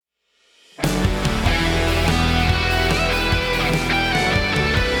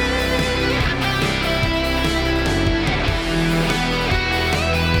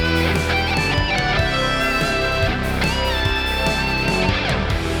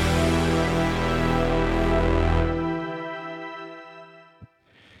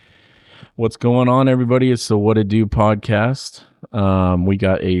What's going on, everybody? It's the What It Do podcast. We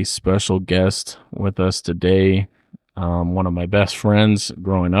got a special guest with us today, one of my best friends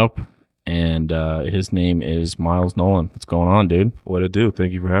growing up, and his name is Myles Noland. What's going on, dude? What It Do?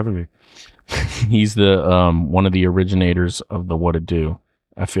 Thank you for having me. He's the one of the originators of the What It Do.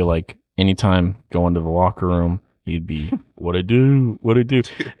 I feel like anytime going to the locker room, he'd be, what it do, what it do.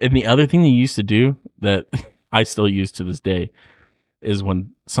 And the other thing he used to do that I still use to this day is when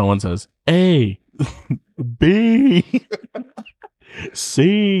someone says, A, B,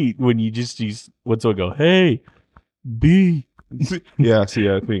 C, when you just use, what's it go, hey, B. Yeah, see,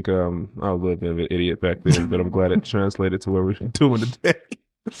 I think I was a little bit of an idiot back then, but I'm glad it translated to what we're doing today.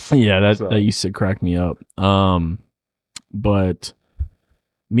 Yeah, that used to crack me up. But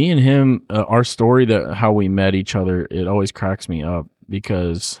me and him, our story, that how we met each other, it always cracks me up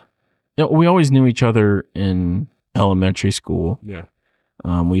because we always knew each other in elementary school. Yeah.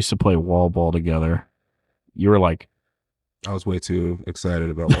 We used to play wall ball together. You were like, I was way too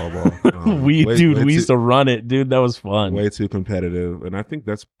excited about wall ball. we used to run it, dude. That was fun. Way too competitive, and I think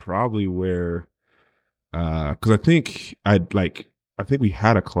that's probably where, because I think we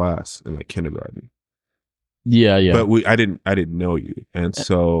had a class in like kindergarten. Yeah. But I didn't know you, and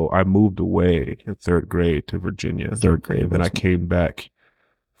so I moved away in third grade to Virginia. Third grade, then I came back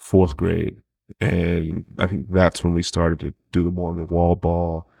fourth grade, and I think that's when we started to do more of the wall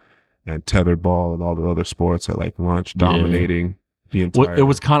ball and tethered ball and all the other sports at like lunch, dominating the entire. It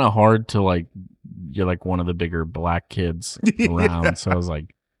was kind of hard to like. You're like one of the bigger black kids around, Yeah. So I was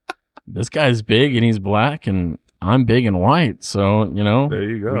like, this guy's big and he's black, and I'm big and white, so There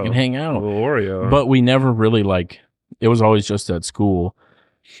you go. we can hang out. A little Oreo. But we never really it was always just at school,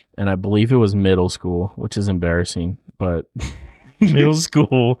 and I believe it was middle school, which is embarrassing. But middle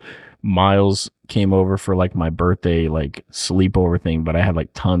school, Myles came over for like my birthday sleepover thing, but I had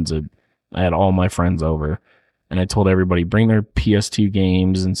I had all my friends over, and I told everybody bring their PS2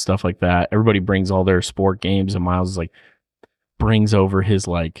 games and stuff like that. Everybody brings all their sport games, and Myles brings over his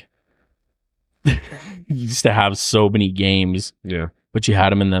he used to have so many games. Yeah. But you had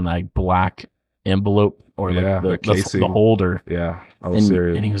them in the black envelope or the holder. Yeah. I was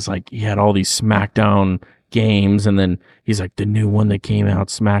serious. And he was he had all these SmackDown games, and then he's like, the new one that came out,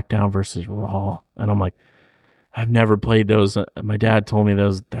 SmackDown versus Raw. And I'm like, I've never played those. My dad told me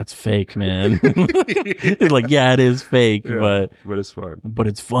that's fake, man. He's like, yeah, it is fake, but it's fun. But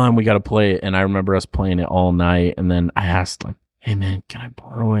it's fun. We got to play it. And I remember us playing it all night. And then I asked hey man, can I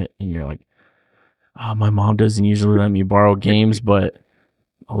borrow it? And you're like, my mom doesn't usually let me borrow games, but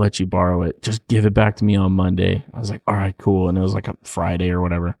I'll let you borrow it. Just give it back to me on Monday. I was like, all right, cool. And it was like a Friday or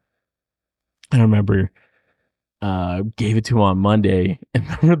whatever. I remember gave it to him on Monday, and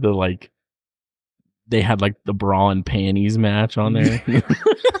remember they had the bra and panties match on there.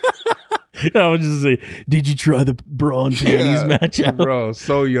 I would just say, did you try the bra and panties match out? Bro,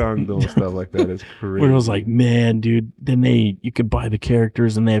 so young doing stuff like that is crazy. Where I was like, man, dude, then you could buy the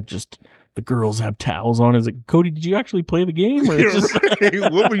characters and they have the girls have towels on. Is like, Cody, did you actually play the game? Or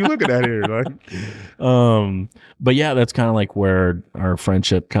right. What were you looking at here? But yeah, that's kind of where our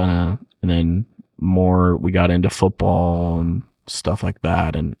friendship and then more we got into football and stuff like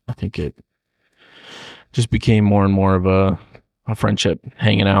that. And I think it just became more and more of a friendship,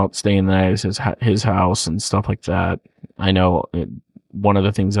 hanging out, staying at his house and stuff like that. I know one of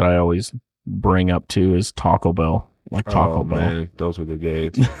the things that I always bring up too is Taco Bell. Taco Bell. Man, those were the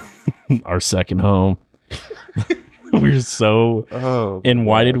days. Our second home. We're so. And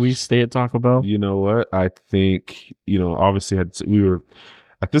why did we stay at Taco Bell? You know what? I think obviously we were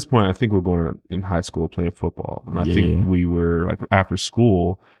at this point. I think we're going in high school playing football, and I think we were after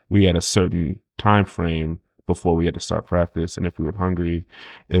school. We had a certain time frame before we had to start practice, and if we were hungry,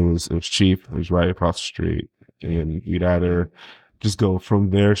 it was cheap. It was right across the street, and you'd either just go from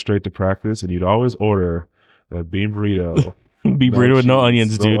there straight to practice, and you'd always order a bean burrito. Bean burrito with no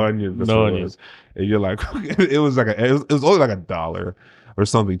onions, dude. No onions. No onions. And you're like, it was only like $1 or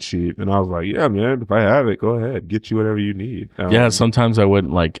something cheap. And I was like, yeah, man, if I have it, go ahead, get you whatever you need. Yeah, sometimes I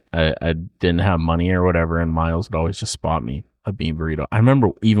wouldn't I didn't have money or whatever, and Myles would always just spot me a bean burrito. I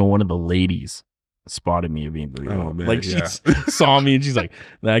remember even one of the ladies spotted me a bean burrito. Oh, man, she saw me and she's like,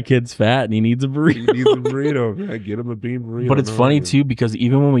 that kid's fat and he needs a burrito. He needs a burrito. Yeah, get him a bean burrito. But it's funny too, because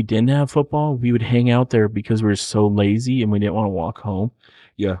even when we didn't have football, we would hang out there because we were so lazy and we didn't want to walk home.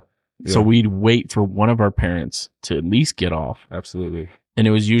 Yeah. So we'd wait for one of our parents to at least get off. Absolutely. And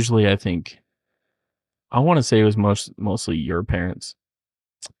it was usually, I want to say it was mostly your parents.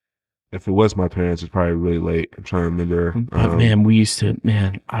 If it was my parents, it's probably really late. I'm trying to remember. But I remember we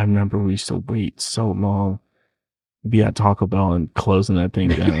used to wait so long. Be at Taco Bell and closing that thing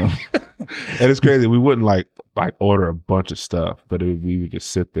down. And it's crazy. We wouldn't like order a bunch of stuff, but we would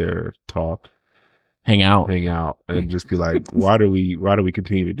just sit there, talk, hang out, and just be like, why do we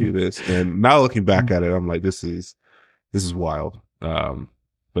continue to do this? And now looking back at it, I'm like, this is wild.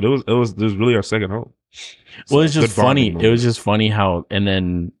 But it was really our second home. So well, it's just funny. It was just funny how, and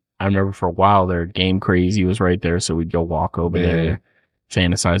then I remember for a while there, Game Crazy was right there, so we'd go walk over there,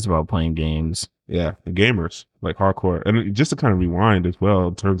 fantasize about playing games. Yeah, the gamers, like hardcore. And just to kind of rewind as well,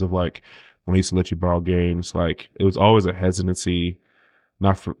 in terms of like when I used to let you borrow games, like it was always a hesitancy,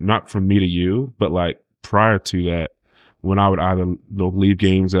 not from me to you, but like prior to that, when I would either leave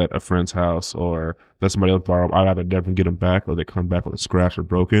games at a friend's house or let somebody else borrow them, I'd either never get them back or they come back with a scratch or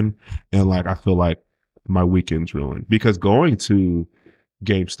broken. And like, I feel like my weekend's ruined because going to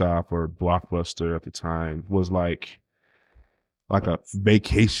GameStop or Blockbuster at the time was like a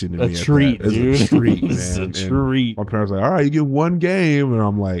vacation to me. Treat, dude. It was a treat, man. It's a treat. My parents were like, all right, you get one game. And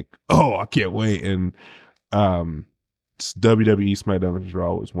I'm like, oh, I can't wait. And WWE SmackDown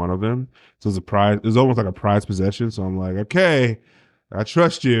Raw was one of them. So it was a prize. It was almost like a prized possession. So I'm like, okay, I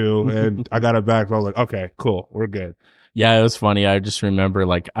trust you. And I got it back. So I was like, okay, cool. We're good. Yeah, it was funny. I just remember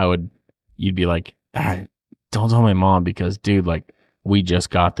like you'd be like, don't tell my mom because dude, like we just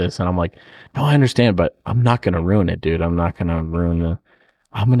got this. And I'm like, no, I understand, but I'm not going to ruin it, dude. I'm not going to ruin it.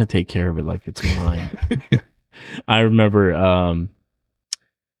 I'm going to take care of it like it's mine. I remember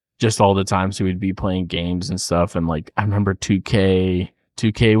just all the times we'd be playing games and stuff. And like, I remember 2K.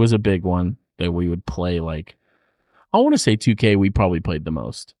 2K was a big one that we would play. Like, I want to say 2K, we probably played the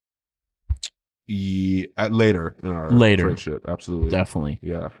most. Yeah, later in our friendship. Absolutely. Definitely.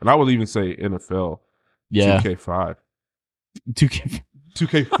 Yeah. And I would even say NFL. Yeah. 2K5. 2K.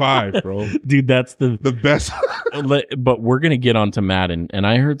 5, bro. Dude, that's the best. But we're going to get onto Madden. And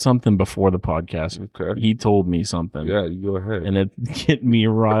I heard something before the podcast. Okay. He told me something. Yeah, you go ahead. And it get me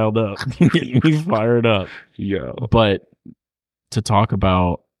riled up. Get me fired up. Yeah. But to talk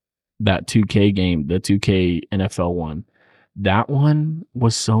about that 2K game, the 2K NFL one, that one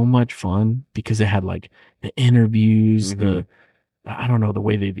was so much fun because it had like the interviews, I don't know, the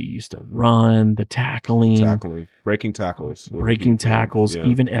way they used to run, the tackling, breaking tackles, yeah.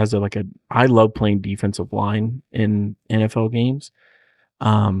 Even as I love playing defensive line in NFL games.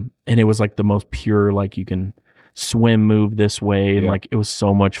 And it was like the most pure, like you can swim move this way. And like, it was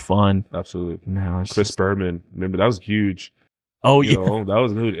so much fun. Absolutely. Now Chris Berman, remember that was huge. Oh yeah. That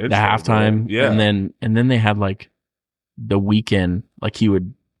was a huge intro, the halftime. bro. Yeah. And then they had like the weekend, like he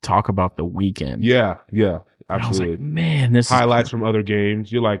would talk about the weekend. Yeah. Yeah. And Absolutely. I was like, man, this highlights from other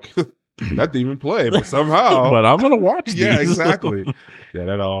games. You're like, that didn't even play, but somehow. But I'm gonna watch these. Yeah, exactly. Yeah,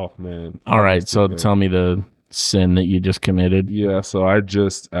 that all, man. All right, so tell me the sin that you just committed. Yeah, so I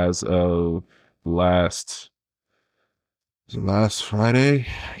just, as of last Friday,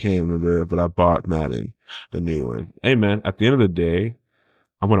 I can't remember, but I bought Madden, the new one. Hey, man, at the end of the day,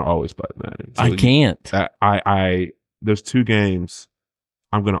 I'm gonna always buy Madden. So I can't. I there's two games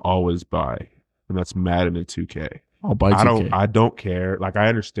I'm gonna always buy. And that's Madden and 2K. I'll buy 2K. I don't care. Like I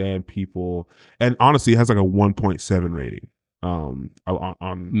understand people, and honestly, it has like a 1.7 rating. On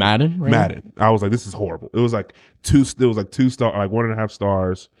Madden. Right? Madden. I was like, this is horrible. It was like 2 star, like 1.5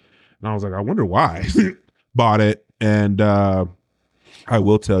 stars, and I was like, I wonder why. Bought it, and I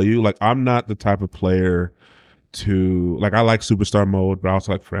will tell you, like, I'm not the type of player to like. I like superstar mode, but I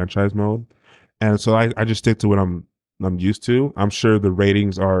also like franchise mode, and so I just stick to what I'm used to. I'm sure the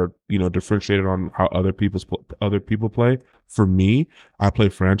ratings are, differentiated on how other people play. For me, I play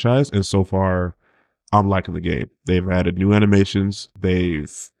franchise, and so far, I'm liking the game. They've added new animations.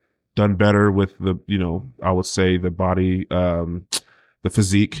 They've done better with the, I would say the body, the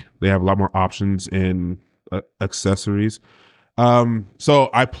physique. They have a lot more options in accessories. So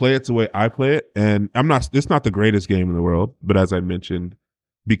I play it the way I play it, and it's not the greatest game in the world, but as I mentioned,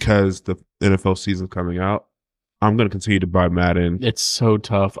 because the NFL season's coming out, I'm going to continue to buy Madden. It's so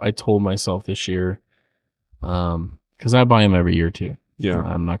tough. I told myself this year, because I buy them every year too. Yeah.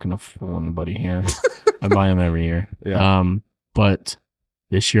 I'm not going to fool anybody here. I buy them every year. Yeah. But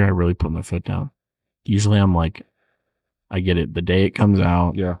this year I really put my foot down. Usually I'm like, I get it the day it comes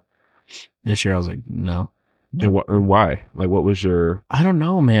out. Yeah. This year I was like, no. And why? Like, what was your? I don't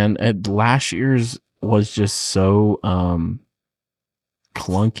know, man. Last year's was just so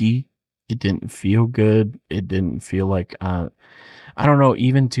clunky. It didn't feel good. It didn't feel like I don't know.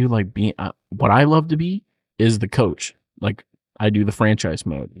 Even to like being what I love to be is the coach. Like I do the franchise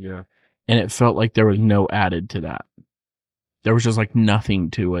mode. Yeah, and it felt like there was no added to that. There was just like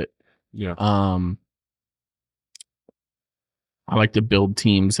nothing to it. Yeah. I like to build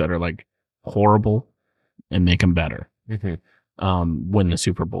teams that are like horrible and make them better. Mm-hmm. win the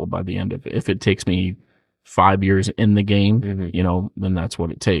Super Bowl by the end of it. If it takes me 5 years in the game, then that's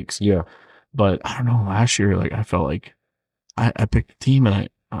what it takes. Yeah. But I don't know. Last year, like I felt like I picked a team and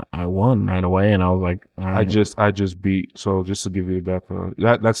I won right away, and I was like, all right. I just beat. So just to give you a background,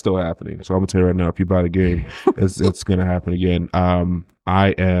 that's still happening. So I'm gonna tell you right now, if you buy the game, it's gonna happen again. I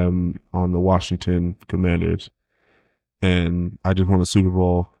am on the Washington Commanders, and I just won the Super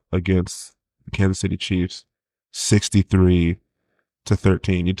Bowl against the Kansas City Chiefs, 63-13.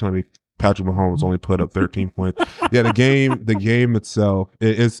 You telling me Patrick Mahomes only put up 13 points? Yeah, the game itself,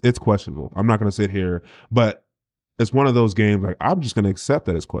 it's questionable. I'm not gonna sit here, but it's one of those games like I'm just gonna accept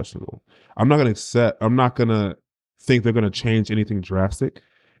that it's questionable. I'm not gonna think they're gonna change anything drastic.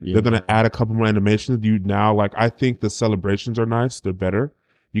 Yeah. They're gonna add a couple more animations. I think the celebrations are nice. They're better.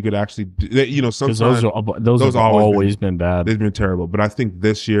 You could actually, sometimes those have always been bad. They've been terrible. But I think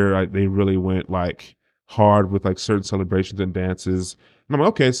this year they really went like hard with like certain celebrations and dances. And I'm like,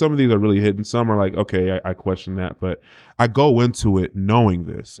 okay, some of these are really hidden. Some are like, okay, I question that. But I go into it knowing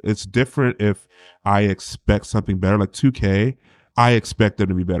this. It's different if I expect something better. Like 2K, I expect them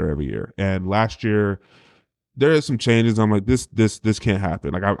to be better every year. And last year, there is some changes. I'm like, this can't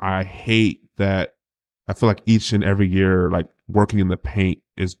happen. Like I hate that. I feel like each and every year, like working in the paint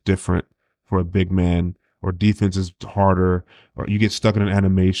is different for a big man, or defense is harder, or you get stuck in an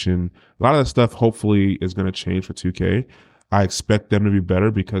animation. A lot of that stuff hopefully is going to change for 2K. I expect them to be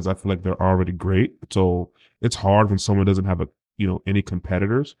better because I feel like they're already great. So it's hard when someone doesn't have any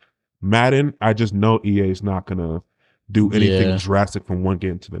competitors. Madden, I just know EA is not going to do anything drastic from one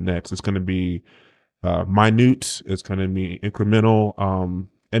game to the next. It's going to be minute. It's going to be incremental.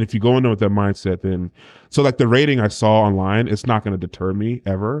 And if you go in there with that mindset, then so like the rating I saw online, it's not going to deter me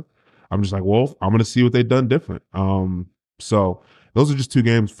ever. I'm just like, well, I'm going to see what they've done different. So those are just two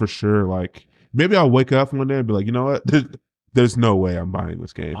games for sure. Like maybe I'll wake up one day and be like, you know what? There's no way I'm buying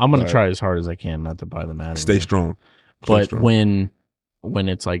this game. I'm going to try as hard as I can not to buy the Madden. Stay strong. But when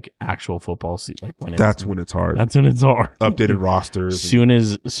it's like actual football, like that's when it's hard. That's when it's hard. Updated rosters.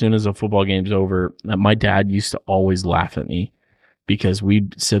 As soon as a football game's over, my dad used to always laugh at me because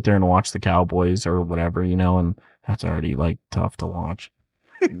we'd sit there and watch the Cowboys or whatever, and that's already like tough to watch.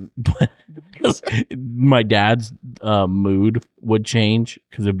 But my dad's mood would change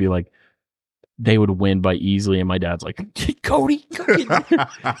because it'd be like they would win by easily, and my dad's like, Cody,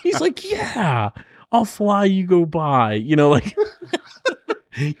 he's like, yeah, I'll fly you go by, like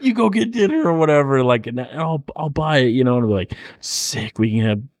you go get dinner or whatever, like, and I'll buy it, and I'd be like, sick, we can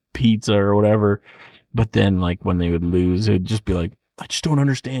have pizza or whatever. But then like when they would lose, it'd just be like, I just don't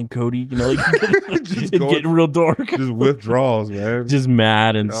understand, Cody. Like it's getting real dark. Just withdrawals, man. Just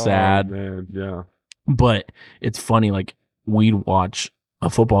mad and sad. Man, yeah. But it's funny, like we'd watch a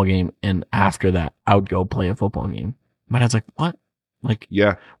football game, and after that, I would go play a football game. My dad's like, "What? Like,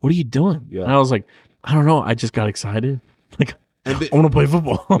 yeah, what are you doing?" Yeah. And I was like, "I don't know. I just got excited. Like, I want to play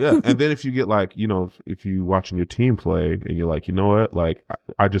football." Yeah. And then if you get like, if you watching your team play, and you're like, you know what? Like,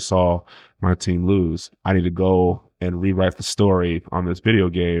 I just saw my team lose. I need to go and rewrite the story on this video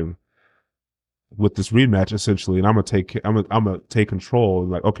game with this rematch essentially, and I'm gonna take control.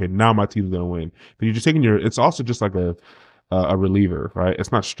 Like, okay, now my team's gonna win. But you're just taking it's also just like a reliever, right?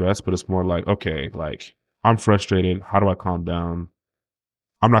 It's not stress, but it's more like, okay, like I'm frustrated. How do I calm down?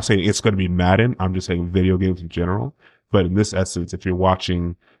 I'm not saying it's gonna be Madden. I'm just saying video games in general. But in this essence, if you're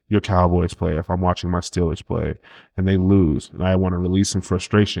watching your Cowboys play, if I'm watching my Steelers play, and they lose, and I want to release some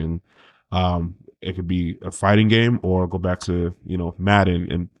frustration, it could be a fighting game or go back to,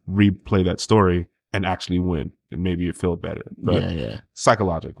 Madden and replay that story and actually win, and maybe you feel better. But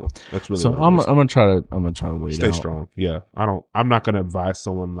psychological. That's really so. I'm gonna try to wait. Stay strong. Yeah, I'm not gonna advise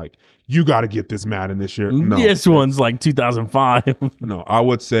someone like you got to get this Madden this year. No, this one's like 2005. No, I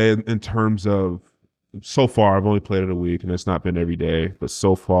would say in terms of so far, I've only played it a week, and it's not been every day. But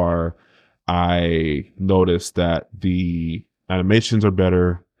so far, I noticed that the animations are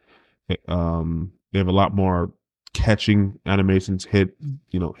better. They have a lot more catching animations,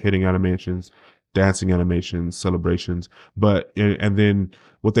 hitting animations, dancing animations, celebrations. But and then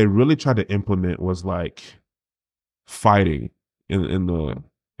what they really tried to implement was like fighting but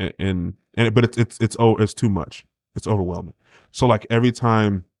it's too much. It's overwhelming. So like every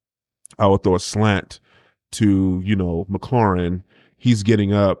time I would throw a slant to McLaurin, he's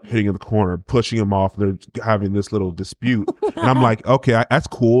getting up, hitting in the corner, pushing him off. They're having this little dispute. And I'm like, okay, that's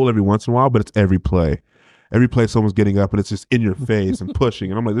cool every once in a while, but it's every play. every play someone's getting up and it's just in your face and pushing.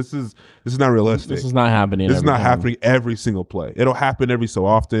 And I'm like, this is not realistic. This is not happening. This is not time. happening every single play. It'll happen every so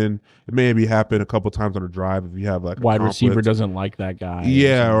often. It maybe happen a couple times on a drive if you have like wide receiver doesn't like that guy.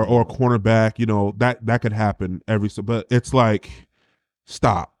 Yeah, or a cornerback. You know, that could happen every so. But it's like,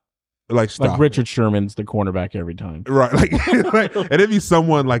 stop. Like Richard Sherman's the cornerback every time, right? Like and it'd be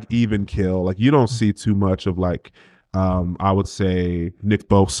someone like even kill. Like you don't see too much of like, I would say Nick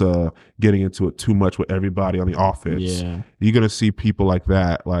Bosa getting into it too much with everybody on the offense. Yeah, you're gonna see people like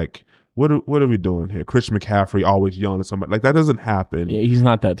that. Like what are we doing here? Christian McCaffrey always yelling at somebody. Like that doesn't happen. Yeah, he's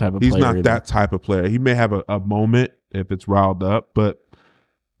not that type of. He's player not either. that type of player. He may have a moment if it's riled up, but.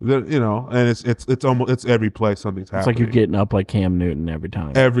 You know, and it's every play something's happening. It's like you're getting up like Cam Newton every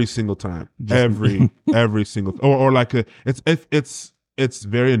time. Every single time. Every single or like it's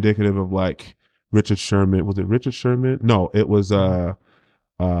very indicative of like Richard Sherman. Was it Richard Sherman? No, it was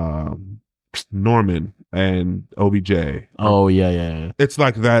Norman and OBJ. Oh yeah. It's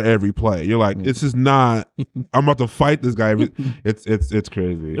like that every play. You're like, this is not. I'm about to fight this guy. It's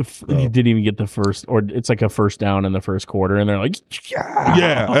crazy. He didn't even get the first, or it's like a first down in the first quarter, and they're like,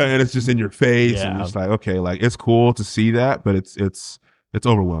 yeah, and it's just in your face, and it's like, okay, like it's cool to see that, but it's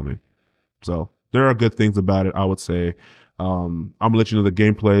overwhelming. So there are good things about it, I would say. I'm gonna let you know the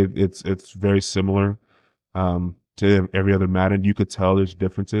gameplay. It's very similar to every other Madden. You could tell there's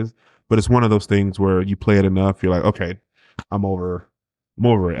differences. But it's one of those things where you play it enough, you're like, okay, I'm over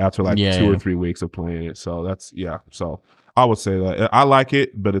it after like 2 or 3 weeks of playing it. So that's So I would say that I like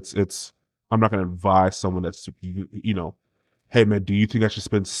it, but it's I'm not gonna advise someone that's you know, hey man, do you think I should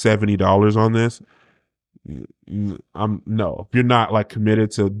spend $70 on this? No. If you're not like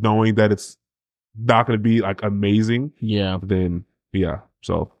committed to knowing that it's not gonna be like amazing, then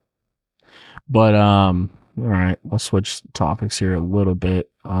so. But all right, let's switch topics here a little bit.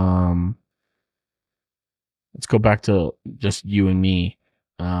 Let's go back to just you and me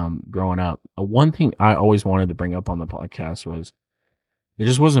growing up. One thing I always wanted to bring up on the podcast was it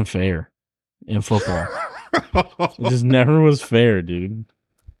just wasn't fair in football. It just never was fair, dude.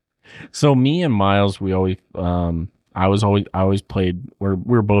 So me and Myles, we always I always played.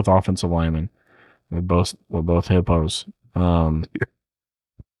 We're both offensive linemen. We're both hippos.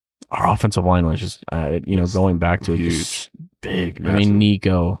 Our offensive line was just, going back to it, just big. Massive. I mean,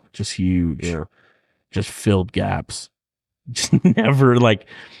 Nico, just huge. Yeah. Just filled gaps. Just never, like,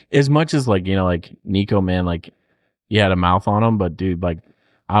 as much as, like, like, Nico, man, like, he had a mouth on him, but, dude, like,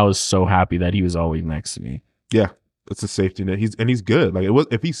 I was so happy that he was always next to me. Yeah. It's a safety net. He's good. Like,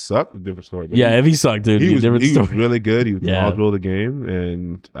 if he sucked, a different story. If he sucked, dude, he was really good. He was knowledgeable of the game,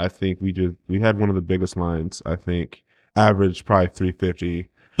 and I think we had one of the biggest lines. I think average probably 350.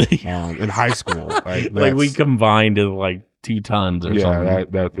 In high school, like we combined as like 2 tons or something.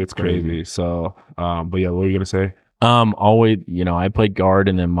 Yeah, it's crazy. So, but yeah, what were you gonna say? Always, I played guard,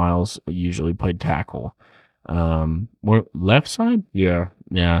 and then Myles usually played tackle. More left side. Yeah.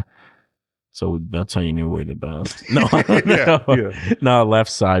 So that's how you knew we were the best. No, not left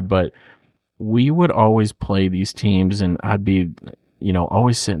side, but we would always play these teams, and I'd be,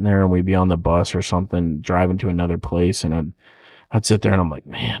 always sitting there, and we'd be on the bus or something, driving to another place, and I'd sit there and I'm like,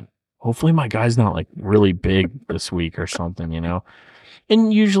 man, hopefully my guy's not like really big this week or something,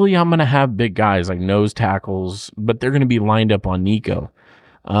 And usually I'm going to have big guys like nose tackles, but they're going to be lined up on Nico.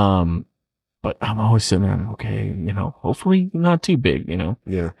 But I'm always sitting there, okay, hopefully not too big,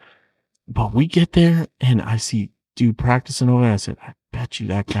 Yeah. But we get there and I see dude practicing over there. I said, I bet you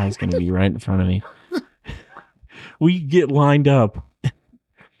that guy's going to be right in front of me. We get lined up.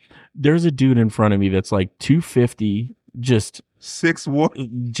 There's a dude in front of me that's like 250, just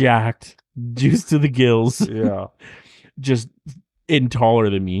 6'1", jacked, juice to the gills. Yeah, just taller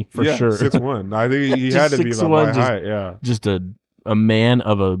than me for sure. 6'1". I think he had to be about my height. Yeah, just a man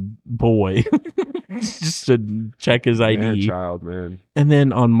of a boy, just to check his ID. Man, child, man. And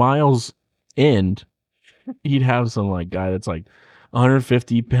then on Myles' end, he'd have some like guy that's like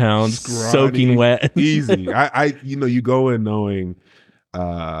 150 pounds, scrawny, soaking wet. Easy. I you go in knowing.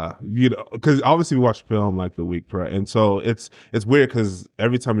 Because obviously we watch film like the week prior, and so it's weird because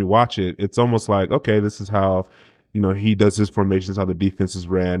every time we watch it, it's almost like, okay, this is how he does his formations, how the defenses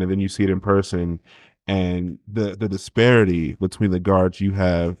ran, and then you see it in person, and the disparity between the guards you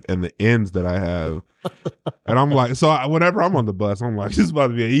have and the ends that I have, and I'm like, so whenever I'm on the bus, I'm like, this is about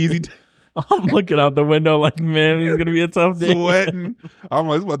to be an easy. I'm looking out the window like, man, it's gonna be a tough day. Sweating. I'm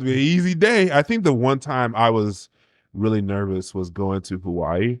like, it's about to be an easy day. I think the one time I was really nervous was going to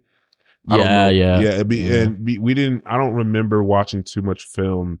Hawaii. And we didn't. I don't remember watching too much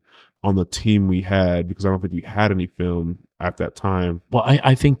film on the team we had because I don't think we had any film at that time. Well,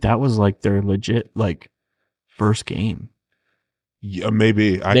 I think that was like their legit like first game. Yeah,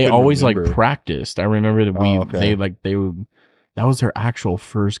 maybe. They always like practiced. I remember that that was their actual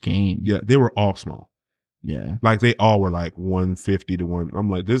first game. Yeah, they were all small. Yeah. Like they all were like 150 to 1.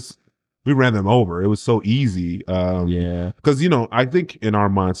 I'm like, we ran them over. It was so easy. Yeah. Because, I think in our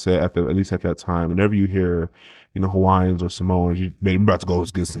mindset, at least at that time, whenever you hear, Hawaiians or Samoans, you're about to go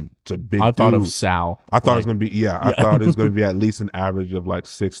get some big I thought of dudes. Sal. I thought it was going to be, I thought it was going to be at least an average of like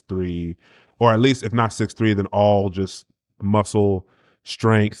 6'3", or at least if not 6'3", then all just muscle,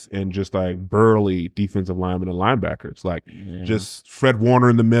 strength, and just like burly defensive linemen and linebackers. Like just Fred Warner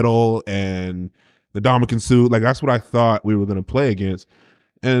in the middle and the Dominican suit. Like that's what I thought we were going to play against.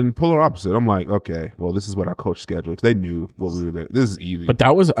 And polar opposite. I'm like, okay, well, this is what our coach scheduled. They knew what we were doing. This is easy. But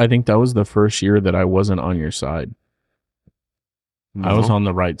I think that was the first year that I wasn't on your side. No. I was on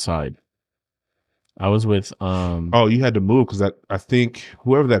the right side. I was with Oh, you had to move because I think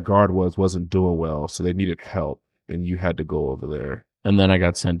whoever that guard wasn't doing well, so they needed help, and you had to go over there. And then I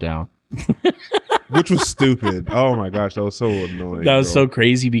got sent down. Which was stupid. Oh my gosh, that was so annoying. That was so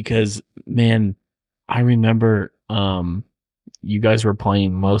crazy because, man, I remember you guys were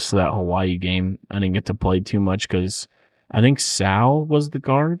playing most of that Hawaii game. I didn't get to play too much because I think Sal was the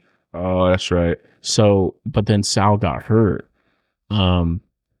guard. Oh, that's right. So, but then Sal got hurt.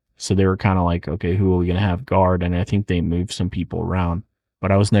 So they were kind of like, okay, who are we going to have guard? And I think they moved some people around.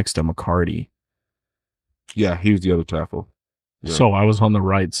 But I was next to McCarty. Yeah, he was the other tackle. Yeah. So I was on the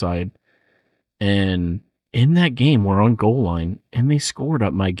right side. And in that game, we're on goal line, and they scored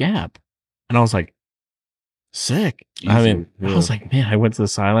up my gap. And I was like, sick. Easy. I mean, I was like, man, I went to the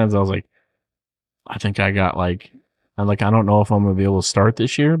sidelines. I was like, I think I got I don't know if I'm going to be able to start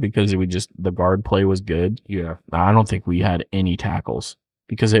this year because the guard play was good. Yeah. I don't think we had any tackles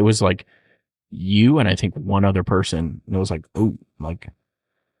because it was like you and I think one other person. And it was like, oh, like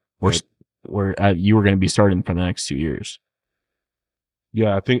you were going to be starting for the next 2 years.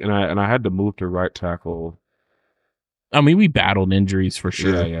 Yeah, I think, and I had to move to right tackle. I mean, we battled injuries for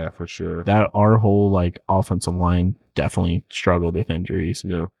sure. Yeah, for sure. That our whole offensive line definitely struggled with injuries.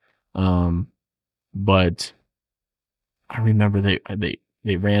 Yeah. But I remember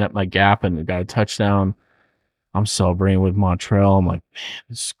they ran up my gap and got a touchdown. I'm celebrating with Montreal. I'm like, man,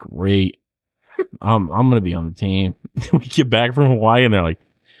 this is great. I'm gonna be on the team. We get back from Hawaii and they're like,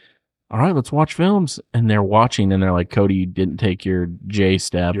 all right, let's watch films. And they're watching and they're like, Cody, you didn't take your J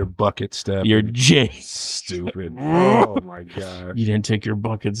step. Your bucket step. Your J. Stupid. Oh my God. You didn't take your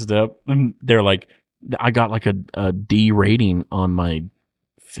bucket step. And they're like, I got like a D rating on my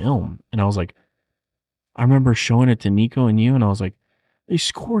film. And I was like, I remember showing it to Nico and you, and I was like, they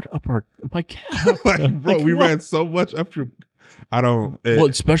scored up my cap. Bro, we ran so much up your. Well,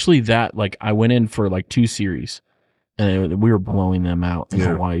 especially that, I went in for 2 series. And we were blowing them out in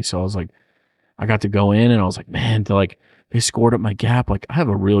Hawaii. So I was like, I got to go in and I was like, man, they scored up my gap. I have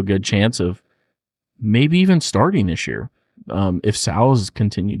a real good chance of maybe even starting this year. If Sal's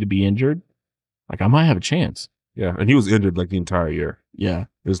continued to be injured, I might have a chance. Yeah. And he was injured the entire year. Yeah.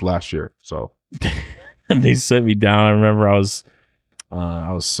 It was last year. So. And they sent me down. I remember I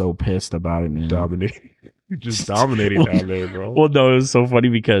was so pissed about it, man. Dominating. Just dominating down there, bro. Well, no, it was so funny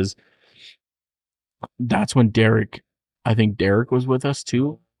because that's when I think Derek was with us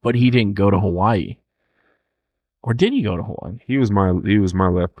too, but he didn't go to Hawaii. Or did he go to Hawaii? He was my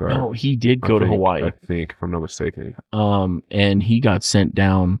left guard. No, he did go to Hawaii. I think, if I'm not mistaken. And he got sent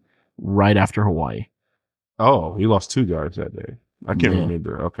down right after Hawaii. Oh, he lost 2 guards that day. I can't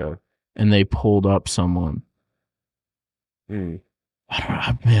remember. Okay. And they pulled up someone. Man,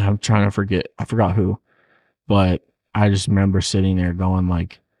 I'm trying to forget. I forgot who. But I just remember sitting there going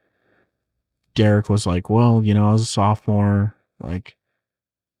Derek was like, well, I was a sophomore. I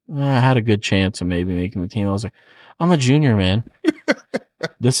had a good chance of maybe making the team. I was like, I'm a junior, man.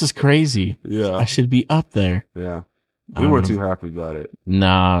 This is crazy. Yeah. I should be up there. Yeah. We weren't too happy about it.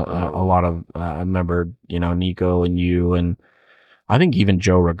 Nah, a lot of, I remember, Nico and you, and I think even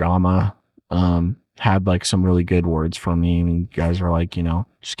Joe Ragama had some really good words from me. I mean, you guys were like,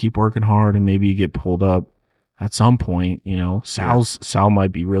 just keep working hard and maybe you get pulled up at some point. Sal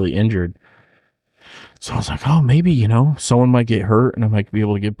might be really injured. So I was like, oh, maybe, someone might get hurt and I might be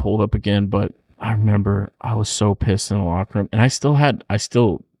able to get pulled up again. But I remember I was so pissed in the locker room. And I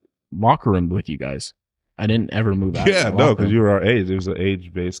still locker roomed with you guys. I didn't ever move out. Yeah, no, because you were our age. It was an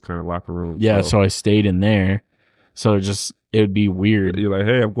age-based kind of locker room. Yeah, so I stayed in there. So it would be weird. You're like,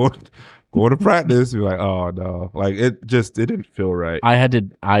 hey, I'm going to practice. You're like, oh, no. It didn't feel right. I had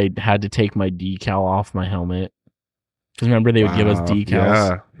to take my decal off my helmet. Because remember, they would give us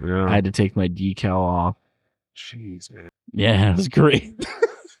decals. Yeah. I had to take my decal off. Jeez, man. Yeah, it was great.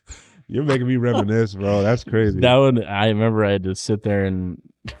 You're making me reminisce, bro. That's crazy. That one, I remember I had to sit there and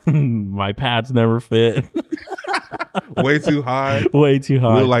my pads never fit. Way too high. Way too We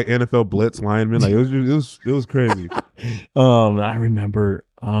high. look like NFL blitz linemen. Like it was crazy. I remember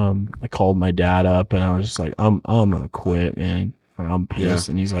I called my dad up and I was just like, I'm gonna quit, man. I'm pissed.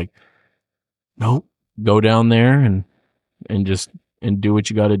 And he's like, nope, go down there and do what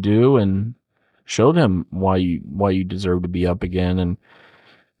you got to do and show them why you deserve to be up again. And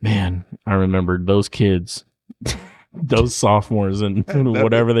man, I remember those kids, those sophomores and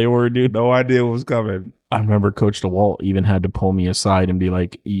whatever they were, dude. No idea what was coming. I remember Coach DeWalt even had to pull me aside and be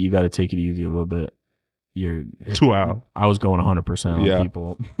like, you got to take it easy a little bit. You're 2 out. I was going 100% on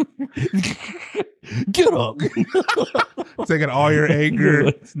people. Get up. Taking all your anger.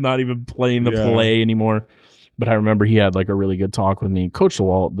 It's not even playing the play anymore. But I remember he had like a really good talk with me. Coach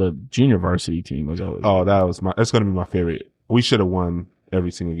DeWalt, the junior varsity team was always. Oh, that's going to be my favorite. We should have won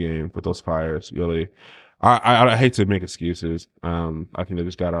every single game with those Fires, really. I hate to make excuses. I think they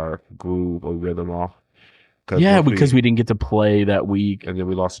just got our groove or rhythm off. Because we didn't get to play that week. And then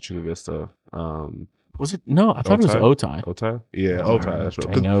we lost to Chula Vista. Was it? No, I thought it was Otay. Otay? Yeah, Otay. That's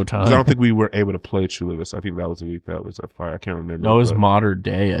right. Otay. I don't think we were able to play Chula Vista. I think that was the week that was a Fire. I can't remember. No, it was Modern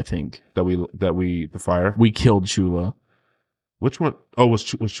Day, I think. The Fire? We killed Chula. Which one? Oh, was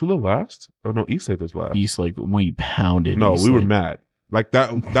Chula last? Oh, no, Eastlake was last. Eastlake, we pounded No, Eastlake. We were mad. Like,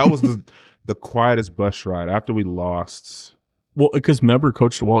 that was the quietest bus ride after we lost. Well, because remember,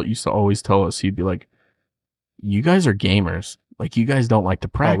 Coach DeWalt used to always tell us, he'd be like, you guys are gamers. Like, you guys don't like to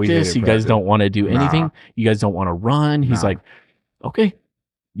practice. You guys don't want to do anything. Nah. You guys don't want to run. He's like, okay,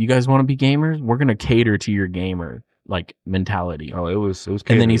 you guys want to be gamers? We're going to cater to your gamer, like, mentality. Oh, it was catered.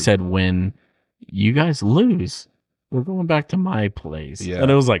 And then he said, when you guys lose, we're going back to my place. Yeah.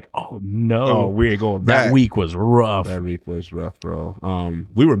 And it was like, oh, no. Oh, we ain't going back. That week was rough. That week was rough, bro.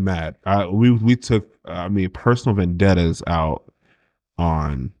 We were mad. We took, personal vendettas out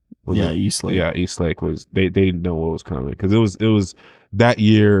on... Eastlake. Yeah, Eastlake was they didn't know what was coming because it was that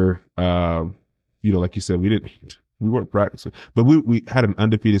year. Like you said, we weren't practicing, but we had an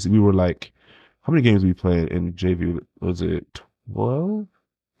undefeated. We were like, how many games we played in JV? Was it 12?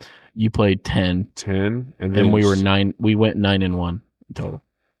 You played 10, and then we were 9. We went 9-1 total.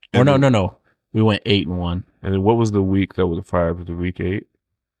 Or no, we went 8-1. And then what was the week that was a Fire? Was it week 8?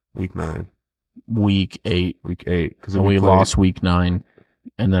 Week 9? Week 8. Week 8. Because we lost week 9.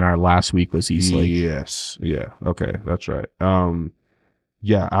 And then our last week was Eastlake. Yes. Yeah. Okay. That's right. After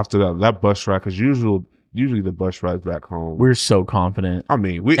that bus ride, because usually the bus rides back home. We're so confident. I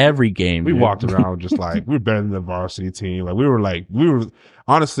mean, every game we walked around just like we're better than the varsity team. Like we were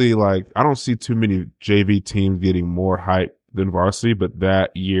honestly like I don't see too many JV teams getting more hype than varsity, but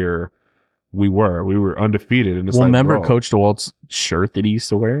that year we were undefeated. And remember Coach DeWalt's shirt that he used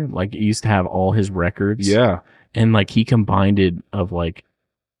to wear? Like he used to have all his records. Yeah. And like he combined it of like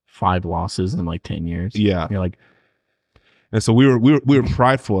 5 losses in like 10 years. Yeah. You're like, and so we were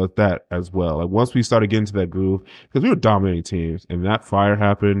prideful at that as well. Like once we started getting to that groove, because we were dominating teams, and that Fire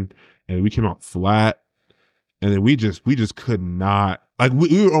happened, and we came out flat, and then we just could not. Like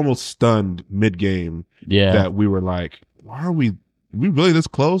we were almost stunned mid game. Yeah. That we were like, why are we really this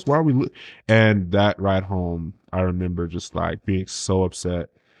close? Why are we? And that ride home, I remember just like being so upset.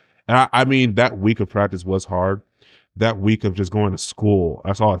 And I mean, that week of practice was hard. That week of just going to school,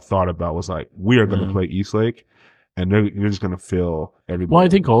 that's all I thought about was like, we are going to play Eastlake, and you're just going to feel everybody. Well, I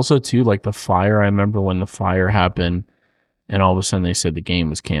think also, too, like the Fire, I remember when the Fire happened, and all of a sudden they said the game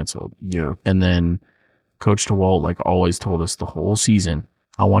was canceled. Yeah. And then Coach DeWalt, like, always told us the whole season,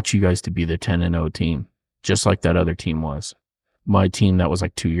 I want you guys to be the 10-0 team, just like that other team was. My team that was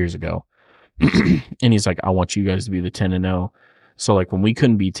like 2 years ago. And he's like, I want you guys to be the 10-0. So like when we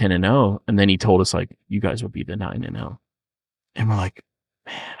couldn't be 10-0, and then he told us like, you guys will be the 9-0. And we're like,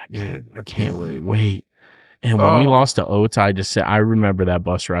 man, I can't wait. And when we lost to Otay, I remember that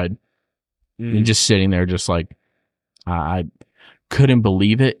bus ride and just sitting there just like, I couldn't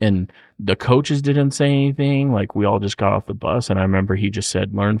believe it. And the coaches didn't say anything. Like we all just got off the bus, and I remember he just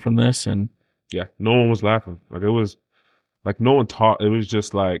said, learn from this. And yeah, no one was laughing. Like it was like no one taught. It was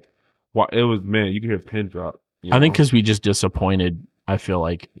just like, it was, man, you could hear a pin drop. I think because we just disappointed, I feel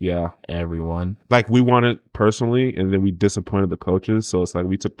like, yeah, everyone. Like we won it personally, and then we disappointed the coaches. So it's like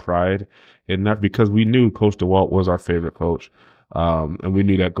we took pride in that because we knew Coach DeWalt was our favorite coach, and we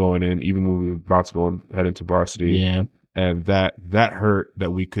knew that going in, even when we were about to go and head into varsity. Yeah, and that hurt that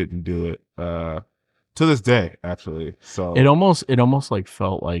we couldn't do it to this day, actually. So it almost like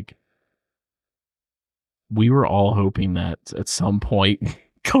felt like we were all hoping that at some point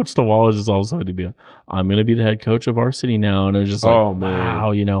Coach DeWall is just all of a sudden to be like, I'm going to be the head coach of our city now. And it was just like, Oh, man.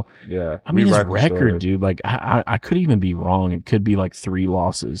 wow, you know. Yeah. I mean, his Rewrite the story. record, dude, like I could even be wrong. It could be like 3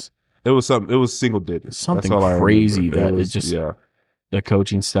 losses. It was something. It was single digits. Something That's all crazy I remember. that It was, is just yeah. the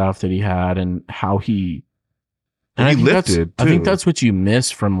coaching staff that he had and how he And I he think lifted. I think too. that's what you miss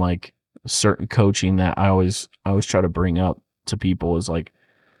from like certain coaching that I always try to bring up to people is like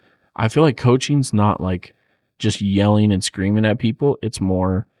I feel like coaching's not like just yelling and screaming at people. It's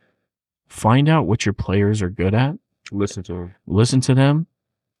more find out what your players are good at, Listen to him. listen to them,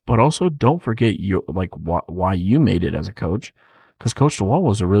 but also don't forget you like why you made it as a coach. Because Coach DeWall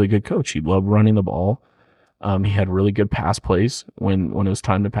was a really good coach. He loved running the ball. He had really good pass plays when it was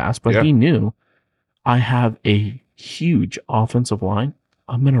time to pass, but he knew I have a huge offensive line.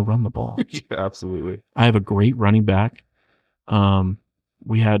 I'm going to run the ball. Yeah, absolutely. I have a great running back.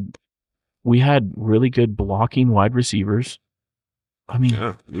 We had really good blocking wide receivers. I mean,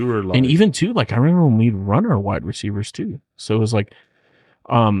 Yeah, we were like, and even too, like I remember when we'd run our wide receivers too. So it was like,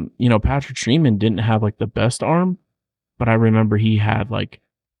 you know, Patrick Freeman didn't have like the best arm, but I remember he had like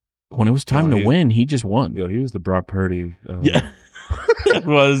when it was time to win, he just won. Yo, he was the Brock Purdy. Yeah, it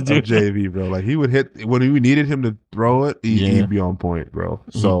was, dude. JV, bro. Like he would hit when we needed him to throw it. He'd be on point, bro.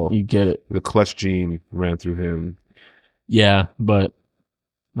 So you get it. The clutch gene ran through him. Yeah, but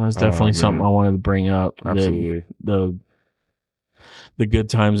that's definitely something I wanted to bring up. Absolutely. The good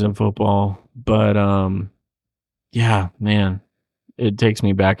times in football. But yeah, man. It takes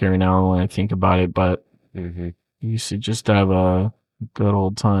me back every now and then when I think about it, but you used to just have a good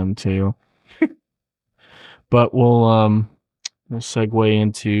old time too. But we'll segue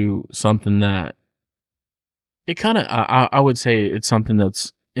into something that it kind of I would say it's something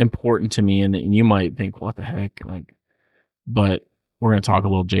that's important to me, and you might think, what the heck? Like, but we're gonna talk a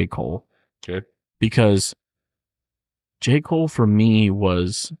little J. Cole. Okay. Because J. Cole for me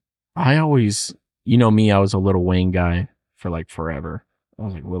was I always, you know me, I was a Lil Wayne guy for like forever. I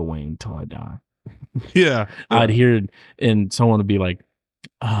was like Lil Wayne until I die. Yeah. I'd hear and someone would be like,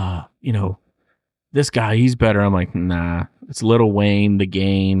 you know, this guy, he's better. I'm like, nah, it's Lil Wayne, The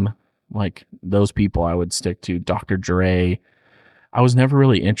Game, like those people I would stick to. Dr. Dre. I was never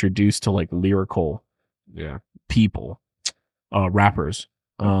really introduced to like lyrical people, rappers.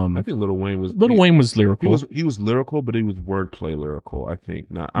 I think Lil Wayne was Wayne was lyrical. He was lyrical, but he was wordplay lyrical. I think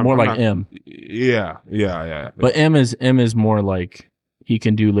more like M. Yeah. But M is more like he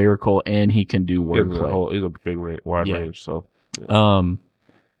can do lyrical and he can do wordplay. He's a big wide range. So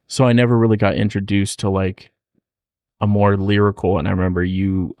so I never really got introduced to like a more lyrical. And I remember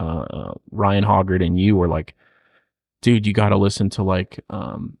you, Ryan Hoggard, and you were like, dude, you got to listen to like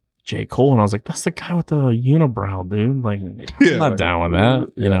J. Cole. And I was like, that's the guy with the unibrow, dude. Like, I'm not down with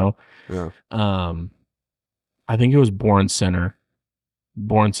that, you know? Yeah. I think it was Born Center.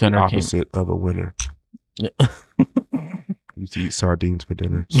 Born Center the opposite of a winner. Used to eat sardines for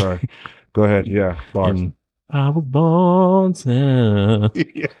dinner. Sorry. Go ahead. Yeah. Bars. I was born center.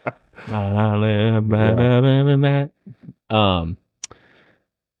 Yeah.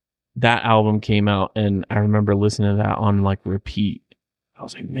 That album came out and I remember listening to that on like repeat. I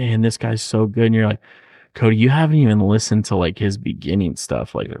was like, man, this guy's so good. And you're like, Cody, you haven't even listened to like his beginning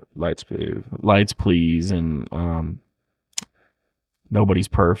stuff, like Lights Please, and Nobody's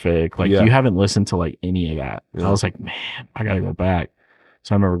Perfect. Like you haven't listened to like any of that. I was like, man, I gotta go back.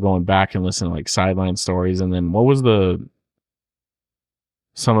 So I remember going back and listening to like Sideline Stories, and then what was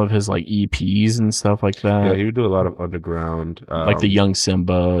some of his like EPs and stuff like that. Yeah, he would do a lot of underground, like the Young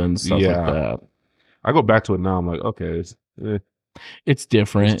Simba and stuff like that. I go back to it now. I'm like, okay, it's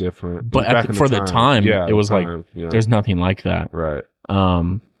different. It's different, but for the time, it was like there's nothing like that. Right.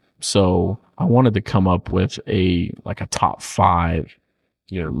 So I wanted to come up with a top 5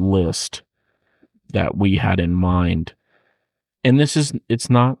 list that we had in mind. And it's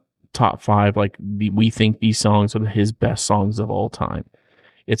not top 5 like we think these songs are his best songs of all time.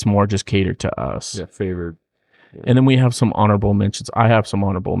 It's more just catered to us. Yeah, favored. Yeah. And then we have some honorable mentions. I have some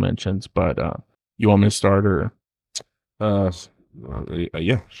honorable mentions, but you want me to start or?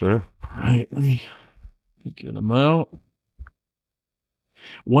 Yeah, sure. All right, let me get them out.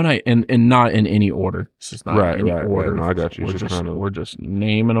 And not in any order. It's just not in any order. No, I got you. We're just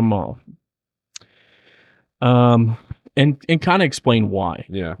naming them off. And kind of explain why.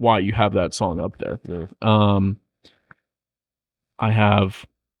 Yeah. Why you have that song up there. Yeah. I have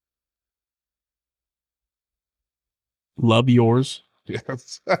Love Yours.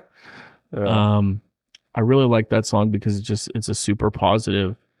 Yes. I really like that song because it's a super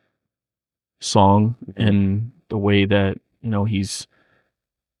positive song, and the way that he's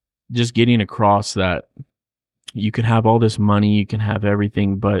just getting across that you can have all this money, you can have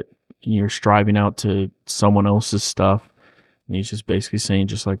everything, but you're striving out to someone else's stuff. And he's just basically saying,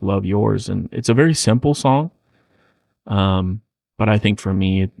 just like love yours. And it's a very simple song. But I think for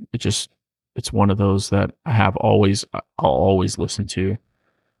me, it's one of those that I'll always listen to.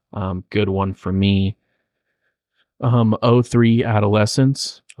 Good one for me. '03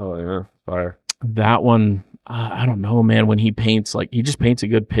 Adolescence. Oh yeah, fire. That one, I don't know, man. When he paints, like he just paints a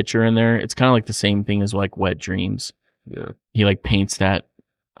good picture in there. It's kind of like the same thing as like Wet Dreams. Yeah. He like paints that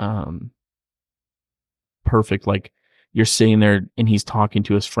perfect, like you're sitting there and he's talking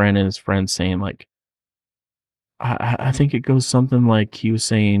to his friend and his friend's saying like, I think it goes something like he was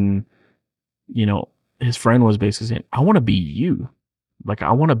saying, you know, his friend was basically saying, I want to be you. Like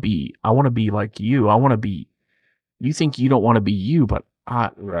I want to be like you. I want to be, you think you don't want to be you, but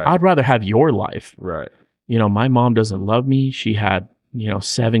I'd rather have your life. Right. You know, my mom doesn't love me. She had,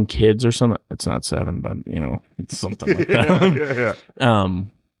 7 kids or something. It's not 7, but it's something like that.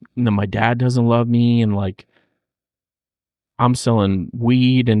 My dad doesn't love me, and like I'm selling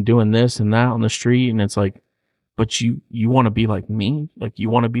weed and doing this and that on the street, and it's like, but you want to be like me? Like you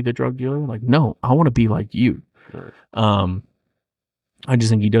want to be the drug dealer? Like, no, I want to be like you. Right. I just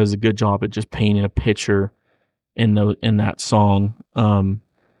think he does a good job at just painting a picture in that song.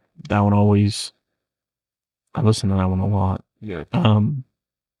 That one always, I listen to that one a lot. Yeah.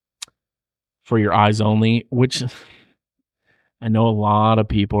 For Your Eyes Only, which I know a lot of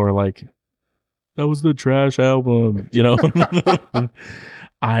people are like, that was the trash album,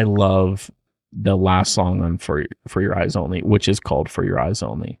 I love the last song on For Your Eyes Only, which is called For Your Eyes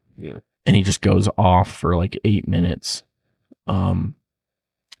Only. Yeah. And he just goes off for like 8 minutes. And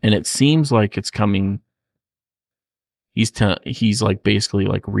it seems like it's coming. He's like basically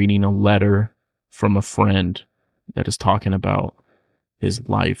like reading a letter from a friend that is talking about his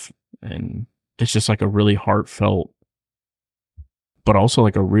life, and it's just like a really heartfelt, but also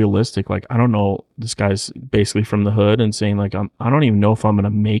like a realistic, like, I don't know, this guy's basically from the hood and saying like, I don't even know if I'm going to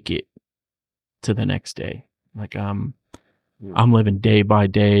make it to the next day. Like I'm living day by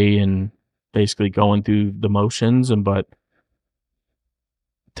day and basically going through the motions, but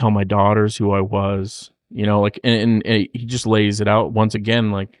tell my daughters who I was, like, and he just lays it out once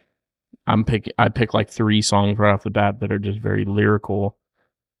again. Like I pick like 3 songs right off the bat that are just very lyrical,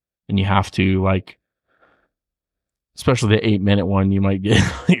 and you have to like, especially the 8-minute one, you might get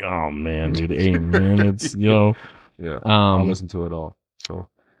like, oh man, dude, 8 minutes, Yeah. I'll listen to it all. So,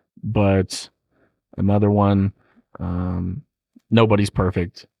 but another one, Nobody's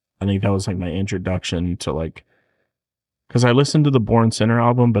Perfect. I think that was like my introduction to like, because I listened to the Born Sinner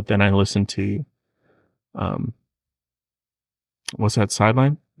album, but then I listened to, what's that,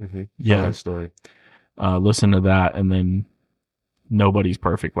 Sideline? Mm-hmm. Yeah, story. Listen to that, and then Nobody's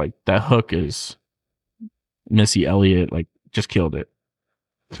Perfect. Like that hook is Missy Elliott, like just killed it.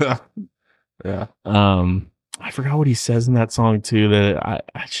 Yeah. I forgot what he says in that song too. That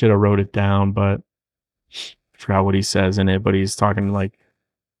I should have wrote it down, but I forgot what he says in it. But he's talking like,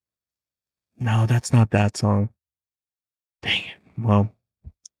 no, that's not that song. Dang it. Well,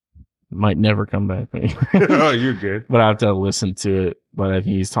 might never come back. Oh, you're good. But I have to listen to it. But I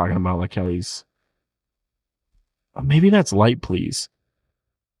think he's talking about like how he's, maybe that's Light Please.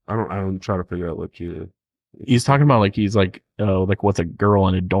 I don't try to figure out what key it is. He's talking about like he's like, oh, like with a girl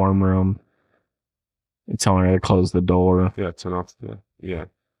in a dorm room and telling her to close the door. Yeah, turn off. Yeah.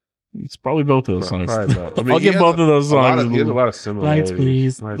 It's probably both of those songs. I'll get both of those songs. He has a lot of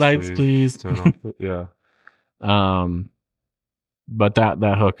similarities. Lights, please. Turn off. Yeah. But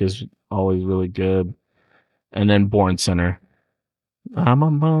that hook is always really good. And then Born Sinner. I'm a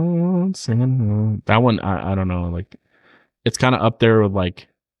born sinner. That one, I don't know. Like, it's kind of up there with like,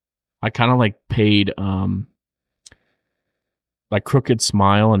 I kind of like paid, like Crooked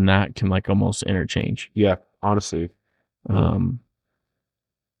Smile, and that can like almost interchange. Yeah, honestly. And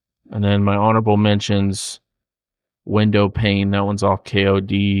then my honorable mentions, Window Pane. That one's off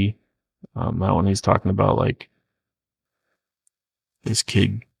KOD. That one he's talking about like this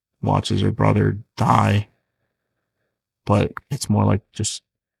kid watches her brother die, but it's more like just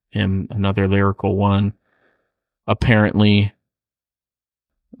him. Another lyrical one. Apparently,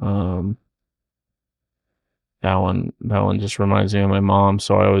 that one just reminds me of my mom,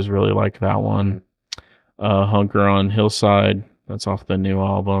 so I always really like that one. Hunker on Hillside. That's off the new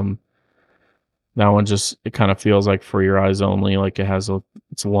album. That one just, it kind of feels like For Your Eyes Only. Like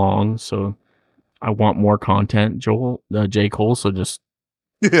it's long, so I want more content, J. Cole. So just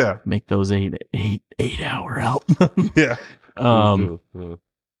make those 8-hour albums. Yeah.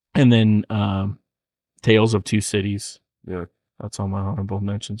 And then Tales of Two Cities. Yeah, that's on my honorable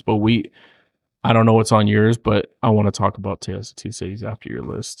mentions. But I don't know what's on yours, but I want to talk about Tales of Two Cities after your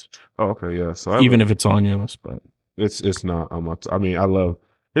list, Oh, okay, yeah. So even if it's on your list. But it's not. I mean, I love.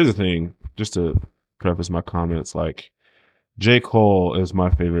 Here's the thing, just to preface my comments, like J. Cole is my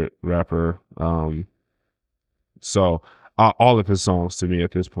favorite rapper. So all of his songs to me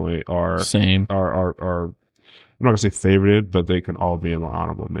at this point same. are I'm not gonna say favorited, but they can all be in my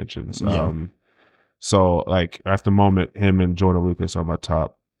honorable mentions. Yeah. So like at the moment, him and Jordan Lucas are my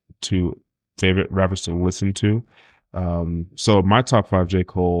top two favorite rappers to listen to. So my top five J.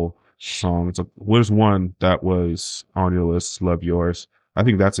 Cole songs. There's one that was on your list, "Love Yours." I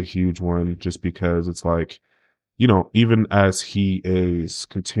think that's a huge one, just because it's like, even as he is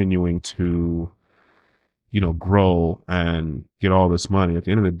continuing to, grow and get all this money, at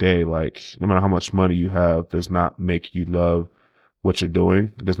the end of the day, like, no matter how much money you have, does not make you love what you're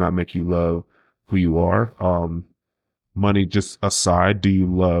doing. It does not make you love who you are. Money just aside, do you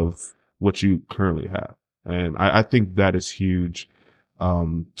love what you currently have? And I think that is huge.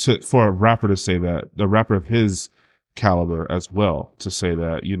 For a rapper to say that, the rapper of his caliber as well, to say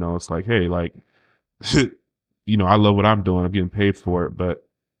that, it's like, hey, like, I love what I'm doing. I'm getting paid for it, but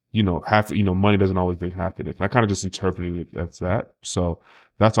money doesn't always bring happiness. I kind of just interpreted it as that. So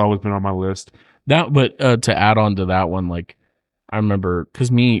that's always been on my list. But to add on to that one, like I remember,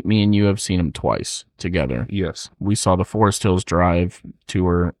 because me and you have seen him twice together. Yes. We saw the Forest Hills Drive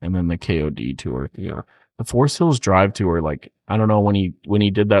tour and then the KOD tour. Yeah. The Forest Hills Drive tour, like, I don't know, when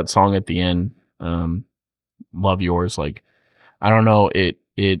he did that song at the end, "Love Yours," like, I don't know, it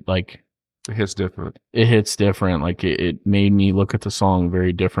like, it hits different. It hits different. Like, it made me look at the song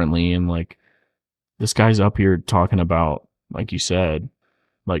very differently. And like, this guy's up here talking about, like you said,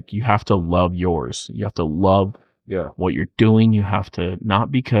 like, you have to love yours. You have to love what you're doing. You have to,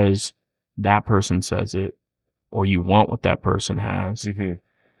 not because that person says it or you want what that person has.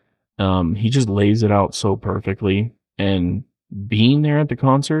 Mm-hmm. He just lays it out so perfectly. And being there at the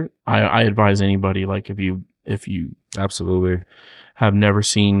concert, I advise anybody, like, if you absolutely have never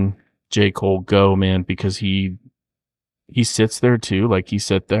seen J. Cole, go, man, because he sits there too. Like, he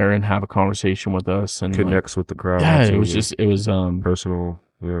sit there and have a conversation with us and connects with the crowd. Yeah, it was personal.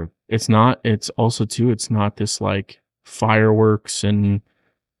 Yeah. It's not this like fireworks and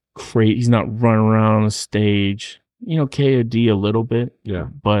he's not running around on the stage. KOD a little bit. Yeah.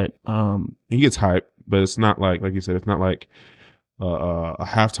 But he gets hyped, but it's not like you said, it's not like a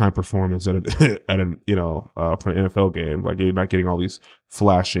halftime performance at an for an NFL game. Like, you're not getting all these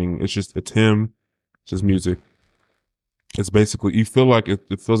flashing. It's him, it's his music. It's basically, you feel like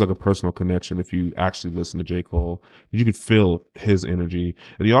it feels like a personal connection if you actually listen to J. Cole. You can feel his energy,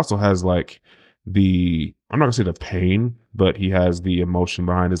 and he also has like I'm not gonna say the pain, but he has the emotion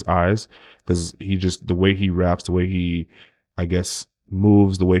behind his eyes, because the way he raps, the way he, I guess,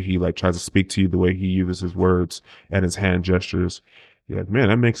 moves, the way he like tries to speak to you, the way he uses his words and his hand gestures. You're like, man,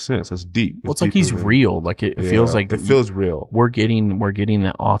 that makes sense. That's deep. It's like he's real. Like, it feels like it feels real. We're getting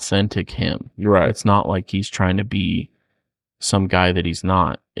that authentic him. You're right. It's not like he's trying to be some guy that he's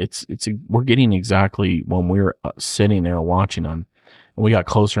not. We're getting exactly when we're sitting there watching him. And we got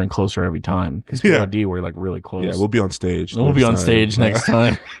closer and closer every time, because POD we're like really close. Yeah, we'll be on stage. We'll be on stage next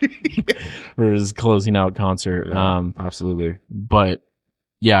time for his closing out concert. Yeah, absolutely. But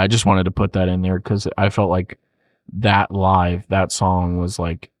yeah, I just wanted to put that in there because I felt like that song was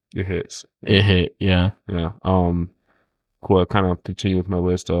like, it hits. It hit. Yeah. Yeah. Cool. Kind of continue with my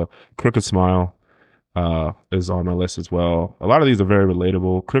list. Crooked Smile is on my list as well. A lot of these are very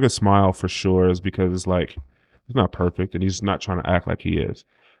relatable. Crooked Smile for sure is because it's like, he's not perfect and he's not trying to act like he is.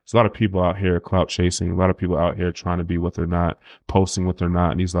 There's a lot of people out here clout chasing, a lot of people out here trying to be what they're not, posting what they're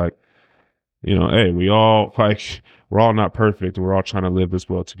not. And he's like, hey, we're all not perfect. We're all trying to live this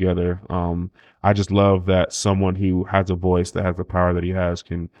world together. I just love that someone who has a voice, that has the power that he has,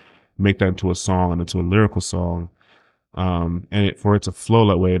 can make that into a song and into a lyrical song. And for it to flow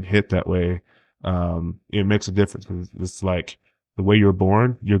that way and hit that way, it makes a difference. It's like, the way you're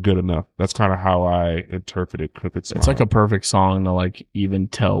born, you're good enough. That's kind of how I interpreted Crooked Smile. It's like a perfect song to like even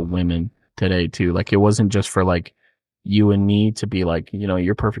tell women today too. Like, it wasn't just for like you and me to be like,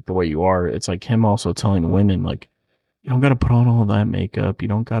 you're perfect the way you are. It's like him also telling women, like, you don't got to put on all that makeup. You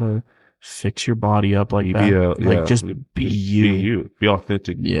don't got to fix your body up like that. Just be you. Be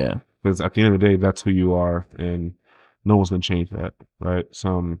authentic. Yeah. Because at the end of the day, that's who you are, and no one's gonna change that, right?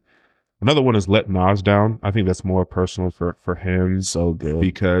 Another one is Let Nas Down. I think that's more personal for him. So good.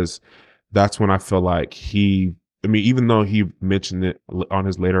 Because that's when I feel like even though he mentioned it on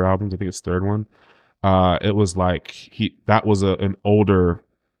his later albums, I think it's third one, it was like that was an older,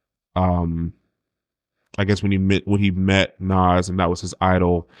 I guess when he met Nas, and that was his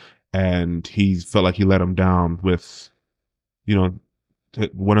idol, and he felt like he let him down with, you know,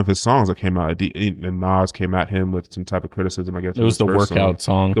 one of his songs that came out, and Nas came at him with some type of criticism, I guess. It was the workout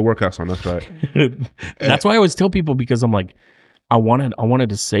song. The workout song, that's right. That's why I always tell people, because I'm like, I wanted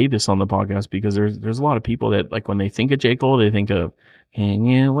to say this on the podcast, because there's a lot of people that, like, when they think of J. Cole, they think of, can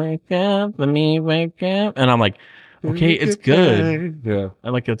you wake up, let me wake up? And I'm like, okay, it's good. Yeah.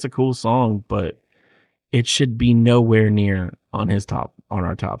 And like, it's a cool song, but it should be nowhere near on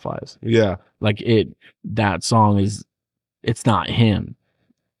our top fives. Yeah. Like, that song it's not him.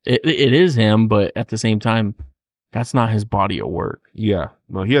 It is him, but at the same time, that's not his body of work. Yeah.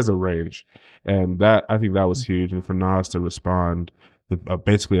 No, he has a range. And that, I think that was huge. And for Nas to respond with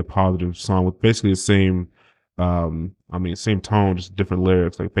basically a positive song with basically the same, same tone, just different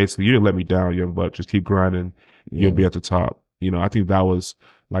lyrics. Like, basically, you didn't let me down, young buck. Just keep grinding. You'll be at the top. You know, I think that was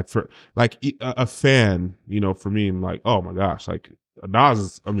like, for like a fan, you know, for me, I'm like, oh my gosh, like Nas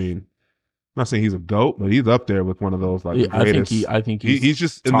is, I mean, I'm not saying he's a GOAT, but he's up there with one of those, like, the greatest. I think he's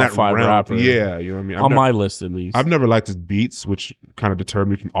just in that top 5 realm. rapper. Yeah, you know what I mean? On my list, at least. I've never liked his beats, which kind of deterred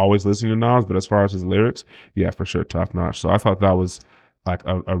me from always listening to Nas, but as far as his lyrics, yeah, for sure, top notch. So I thought that was like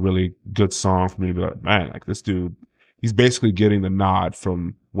a really good song for me to be like, man, like, this dude, he's basically getting the nod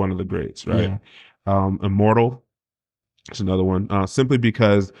from one of the greats, right? Yeah. Immortal is another one, simply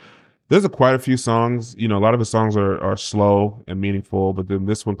because there's quite a few songs, you know, a lot of his songs are slow and meaningful, but then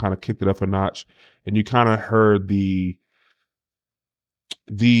this one kind of kicked it up a notch, and you kind of heard the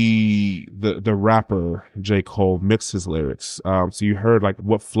rapper J. Cole mix his lyrics. So you heard like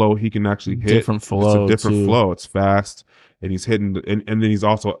what flow he can actually hit. Different flow. It's a different flow. It's fast, and he's hitting, and then he's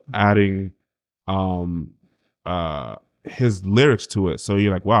also adding his lyrics to it. So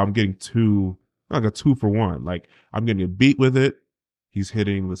you're like, wow, I'm getting like a 2 for 1. Like, I'm getting a beat with it. He's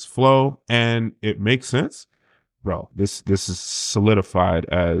hitting this flow, and it makes sense, bro. This is solidified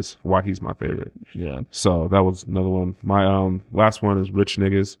as why he's my favorite. Yeah. So that was another one. My last one is Rich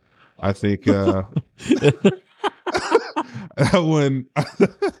Niggas. I think that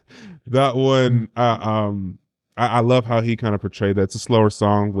one I love how he kind of portrayed that. It's a slower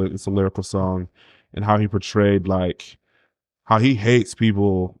song, but it's a lyrical song, and how he portrayed like how he hates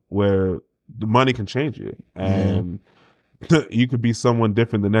people where the money can change you, and you could be someone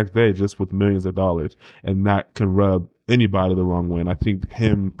different the next day just with millions of dollars, and that can rub anybody the wrong way. And I think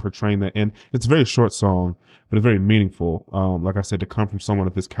him portraying that, and it's a very short song, but it's very meaningful. Like I said, to come from someone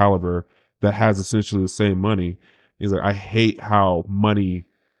of his caliber that has essentially the same money, he's like, I hate how money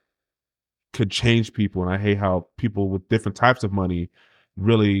could change people, and I hate how people with different types of money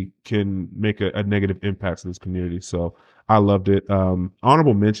really can make a negative impact to this community. So I loved it.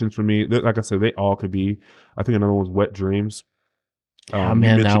 Honorable mentions for me, like I said, they all could be. I think another one was Wet Dreams.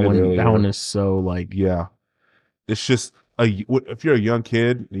 Man, that one is so like, yeah. It's just if you're a young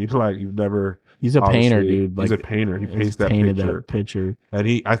kid and you've never. He's a painter, dude. He's a painter. He paints that picture.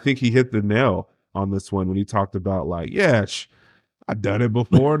 And I think he hit the nail on this one when he talked about like, yeah, I've done it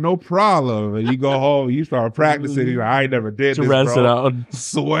before, no problem. And you go home, you start practicing. You're like, I ain't never did this, rest bro. It out.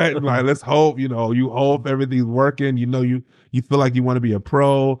 Sweat, like, let's hope. You hope everything's working. You feel like you want to be a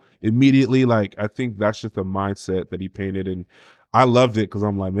pro immediately. Like, I think that's just a mindset that he painted, and I loved it because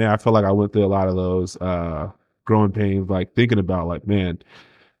I'm like, man, I feel like I went through a lot of those growing pains, like thinking about like, man,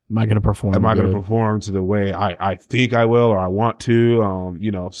 am I going to perform? Am I going to perform to the way I think I will or I want to?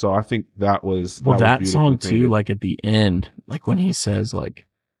 So I think that was that song too. Like at the end, like when he says like,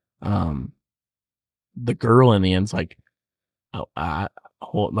 the girl in the end's like,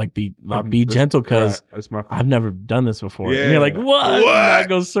 be gentle because I've never done this before. Yeah. And you're like, what? And that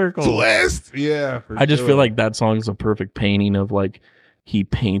goes circle. Twist. Yeah. I just feel like that song is a perfect painting of like, he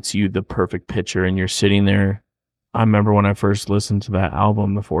paints you the perfect picture, and you're sitting there. I remember when I first listened to that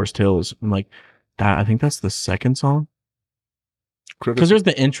album, The Forest Hills, I'm like, I think that's the second song. Because there's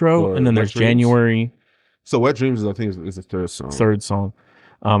the intro, and then there's January. So Wet Dreams, I think, is the third song. Third song.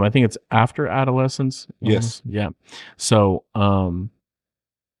 I think it's after Adolescence. Yes. Yeah. So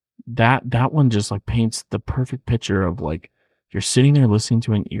that one just like paints the perfect picture of like, you're sitting there listening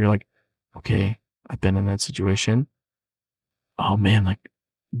to it, and you're like, okay, I've been in that situation. Oh man, like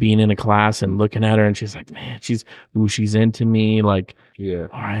being in a class and looking at her, and she's like, man, she's into me. Like, yeah.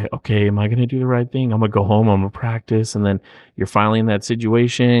 All right, okay, am I going to do the right thing? I'm going to go home, I'm going to practice. And then you're finally in that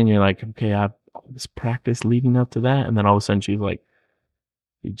situation, and you're like, okay, I've all this practice leading up to that. And then all of a sudden she's like,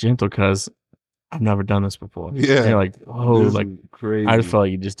 be gentle because I've never done this before. Yeah. And you're like, oh, this like crazy. I just felt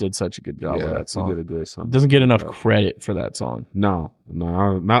like you just did such a good job with that song. You did a good song. It doesn't get enough credit for that song. No,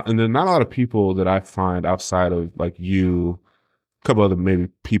 not, and then not a lot of people that I find outside of like you, a couple other maybe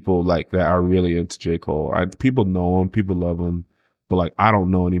people like that are really into J. Cole. People know him, people love him, but like I don't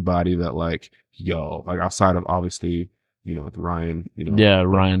know anybody that like like outside of obviously with Ryan, Yeah,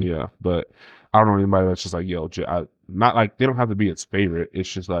 Ryan. yeah, but I don't know anybody that's just like not like they don't have to be its favorite.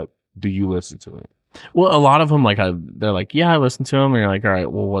 It's just like, do you listen to it? Well, a lot of them they're like, yeah, I listened to them. And you're like, all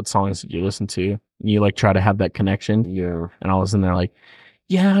right, well, what songs did you listen to? And you like try to have that connection. Yeah, and all of a sudden they're like,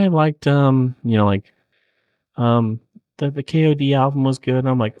 yeah, I liked um the KOD album was good. And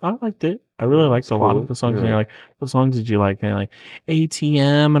I'm like, I liked it. I really liked a lot of the songs. And Yeah. you're like, what songs did you like? And you're like,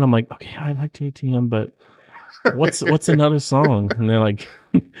 ATM. And I'm like, okay, I liked ATM, but what's another song? And they're like,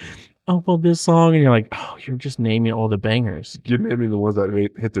 oh, well, this song. And you're like, oh, you're just naming all the bangers. You're naming the ones that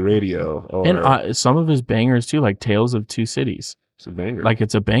hit the radio. And some of his bangers too, like Tales of Two Cities. It's a banger. Like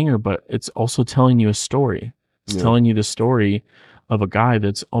it's a banger, but it's also telling you a story. It's telling you the story of a guy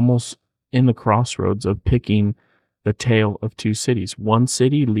that's almost in the crossroads of picking the tale of two cities. One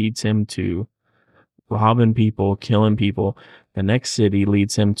city leads him to robbing people, killing people. The next city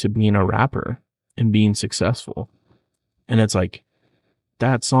leads him to being a rapper and being successful. And it's like,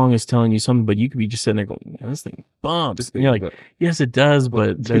 that song is telling you something, but you could be just sitting there going, yeah, this thing bumps. And you're like, yes, it does,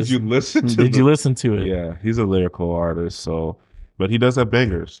 but did you listen to you listen to it? Yeah, he's a lyrical artist, so but he does have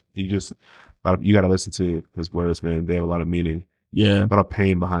bangers. You got to listen to his words, man. They have a lot of meaning. Yeah. A lot of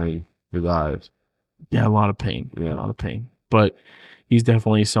pain behind his eyes. Yeah, a lot of pain. Yeah. A lot of pain. But he's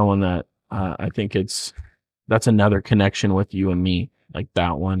definitely someone that I think that's another connection with you and me. Like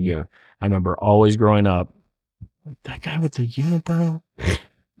that one. Yeah. I remember always growing up, that guy with the unibrow?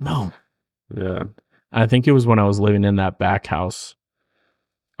 No. Yeah. I think it was when I was living in that back house.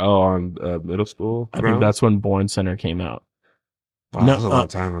 Oh, on middle school? I think that's when Born Center came out. Wow, that was a long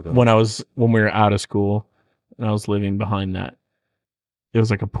time ago. When we were out of school and I was living behind that. It was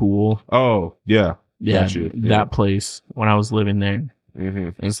like a pool. Oh, yeah. Yeah, that place when I was living there.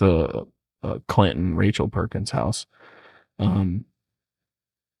 Mm-hmm. It's the Clinton Rachel Perkins house. I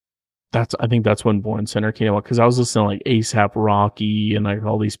think that's when Born Center came out because I was listening to like ASAP Rocky and like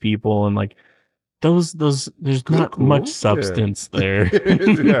all these people and like those there's not much substance there.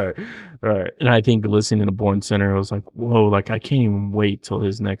 Yeah, right. And I think listening to Born Center, I was like, whoa, like I can't even wait till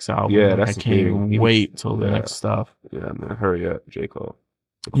his next album. Yeah, like, that's I can't even wait till the yeah. next stuff. Yeah, man, hurry up, J. Cole.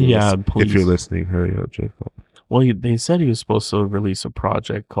 Yeah, please. If you're listening, hurry up, J. Cole. Well, they said he was supposed to release a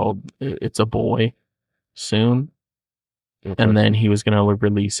project called It's a Boy soon. Okay. And then he was going to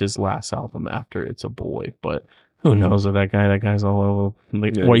release his last album after It's a Boy. But who knows with that guy? That guy's all over.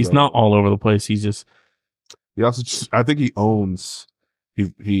 Like, well, he's not all over the place. He's just... He also, I think he owns,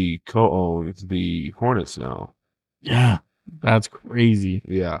 he co-owns the Hornets now. Yeah, that's crazy.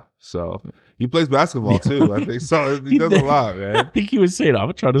 Yeah, so he plays basketball too. I think so. He does a lot, man. I think he was saying,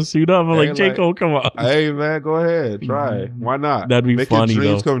 "I'm trying to suit up." I'm like, J. Cole, come on. Hey, man, go ahead, try. Why not? That'd be Make funny. Make your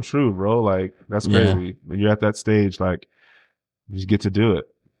dreams come true, bro. Like that's crazy. When you're at that stage, like you just get to do it,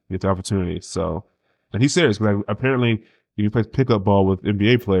 you get the opportunity. So, and he's serious because apparently, if he plays pickup ball with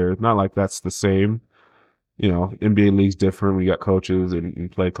NBA players, not like that's the same. NBA league's different. We got coaches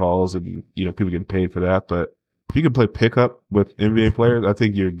and play calls and, people getting paid for that. But if you can play pickup with NBA players, I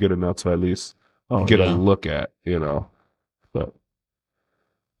think you're good enough to at least get a look at, But,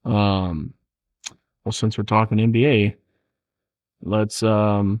 well, since we're talking NBA, let's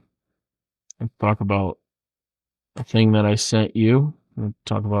talk about a thing that I sent you. We'll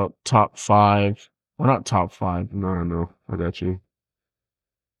talk about top 5. Well, not top 5. No, I got you.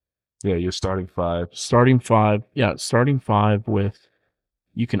 Yeah, you're starting 5. Starting 5. Yeah, starting 5 with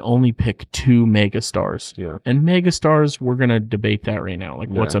you can only pick 2 megastars. Yeah. And megastars, we're going to debate that right now. Like,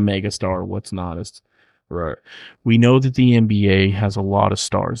 what's a megastar? What's not? Right. We know that the NBA has a lot of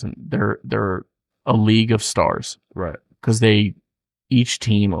stars, and they're a league of stars. Right. Because each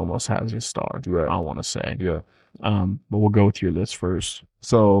team almost has a star, right. I want to say. Yeah. But we'll go with your list first.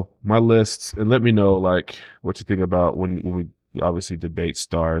 So my list, and let me know, like, what you think about when we obviously debate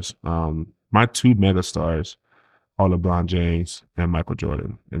stars. My 2 megastars are LeBron James and Michael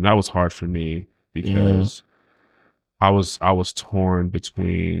Jordan, and that was hard for me because I was torn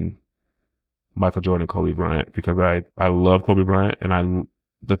between Michael Jordan and Kobe Bryant because I love Kobe Bryant, and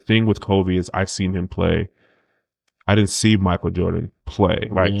the thing with Kobe is I've seen him play. I didn't see Michael Jordan play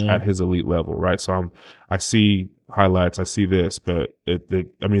at his elite level, right? So I see highlights, I see this, but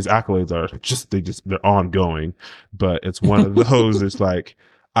his accolades are they're ongoing, but it's one of those. It's like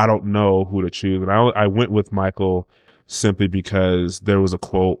I don't know who to choose, and I went with Michael simply because there was a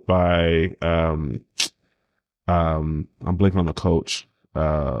quote by I'm blanking on the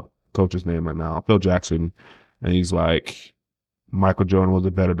coach's name right now, Phil Jackson, and he's like, Michael Jordan was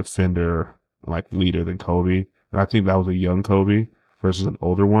a better defender, like leader than Kobe. And I think that was a young Kobe versus an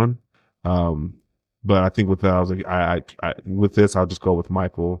older one. But I think with that, I was like, with this, I'll just go with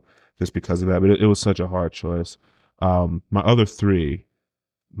Michael just because of that. But it was such a hard choice. My other three,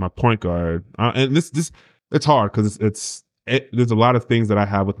 my point guard, and this it's hard because there's a lot of things that I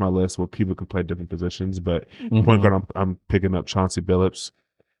have with my list where people can play different positions. But point guard, I'm picking up Chauncey Billups.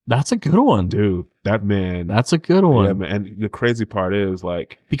 That's a good one, dude. That man. That's a good one. Yeah, man. And the crazy part is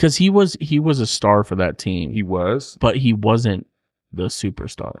like because he was a star for that team. He was, but he wasn't the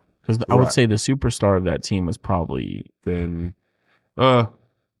superstar. Because I would say the superstar of that team was probably then Tayshaun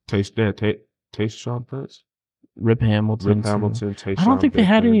Prince, Rip Hamilton. Tayshaun. I don't think they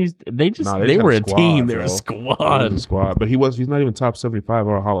had any. They were a team. They were a squad. But he's not even top 75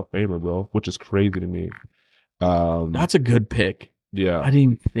 or a Hall of Famer, bro, which is crazy to me. That's a good pick. Yeah, I didn't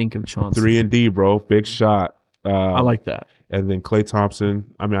even think of Chauncey. 3-and-D, bro, big shot. I like that. And then Klay Thompson.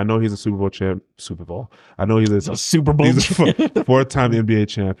 I mean, I know he's a Super Bowl champ. I know he's a Super Bowl. He's a 4-time NBA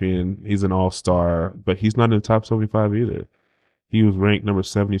champion. He's an All-Star, but he's not in the top 75 either. He was ranked number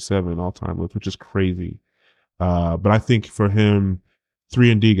 77 all time list, which is crazy. But I think for him,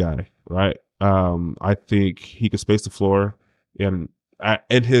 3-and-D guy, right? I think he could space the floor, and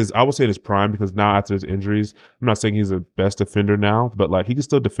in his, I would say in his prime, because now after his injuries, I'm not saying he's the best defender now, but like he can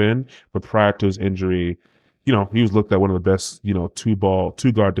still defend. But prior to his injury, he was looked at one of the best, two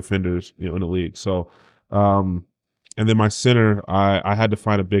guard defenders, in the league. So, and then my center, I had to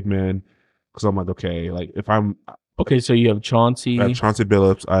find a big man because I'm like, okay, like if I'm okay, so you have Chauncey, Chauncey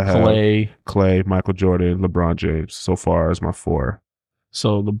Billups, I have Klay, Michael Jordan, LeBron James. So far as my 4.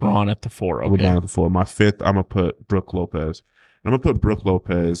 So LeBron at the 4. Okay. LeBron at the 4. My 5th, I'm gonna put Brook Lopez. And I'm gonna put Brook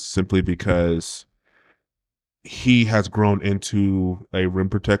Lopez simply because he has grown into a rim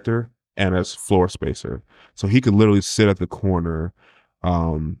protector and as floor spacer. So he could literally sit at the corner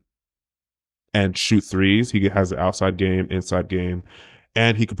and shoot threes. He has an outside game, inside game,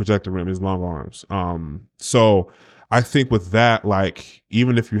 and he can protect the rim, his long arms. So I think with that, like,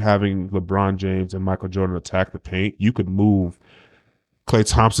 even if you're having LeBron James and Michael Jordan attack the paint, you could move. Klay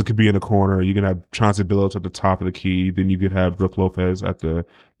Thompson could be in the corner. You can have Chauncey Billups at the top of the key. Then you could have Brook Lopez at the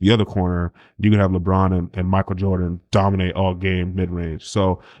other corner. You could have LeBron and Michael Jordan dominate all game mid-range.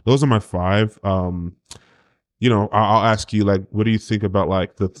 So those are my 5. I'll ask you, like, what do you think about,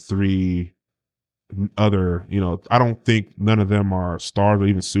 like, the 3 other, I don't think none of them are stars or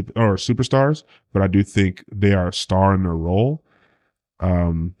even superstars, but I do think they are a star in their role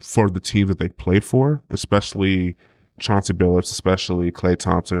for the team that they play for, especially Chauncey Billups, especially Klay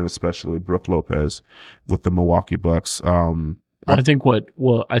Thompson, and especially Brook Lopez with the Milwaukee Bucks. I think what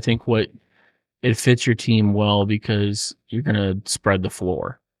it fits your team well because you're gonna spread the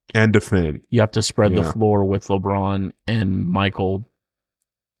floor and defend. You have to spread the floor with LeBron and Michael.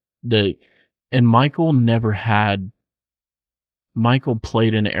 Michael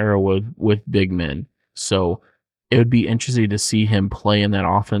played in an era with big men, so it would be interesting to see him play in that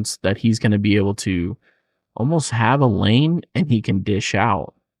offense that he's going to be able to almost have a lane and he can dish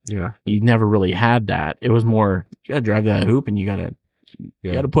out. Yeah. He never really had that. It was more, you got to drive that hoop and you got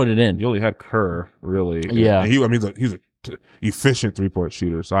to put it in. You only had Kerr, really. Yeah. He's an efficient 3-point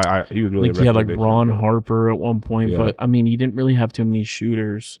shooter. So he was really he had like Ron Harper at one point, but I mean, he didn't really have too many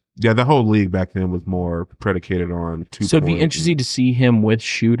shooters. Yeah, the whole league back then was more predicated on 2 So it'd be interesting to see him with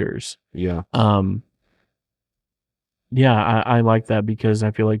shooters. Yeah. Yeah, I like that because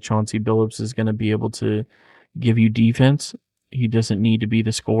I feel like Chauncey Billups is going to be able to give you defense. He doesn't need to be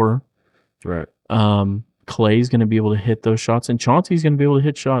the scorer. Right. Klay's going to be able to hit those shots, and Chauncey's going to be able to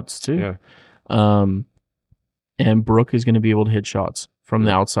hit shots too. Yeah. And Brook is going to be able to hit shots from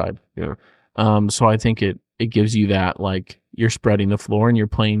the outside. Yeah. So I think it gives you that, like, you're spreading the floor and you're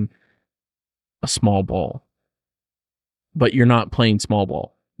playing a small ball. But you're not playing small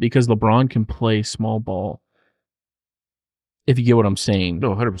ball because LeBron can play small ball. If you get what I'm saying.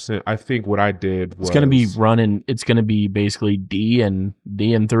 No, 100%. I think what I did was... It's going to be running... It's going to be basically D and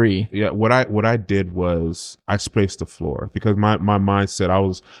 3. Yeah, what I did was I spaced the floor because my mindset, I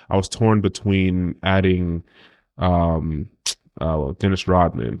was torn between adding Dennis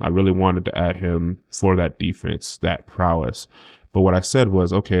Rodman. I really wanted to add him for that defense, that prowess. But what I said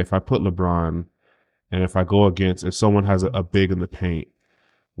was, okay, if I put LeBron and if I go against... If someone has a big in the paint,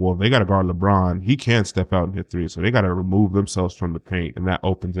 well, they got to guard LeBron. He can't step out and hit 3, so they got to remove themselves from the paint, and that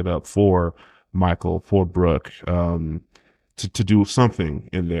opens it up for Michael, for Brook, to do something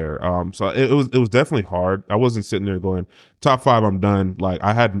in there. So it was definitely hard. I wasn't sitting there going, top 5, I'm done. Like,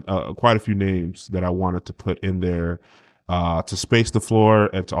 I had quite a few names that I wanted to put in there to space the floor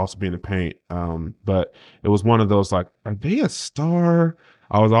and to also be in the paint. But it was one of those, like, are they a star?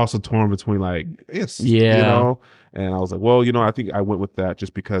 I was also torn between, like, yes, and I was like, well, I think I went with that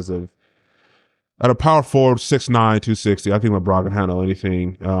just because of At a power forward, 6'9", 260, I think LeBron can handle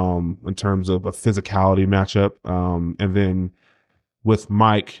anything in terms of a physicality matchup. And then with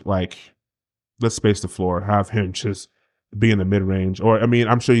Mike, like, let's space the floor, have him just be in the mid range. Or, I mean,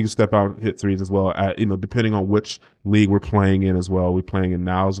 I'm sure you can step out and hit threes as well, depending on which league we're playing in as well. Are we playing in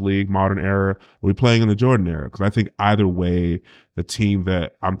Now's league, modern era? Are we playing in the Jordan era? Because I think either way, the team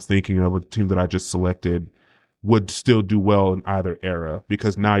that I'm thinking of, or the team that I just selected, would still do well in either era.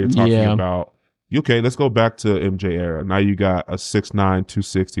 Because now you're talking about, okay, let's go back to MJ era. Now you got a 6'9",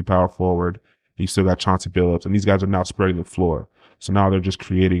 260 power forward. You still got Chauncey Billups, and these guys are now spreading the floor. So now they're just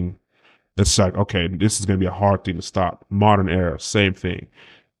creating. It's like, okay, this is going to be a hard thing to stop. Modern era, same thing.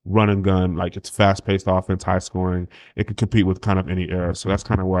 Run and gun, like it's fast-paced offense, high scoring. It can compete with kind of any era. So that's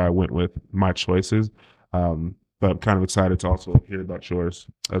kind of where I went with my choices. But I'm kind of excited to also hear about yours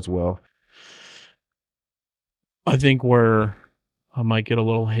as well. I think where I might get a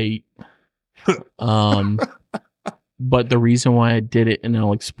little hate. But the reason why I did it, and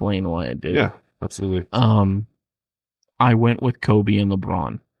I'll explain why I did it. Yeah, absolutely. I went with Kobe and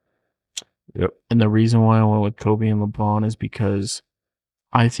LeBron. Yep. And the reason why I went with Kobe and LeBron is because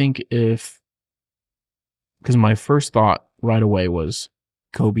I think because my first thought right away was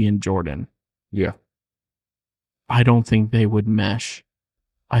Kobe and Jordan. Yeah. I don't think they would mesh.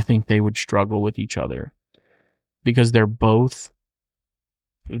 I think they would struggle with each other because they're both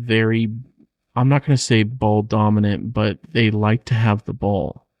very, I'm not going to say ball dominant, but they like to have the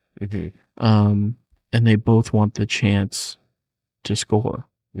ball. Mm-hmm. And they both want the chance to score.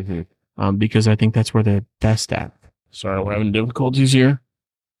 Mm-hmm. Because I think that's where they're best at. Sorry, we're having difficulties here.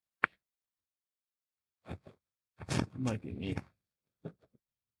 Might be me.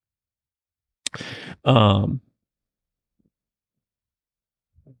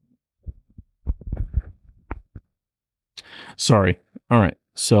 Sorry. All right.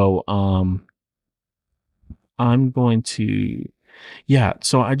 So, I'm going to,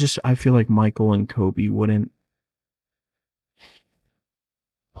 so I feel like Michael and Kobe wouldn't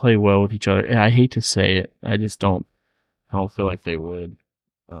play well with each other. And I hate to say it. I don't feel like they would.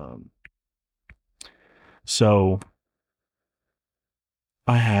 So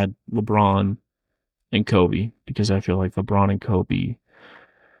I had LeBron and Kobe because I feel like LeBron and Kobe,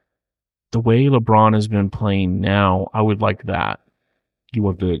 the way LeBron has been playing now, I would like that. You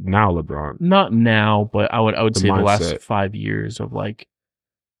want the now LeBron? Not now, but I would say mindset. The last 5 years of like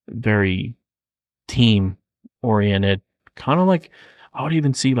very team oriented, kind of like I would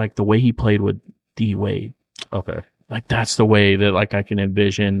even see like the way he played with D Wade. Okay, like that's the way that like I can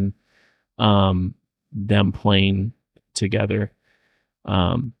envision them playing together.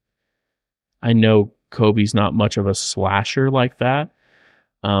 I know Kobe's not much of a slasher like that,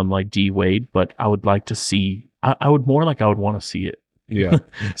 like D Wade, but I would like to see. I would want to see it. Yeah.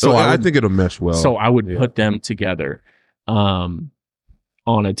 So I think it'll mesh well. So I would put them together, on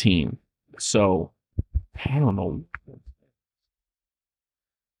a team. So I don't know.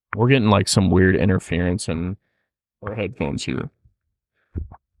 We're getting like some weird interference in our headphones here.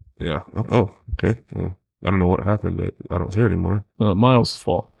 Yeah. Oh, okay. Well, I don't know what happened, but I don't hear it anymore. Myles'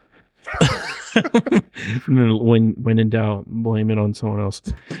 fault. when in doubt, blame it on someone else.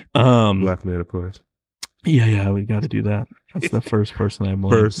 Black man, of course. Yeah, we got to do that. That's the first person I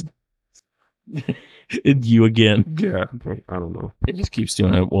blame. First. You again. Yeah. I don't know. It just keeps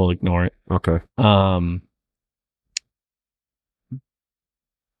doing it. We'll ignore it. Okay. I'm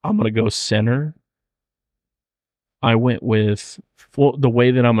going to go center. I went with the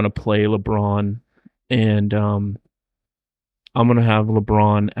way that I'm going to play LeBron, and I'm going to have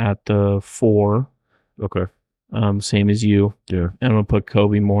LeBron at the 4. Okay. Same as you. Yeah. And I'm going to put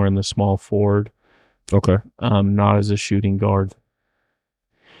Kobe more in the small forward. Okay. Not as a shooting guard.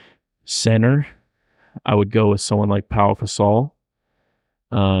 Center, I would go with someone like Pau Gasol.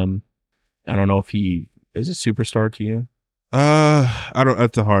 I don't know if he is a superstar to you. I don't.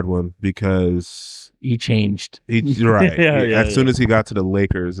 That's a hard one because he changed. You're right. As soon as he got to the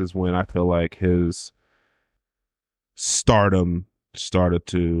Lakers is when I feel like his stardom started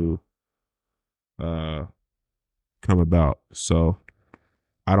to come about. So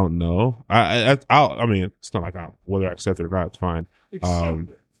I don't know. I mean, it's not like whether I accept it or not. It's fine.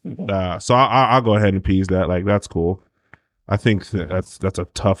 So I'll go ahead and appease that. Like that's cool. I think that's a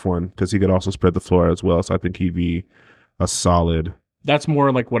tough one because he could also spread the floor as well. So I think he'd be a solid. That's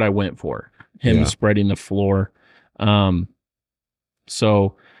more like what I went for. Him spreading the floor.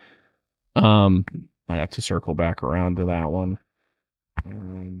 So I have to circle back around to that one.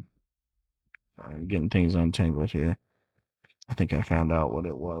 I'm getting things untangled here. I think I found out what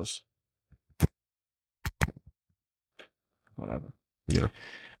it was. Whatever. Yeah.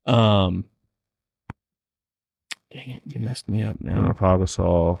 Dang it, you messed me up now. Paul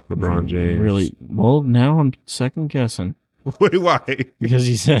Gasol, LeBron James. Really? Well, now I'm second guessing. Wait, why? Because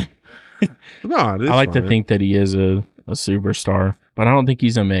he said, no, I like to think that he is a superstar, but I don't think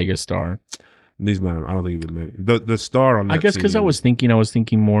he's a mega star. I don't think he's the star on that I guess because I was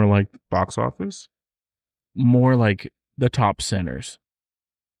thinking more like box office, more like the top centers.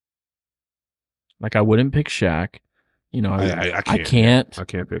 Like I wouldn't pick Shaq. You know, I can't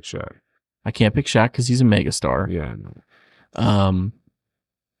pick Shaq. I can't pick Shaq because he's a megastar. Yeah, no.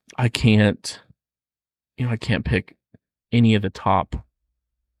 I can't pick any of the top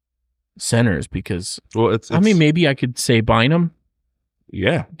centers because I mean maybe I could say Bynum.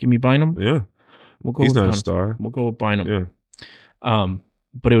 Yeah, give me Bynum. Yeah, we'll go. He's with not Bynum. a star. We'll go with Bynum. Yeah.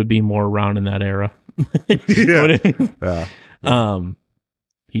 But it would be more around in that era. Yeah.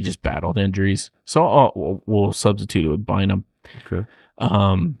 He just battled injuries, so we'll substitute it with Bynum. Okay.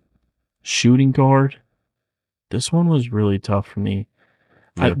 Shooting guard. This one was really tough for me.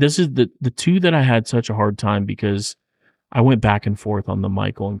 Yeah. This is the two that I had such a hard time because I went back and forth on the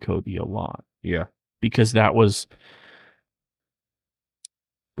Michael and Kobe a lot. Yeah. Because that was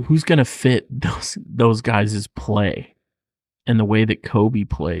who's going to fit those guys' play and the way that Kobe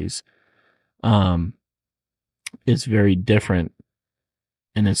plays is very different,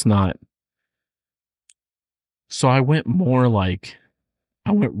 and it's not. So I went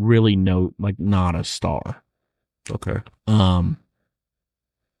really not a star. Okay. I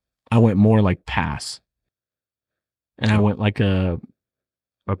went more like pass. And I went like a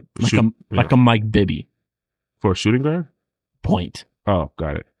Mike Bibby. For a shooting guard? Point. Oh,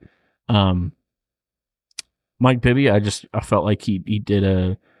 got it. Mike Bibby, I felt like he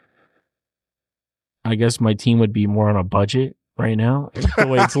did I guess my team would be more on a budget right now, the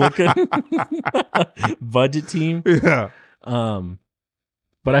way it's looking. Budget team. Yeah.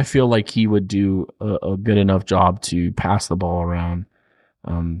 But I feel like he would do a good enough job to pass the ball around,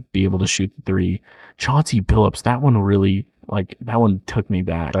 be able to shoot the three. Chauncey Billups, that one really, that one took me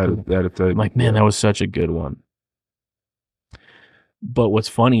back. That was such a good one. But what's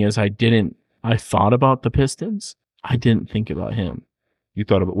funny is I thought about the Pistons. I didn't think about him. You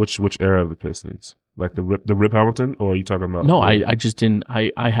thought about which era of the Pistons? Like the Rip Hamilton, or are you talking about? No, I just didn't.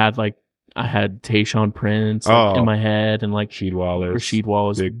 I had Tayshaun Prince in my head, and Rasheed Wallace,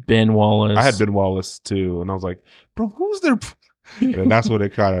 Ben Wallace. I had Ben Wallace too, and I was like, bro, who's their? And that's what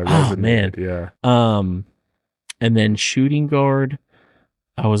it kind of resonated. Oh man, yeah. And then shooting guard,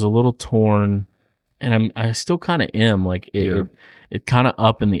 I was a little torn, and I still kind of am. It kind of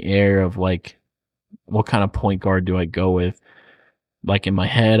up in the air of what kind of point guard do I go with? Like in my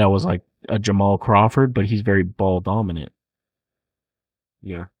head, I was like a Jamal Crawford, but he's very ball dominant.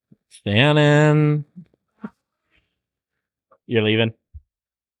 Yeah. Shannon. You're leaving?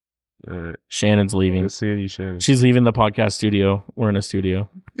 Shannon's leaving. Good seeing you, Shannon. She's leaving the podcast studio. We're in a studio.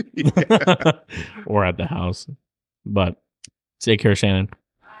 Or at the house. But take care, Shannon.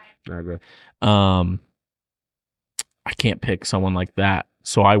 Okay. I can't pick someone like that.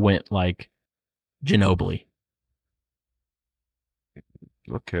 So I went like Ginobili.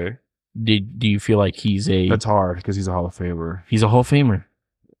 Okay. Do you feel like he's a... That's hard because he's a Hall of Famer. He's a Hall of Famer.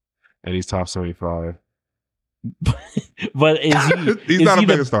 And he's top 75. But is he... He's not a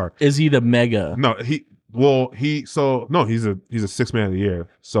mega star. Is he the mega? No, he's a sixth man of the year.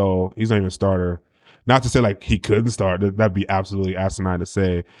 So he's not even a starter. Not to say like he couldn't start. That'd be absolutely asinine to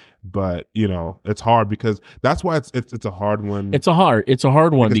say. But it's hard because that's why it's a hard one. It's a hard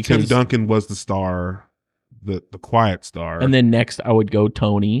one because Tim Duncan was the star, the quiet star. And then next I would go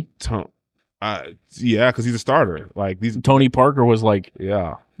Tony. Yeah, because he's a starter. Tony Parker was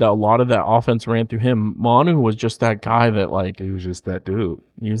yeah. A lot of that offense ran through him. Manu was just that guy that he was just that dude.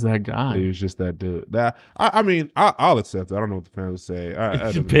 He was that guy. He was just that dude. That I'll accept it. I don't know what the fans would say.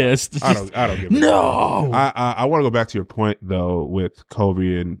 You're pissed. I don't give a no. I want to go back to your point though with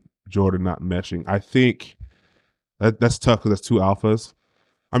Kobe and Jordan not meshing. I think that's tough because that's two alphas.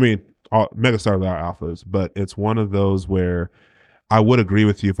 I mean, megastars are alphas, but it's one of those where I would agree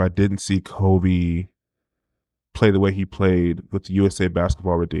with you if I didn't see Kobe play the way he played with the USA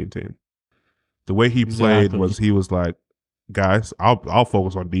basketball redeem team. The way he played was he was like, guys, I'll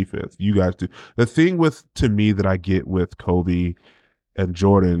focus on defense. You guys do. The thing to me that I get with Kobe and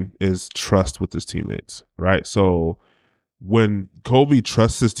Jordan is trust with his teammates, right? So when Kobe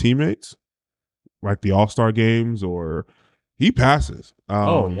trusts his teammates, like the All-Star games, or he passes.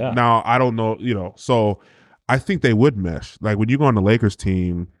 Yeah. Now I don't know, so I think they would mesh. Like when you go on the Lakers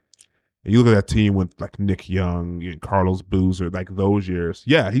team, and you look at that team with like Nick Young and Carlos Boozer, like those years.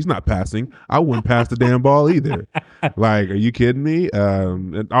 Yeah, he's not passing. I wouldn't pass the damn ball either. Are you kidding me?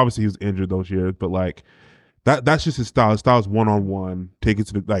 And obviously he was injured those years, but That's just his style. His style is one-on-one, take it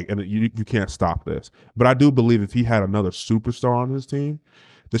to the like, and you can't stop this. But I do believe if he had another superstar on his team,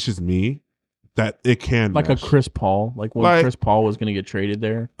 this is me, that it can like mesh. a Chris Paul, like when Chris Paul was going to get traded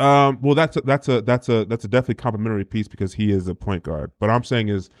there. Well, that's a definitely complimentary piece because he is a point guard. But I'm saying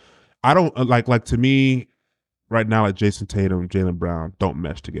is, I don't like to me right now, like Jason Tatum, Jaylen Brown don't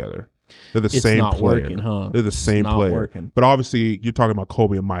mesh together. They're the same not player. Working, huh? They're the same player. Working. But obviously, you're talking about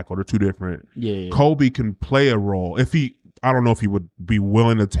Kobe and Michael. They're two different. Yeah. Kobe can play a role. I don't know if he would be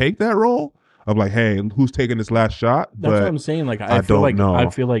willing to take that role of like, hey, who's taking this last shot? That's what I'm saying. Like, I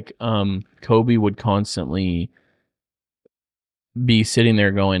feel like Kobe would constantly be sitting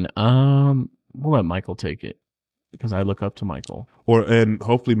there going, we'll let Michael take it because I look up to Michael. And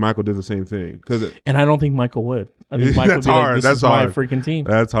hopefully Michael does the same thing. And I don't think Michael would. I think Michael would be hard. like, this is hard. my freaking team.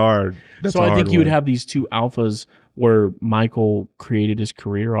 That's hard. I think you would have these two alphas where Michael created his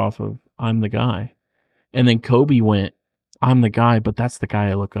career off of, I'm the guy. And then Kobe went, I'm the guy, but that's the guy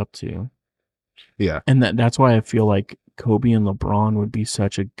I look up to. Yeah. And that's why I feel like Kobe and LeBron would be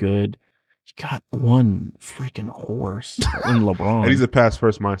such a good, you got one freaking horse in LeBron. And he's a pass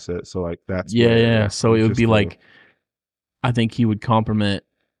first mindset. So like that's. Yeah. So it would be like, I think he would complement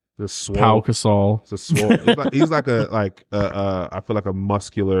the Pau Gasol. He's like I feel like a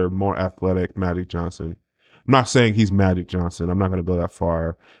muscular, more athletic Magic Johnson. I'm not saying he's Magic Johnson. I'm not going to go that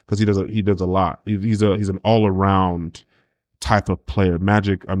far because he does a lot. He's an all around type of player.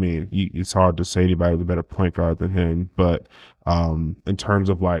 Magic, I mean, it's hard to say anybody with a better point guard than him. But in terms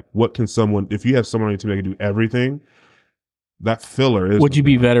of like, what can someone, if you have someone on your team that can do everything, that filler is. Would you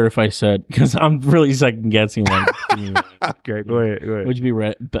be better if I said, because I'm really second guessing. Like, okay, go ahead. Would you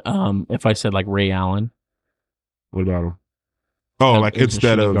be if I said like Ray Allen? What about him? Oh, like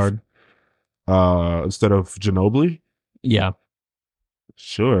instead of Ginobili? Yeah.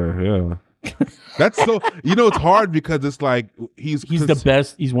 Sure, yeah. That's so, it's hard because it's like he's the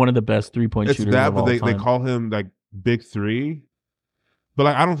best. He's one of the best 3-point shooters of all time. They call him like Big Three, but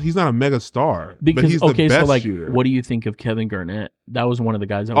like he's not a mega star. Because but he's the best shooter. What do you think of Kevin Garnett? That was one of the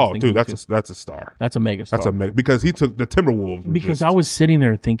guys I was thinking. Dude, that's a star. That's a mega star. That's a mega, because he took the Timberwolves. Because I was sitting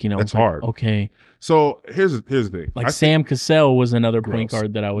there thinking, that's hard. Okay. So here's the thing. Like Sam Cassell was another point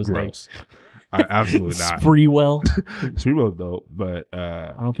guard that I was like. Absolutely not. Sprewell though, but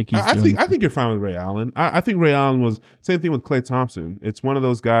I don't think he's. I think you're fine with Ray Allen. I think Ray Allen was same thing with Klay Thompson. It's one of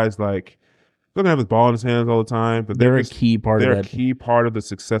those guys like they're gonna have his ball in his hands all the time, but they're a key part. They're a key part of the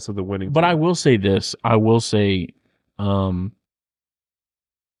success of the winning. But team. I will say this. I will say, Ray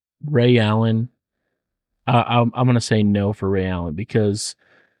Allen. I'm gonna say no for Ray Allen because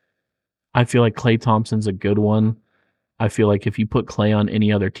I feel like Klay Thompson's a good one. I feel like if you put Klay on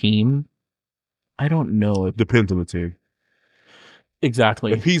any other team. I don't know. If depends on the team.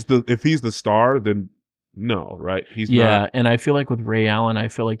 Exactly. If he's the star, then no, right? He's not. And I feel like with Ray Allen, I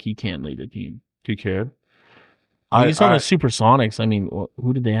feel like he can't lead a team. He can. He's on the Supersonics. I mean,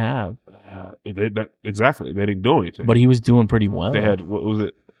 who did they have? Exactly. They didn't do anything. But he was doing pretty well. They had what was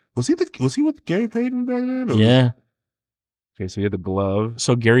it? Was he with Gary Payton back then? Yeah. Okay, so he had the glove.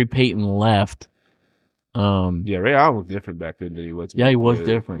 So Gary Payton left. Ray Allen was different back then than he was. Yeah, he was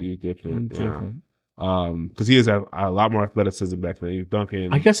different. He was different. Because he has a lot more athleticism back then. He was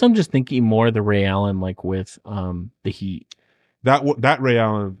dunking. I guess I'm just thinking more of the Ray Allen, like with the Heat. That Ray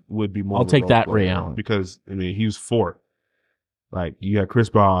Allen would be more. I'll take that Ray Allen because I mean he was fourth. Like you had Chris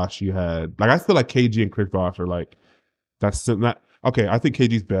Bosh, you had like I feel like KG and Chris Bosh are like that's not okay. I think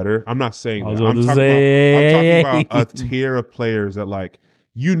KG's better. I'm not saying that. I'm talking about a tier of players that like.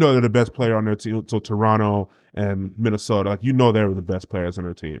 They're the best player on their team. So Toronto and Minnesota, like they were the best players on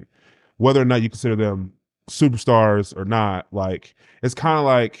their team. Whether or not you consider them superstars or not, like it's kind of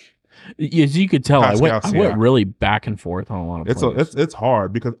like as you could tell, I went really back and forth on a lot of players. It's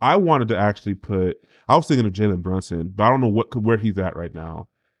hard because I wanted to actually I was thinking of Jalen Brunson, but I don't know where he's at right now.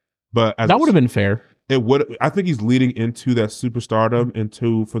 But that would have been fair. It would. I think he's leading into that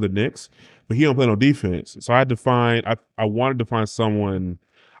superstardom for the Knicks, but he don't play no defense. So I had to find. I wanted to find someone.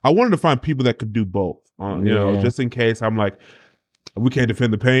 I wanted to find people that could do both. Just in case I'm like, we can't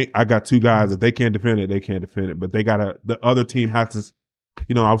defend the paint. I got two guys that they can't defend it. They can't defend it, but the other team has to.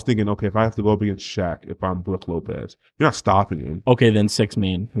 I was thinking, okay, if I have to go up against Shaq, if I'm Brook Lopez, you're not stopping him. Okay, then 6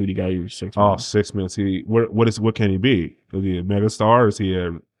 man. Who do you got? Your 6 man? Oh, 6 man. See, what can he be? Is he a mega star? Or is he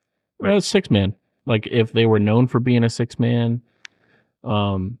a? Well, 6 man. Like if they were known for being a 6 man,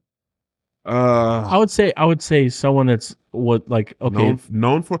 I would say someone that's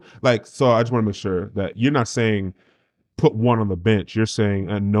known for like. So I just want to make sure that you're not saying put one on the bench. You're saying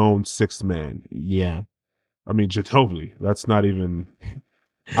a known 6th man. Yeah, I mean Ginobili. That's not even.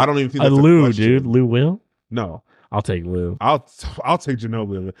 I don't even think that's Lou, dude. Lou Will. No, I'll take Lou I'll take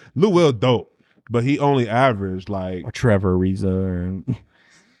Ginobili. Lou Will dope, but he only averaged like. or Trevor Ariza. Or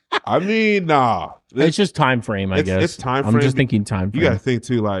I mean, nah. it's just time frame, I guess. It's time frame. I'm just thinking time You got to frame. think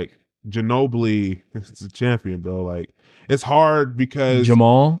too, like Ginobili is a champion, though. Like it's hard because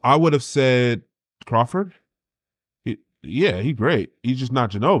Jamal. I would have said Crawford. Yeah, he's great. He's just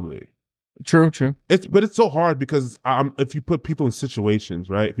not Ginobili. True. But it's so hard because if you put people in situations,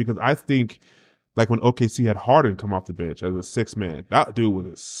 right? Because I think like when OKC had Harden come off the bench as a 6-man, that dude was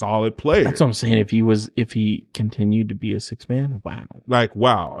a solid player. That's what I'm saying. If he continued to be a 6-man, wow. Like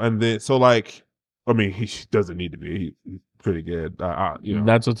wow, and then so like, I mean, he doesn't need to be. He's pretty good. You know,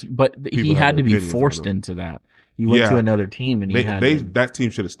 that's what's. But he had to be forced into that. He went to another team, and that team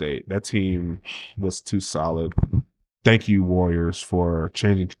should have stayed. That team was too solid. Thank you, Warriors, for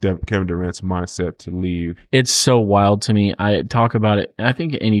changing Kevin Durant's mindset to leave. It's so wild to me. I talk about it. I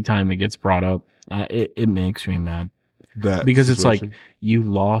think anytime it gets brought up, it makes me mad. Because situation. It's like you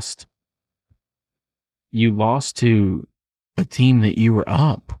lost to a team that you were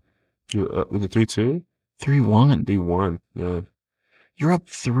up. Was it 3-2? 3-1. 3-1. Yeah. You're up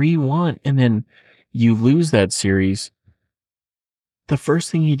 3-1, and then you lose that series. The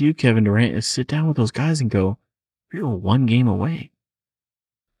first thing you do, Kevin Durant, is sit down with those guys and go, we were 1 game away.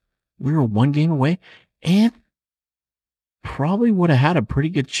 We were 1 game away, and probably would have had a pretty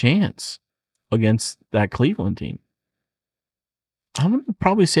good chance against that Cleveland team. I'm going to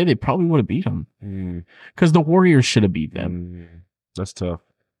probably say they probably would have beat them. Because the Warriors should have beat them. That's tough.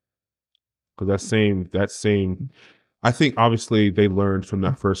 Because that same, I think obviously they learned from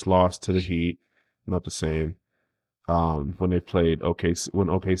that first loss to the Heat. Not the same. When they played OKC, when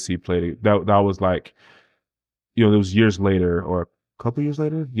OKC played, that was like, you know, it was years later or a couple years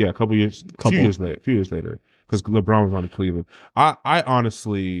later. Yeah, a few years later, because LeBron was on Cleveland. I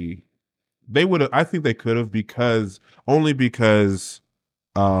honestly, they would have. I think they could have because that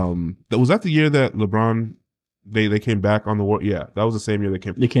was that the year that LeBron they came back on the war. Yeah, that was the same year they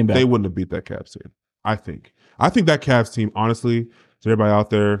came. They came back. They wouldn't have beat that Cavs team. I think that Cavs team, honestly, to everybody out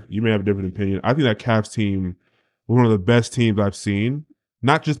there, you may have a different opinion. I think that Cavs team was one of the best teams I've seen.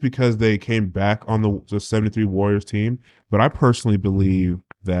 Not just because they came back on the 73 Warriors team, but I personally believe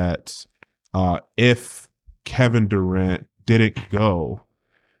that if Kevin Durant didn't go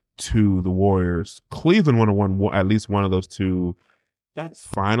to the Warriors, Cleveland would have won at least one of those two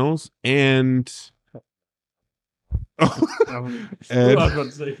finals. And I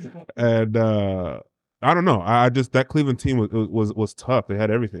don't know. I just that Cleveland team was tough. They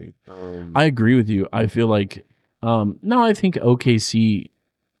had everything. I agree with you. I feel like no, I think OKC.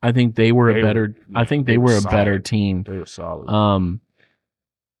 I think they were a better. I think they were a better team. They were solid.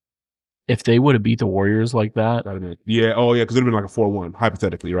 If they would have beat the Warriors like that, yeah, oh yeah, because it'd have been like a 4-1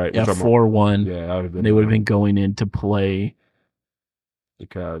 hypothetically, right? Yeah, 4-1. Yeah, they would have been going in to play the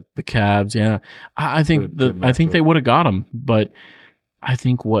Cavs. The Cavs, yeah. I think they would have got them, but I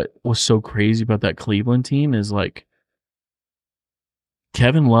think what was so crazy about that Cleveland team is like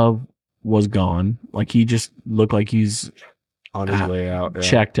Kevin Love was gone. Like he just looked like he's on his way out,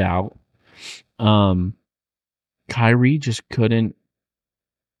 checked out. Kyrie just couldn't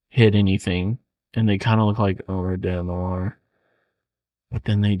hit anything, and they kind of look like, oh, we're dead in the water. But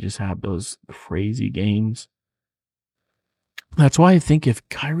then they just have those crazy games. That's why I think if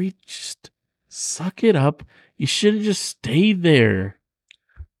Kyrie just suck it up, you should have just stayed there.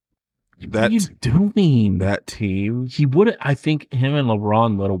 What are you doing? That team, he would. I think him and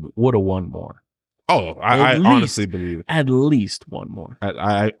LeBron would have won more. Oh, I honestly believe at least one more.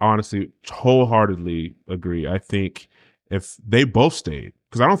 I honestly wholeheartedly agree. I think if they both stayed,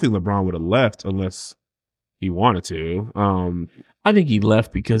 because I don't think LeBron would have left unless he wanted to. I think he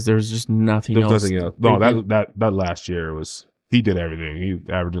left because there's just nothing else. Nothing else. No, that last year he did everything. He was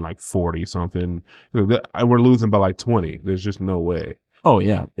averaging like 40 something. We're losing by like 20. There's just no way. Oh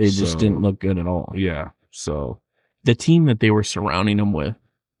yeah, it just didn't look good at all. Yeah, so the team that they were surrounding him with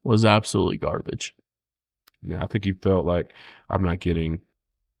was absolutely garbage. Yeah, I think he felt like I'm not getting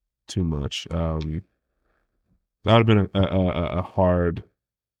too much. That would have been a hard.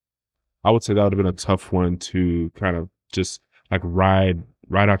 I would say that would have been a tough one to kind of just like ride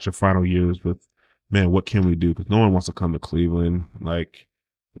out your final years with. Man, what can we do? Because no one wants to come to Cleveland. Like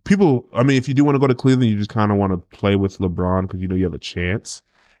people, I mean, if you do want to go to Cleveland, you just kind of want to play with LeBron because you know you have a chance.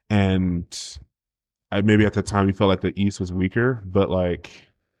 And maybe at the time you felt like the East was weaker, but like.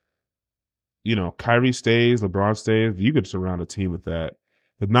 You know, Kyrie stays, LeBron stays. You could surround a team with that.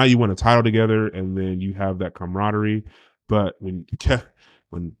 But now you win a title together, and then you have that camaraderie. But when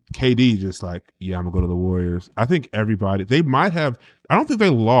KD just like, yeah, I'm gonna go to the Warriors. I think everybody they might have. I don't think they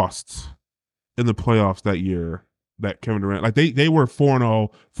lost in the playoffs that year that Kevin Durant, like they were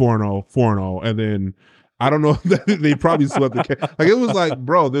 4-0, 4-0, 4-0, and then I don't know, they probably swept the like it was like,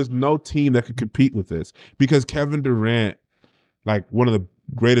 bro, there's no team that could compete with this because Kevin Durant, like one of the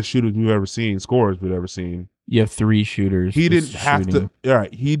greatest shooters we've ever seen, scorers we've ever seen. You have 3 shooters. He didn't have to. All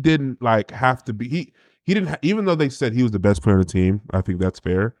right, he didn't like have to be. He didn't. Even though they said he was the best player on the team, I think that's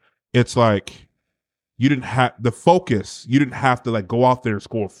fair. It's like you didn't have the focus. You didn't have to like go out there and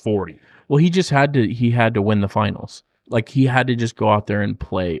score 40. Well, he just had to. He had to win the finals. Like he had to just go out there and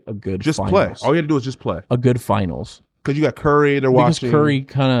play a good. Just finals. play. All you had to do is just play. A good finals. Because you got Curry. They're watching. Because Curry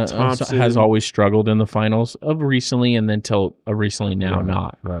kind of has always struggled in the finals of recently, and then till recently now right,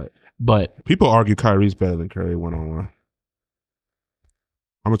 not. Right. But people argue Kyrie's better than Curry 1-on-1. I'm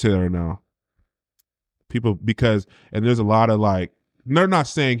gonna tell you that right now. People and there's a lot of like they're not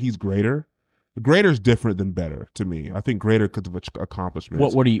saying he's greater. Greater is different than better to me. I think greater because of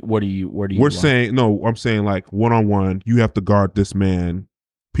accomplishments. What do you? We're saying no. I'm saying like 1-on-1, you have to guard this man.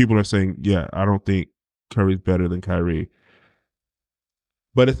 People are saying, yeah, I don't think Curry's better than Kyrie.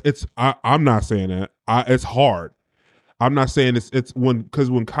 But I'm not saying that. It's hard. I'm not saying it's when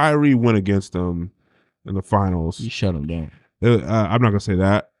Kyrie went against them in the finals, you shut him down. I'm not gonna say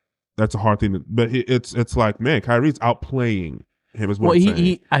that. That's a hard thing, but it's like, man, Kyrie's outplaying him. Is what I'm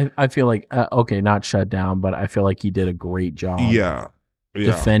saying. I feel like okay, not shut down, but I feel like he did a great job. Yeah.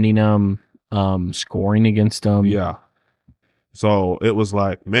 Defending him, scoring against him. Yeah. So it was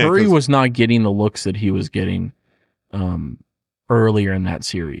like, man, Curry was not getting the looks that he was getting earlier in that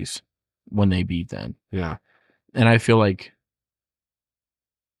series when they beat them. Yeah. And I feel like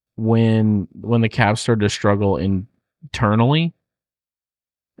when the Cavs started to struggle internally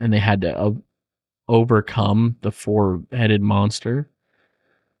and they had to overcome the 4-headed monster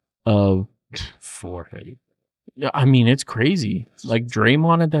of 4-headed. Yeah, I mean, it's crazy. Like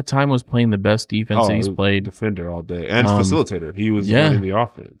Draymond at that time was playing the best defense he's played. Defender all day and facilitator. He was running the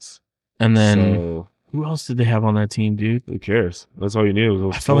offense. And then who else did they have on that team, dude? Who cares? That's all you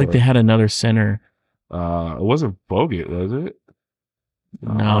need. I felt like they had another center. It wasn't Bogut, was it?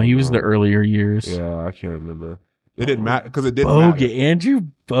 No, he was the earlier years. Yeah, I can't remember. It didn't matter because it didn't matter. Andrew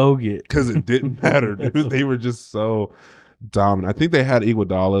Bogut. Because it didn't matter, dude. They were just so dominant. I think they had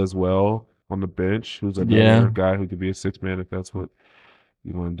Iguodala as well on the bench, who's another guy who could be a 6-man if that's what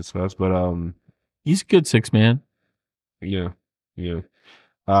you want to discuss. But he's a good 6-man. Yeah.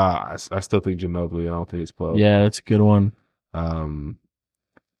 I still think Ginobili. I don't think he's close. Yeah, that's a good one.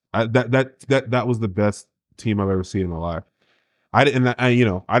 That was the best team I've ever seen in my life. I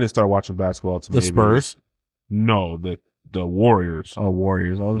didn't start watching basketball until the Spurs. No, the Warriors. Oh,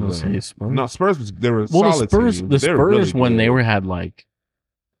 Warriors. I was gonna say Spurs. No, Spurs. They were solid. The Spurs really when they had like.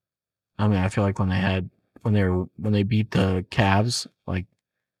 I mean, I feel like when they beat the Cavs, like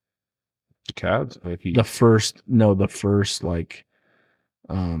the Cavs, like the first like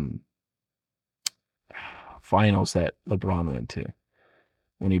finals that LeBron went to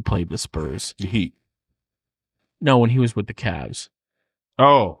when he played the Spurs. The Heat. No, when he was with the Cavs.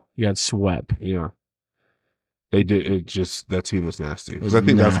 Oh, he got swept. Yeah, they did. It just that team was nasty because I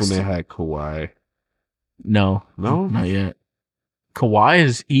think that's when they had Kawhi. No, not yet.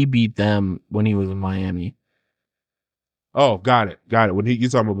 Kawhi he beat them when he was in Miami. Oh, got it. When you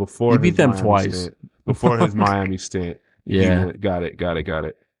talking about before he beat them twice stint, before his Miami stint. Yeah, got it.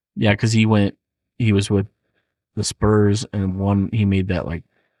 Yeah, because he was with the Spurs and he made that like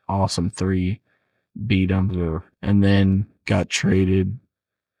awesome 3, beat them, and then got traded.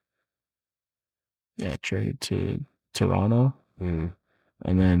 Yeah, traded to Toronto, and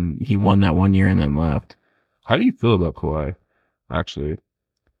then he won that 1 year and then left. How do you feel about Kawhi? Actually,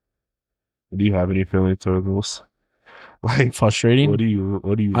 do you have any feelings towards those? Like frustrating. What do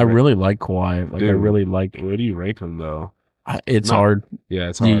you? I really like Kawhi. Like dude, I really like. Where do you rank him though? It's hard. Yeah,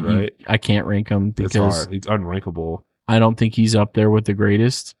 it's hard, right? I can't rank him because it's hard. He's unrankable. I don't think he's up there with the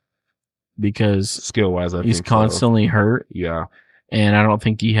greatest because skill wise, he's constantly hurt. Yeah, and I don't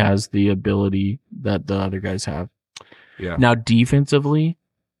think he has the ability that the other guys have. Yeah. Now defensively,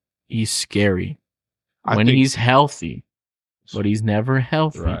 he's scary when he's healthy. But he's never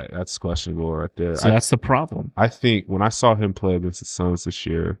healthy. Right. That's questionable right there. So that's the problem. I think when I saw him play against the Suns this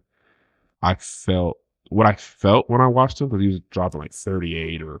year, I felt what I felt when I watched him because he was dropping like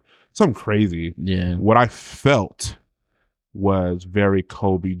 38 or something crazy. Yeah. What I felt was very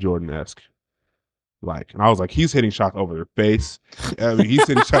Kobe Jordan-esque. Like, and I was like, he's hitting shots over their face. I mean, he's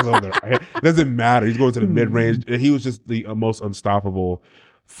hitting shots over their head. It doesn't matter. He's going to the mid-range. He was just the most unstoppable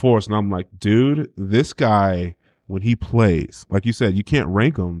force. And I'm like, dude, this guy... when he plays, like you said, you can't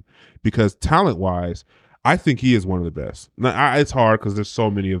rank him because talent-wise, I think he is one of the best. Now, it's hard because there's so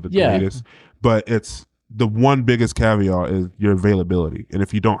many of the greatest, but it's the one biggest caveat is your availability, and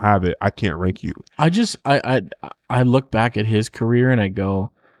if you don't have it, I can't rank you. I look back at his career and I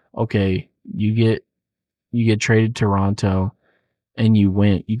go, okay, you get traded to Toronto and you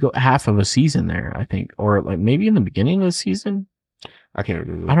go half of a season there, I think, or like maybe in the beginning of the season. I can't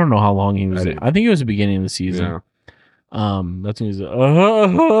remember. I don't know how long he was there. I think it was the beginning of the season. Yeah. That's when he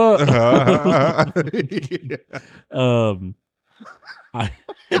was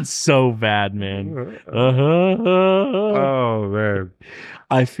it's so bad, man. Oh man.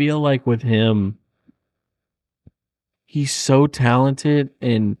 I feel like with him, he's so talented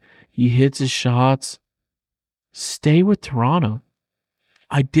and he hits his shots. Stay with Toronto.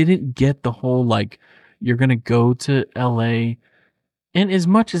 I didn't get the whole like you're gonna go to LA. And as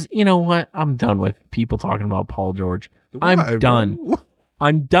much as you know what, I'm done with people talking about Paul George. I'm done.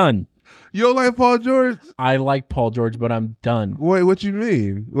 I'm done. You don't like Paul George? I like Paul George, but I'm done. Wait, what you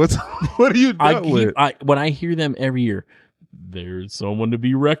mean? What are you done with? When I hear them every year, there's someone to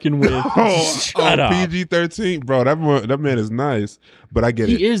be reckoned with. Shut up. PG-13, bro. That man is nice, but I get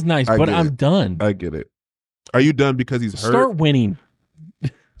it. He is nice, but I'm done. I get it. Are you done because he's hurt? Start winning.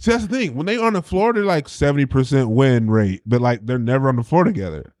 See, that's the thing. When they on the floor, they're like 70% win rate, but like they're never on the floor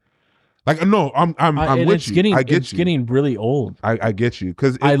together. Like no, I'm with you. I get it's getting really old. I get you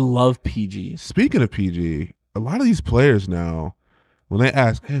because I love PG. Speaking of PG, a lot of these players now, when they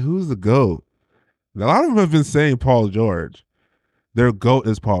ask, "Hey, who's the GOAT?" A lot of them have been saying Paul George. Their GOAT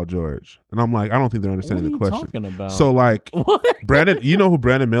is Paul George, and I'm like, I don't think they're understanding the question. What are you talking about? So like, what? Brandon, you know who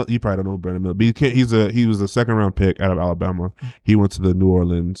Brandon Miller? You probably don't know who Brandon Miller. But he was a second round pick out of Alabama. He went to the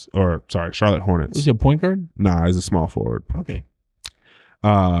Charlotte Hornets. Was he a point guard? Nah, he's a small forward. Okay.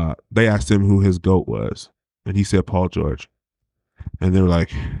 They asked him who his GOAT was, and he said Paul George. And they were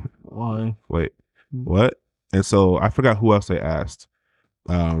like, why? Wait, what? And so I forgot who else they asked.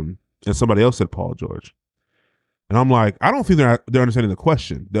 And somebody else said Paul George. And I'm like, I don't think they're understanding the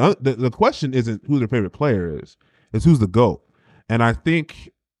question. The question isn't who their favorite player is. It's who's the GOAT. And I think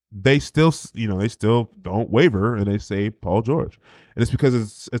they still don't waver and they say Paul George. And it's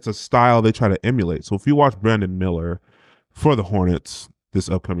because it's a style they try to emulate. So if you watch Brandon Miller for the Hornets this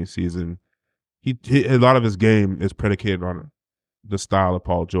upcoming season, he a lot of his game is predicated on the style of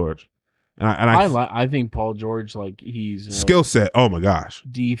Paul George. And I think Paul George, like he's skill set. Oh my gosh,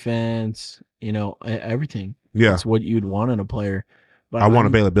 defense, everything. Yeah, that's what you'd want in a player. But I want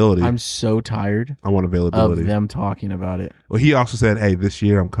availability. I'm so tired. I want availability of them talking about it. Well, he also said, "Hey, this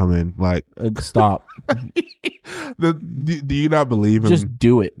year I'm coming." Like, stop. Do you not believe in? Just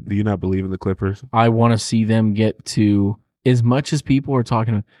do it. Do you not believe in the Clippers? I want to see them get to as much as people are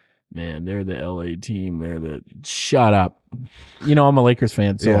talking. Man, they're the LA team. Shut up. I'm a Lakers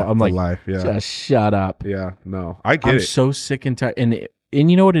fan, so I'm like, just shut up. Yeah, no, I get it. I'm so sick and tired. And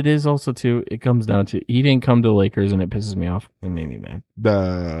you know what it is also too? It comes down to he didn't come to the Lakers, and it pisses me off. It made me mad.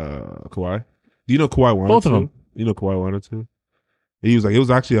 The Kawhi. Do you know Kawhi wanted both to? of them? You know Kawhi wanted to. He was like, it was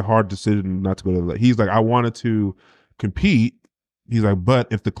actually a hard decision not to go to the. He's like, I wanted to compete. He's like,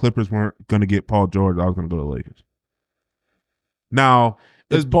 but if the Clippers weren't going to get Paul George, I was going to go to the Lakers. Now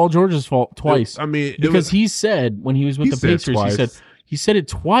it's Paul George's fault twice. Because he said when he was with the Pacers, he said it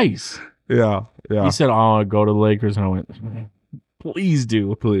twice. Yeah. He said, "Oh, I'll go to the Lakers," and I went, "Please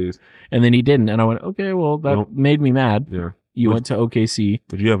do, please." And then he didn't, and I went, "Okay, well, that made me mad." Yeah. You went to OKC.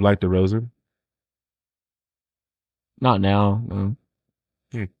 Would you have liked DeRozan? Not now, no.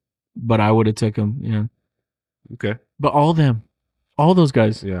 But I would have took him. Yeah. Okay. But all those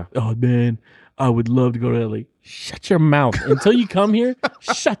guys. Yeah. Oh man, I would love to go to LA. Shut your mouth until you come here.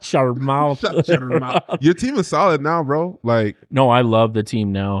 Shut your mouth. Shut your mouth. Your team is solid now, bro. Like, no, I love the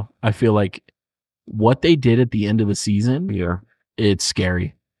team now. I feel like what they did at the end of the season. Yeah, it's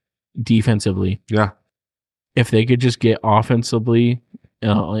scary. Defensively. Yeah. If they could just get offensively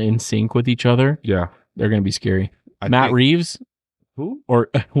in sync with each other. Yeah, they're gonna be scary. Matt Reeves. Who? Or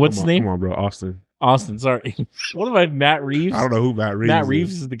what's his name? Come on, bro. Austin, sorry. What about Matt Reeves? I don't know who Matt Reeves is. Matt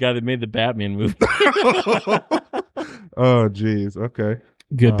Reeves is the guy that made the Batman movie. Oh, jeez. Okay.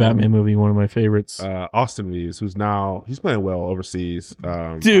 Good Batman movie, one of my favorites. Austin Reeves, he's playing well overseas.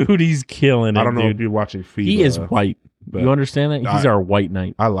 Dude, he's killing it. I don't know if you're watching FIBA. He is white. You understand that? He's our white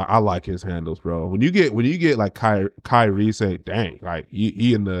knight. I like his handles, bro. When you get like Kyrie say, dang, like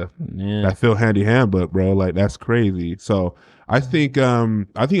he in that Phil Handy handbook, bro. Like that's crazy. So I think I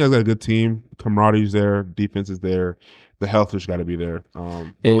got a good team. Camaraderie's there, defense is there, the health has got to be there.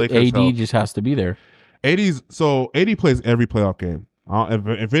 AD just has to be there. AD plays every playoff game.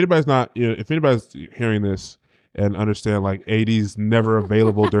 If anybody's hearing this and understand like AD's never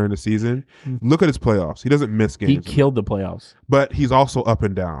available during the season, look at his playoffs. He doesn't miss games. He killed the playoffs. But he's also up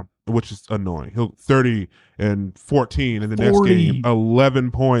and down. which is annoying. He'll 30 and 14, and the next 40. game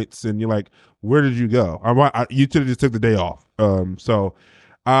 11 points, and you're like, where did you go? You should have just took the day off. So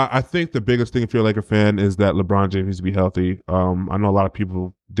I think the biggest thing if you're a Laker fan is that LeBron James needs to be healthy. I know a lot of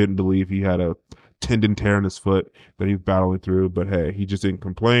people didn't believe he had a tendon tear in his foot that he's battling through, but hey, he just didn't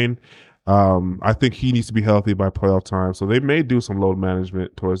complain. I think he needs to be healthy by playoff time, so they may do some load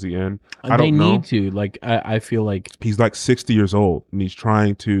management towards the end. I don't know. They need to. Like, I feel like he's like 60 years old and he's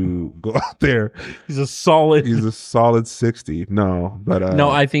trying to go out there. He's a solid 60. No, but no,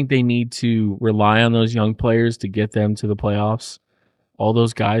 I think they need to rely on those young players to get them to the playoffs. All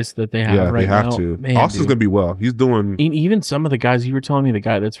those guys that they have right now. Yeah, they have to. Man, Austin's gonna be well. He's doing even some of the guys you were telling me. The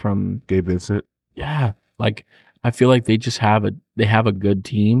guy that's from Gabe Vincent. Yeah, like I feel like they just have a good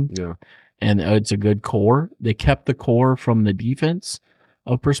team. Yeah. And it's a good core. They kept the core from the defense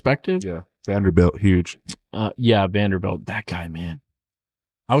of perspective. Yeah. Vanderbilt, huge. Yeah, Vanderbilt, that guy, man.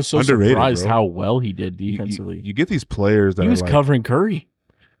 I was so underrated, surprised bro. How well he did defensively. You get these players that he was are like, covering Curry.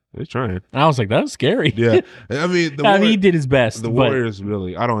 They're trying. And I was like, that was scary. Yeah. I mean, he did his best. The Warriors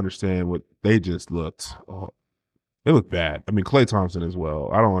really, I don't understand what they just looked. They look bad. I mean, Klay Thompson as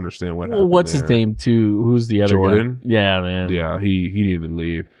well. I don't understand what happened. What's there. His name too? Who's the other Jordan? guy? Yeah, man. Yeah, he needed to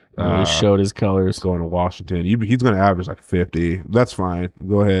leave. He showed his colors. Going to Washington. He's going to average like 50. That's fine.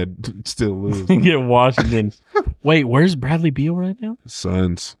 Go ahead. Still lose. Get Washington. Wait, where's Bradley Beal right now?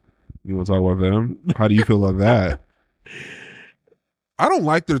 Suns. You want to talk about them? How do you feel about that? I don't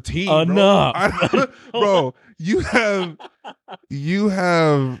like their team. Enough. Bro, you have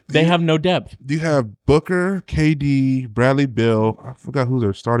They have no depth. You have Booker, KD, Bradley Beal. I forgot who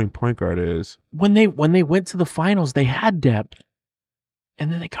their starting point guard is. When they went to the finals, they had depth.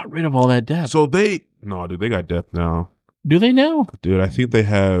 And then they got rid of all that depth. So dude, they got depth now. Do they now? Dude, I think they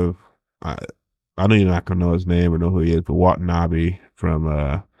have I know you're not gonna know his name or know who he is, but Watanabe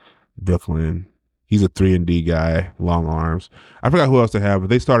from Brooklyn. He's a 3-and-D guy, long arms. I forgot who else they have, but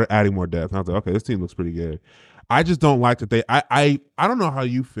they started adding more depth. And I was like, okay, this team looks pretty good. I just don't like that they. I don't know how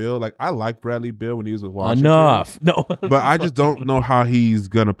you feel. Like I like Bradley Beal when he was with Washington. Enough, no. But I just don't know how he's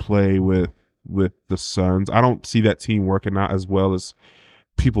gonna play with the Suns. I don't see that team working out as well as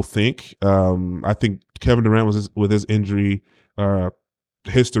people think. I think Kevin Durant was with his injury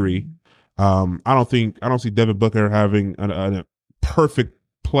history. I don't see Devin Booker having a perfect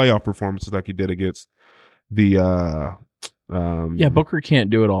playoff performances like he did against the Booker can't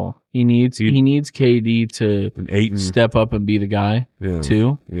do it all. He needs KD to step up and be the guy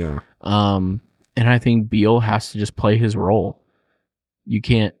too. Yeah. And I think Beal has to just play his role. You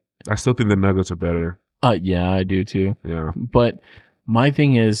can't. I still think the Nuggets are better. Yeah, I do too. Yeah. But my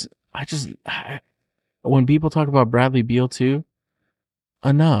thing is, when people talk about Bradley Beal too,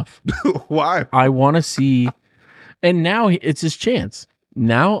 enough. Why? I want to see, and now it's his chance.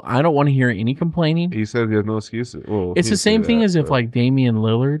 Now I don't want to hear any complaining. He said he has no excuses. Well, it's the same thing as if like Damian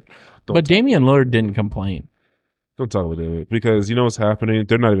Lillard, but Damian Lillard didn't complain. Don't talk about it because you know what's happening.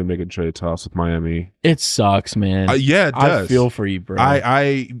 They're not even making trade talks with Miami. It sucks, man. Yeah, it does. I feel for you, bro.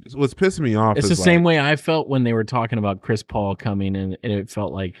 What's pissing me off. It's the same way I felt when they were talking about Chris Paul coming, and it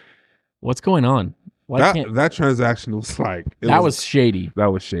felt like, what's going on? That transaction was like was shady.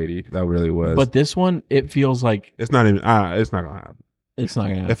 That was shady. That really was. But this one, it feels like it's not even. It's not gonna happen. It's not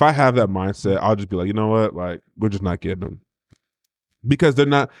gonna happen. If I have that mindset, I'll just be like, you know what? Like, we're just not getting them because they're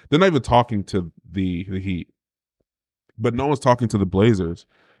not even talking to the Heat, but no one's talking to the Blazers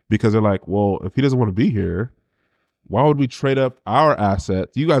because they're like, well, if he doesn't want to be here, why would we trade up our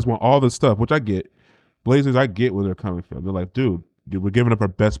assets? You guys want all this stuff, which I get. Blazers, I get where they're coming from. They're like, dude, we're giving up our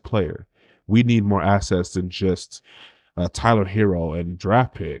best player. We need more assets than just Tyler Hero and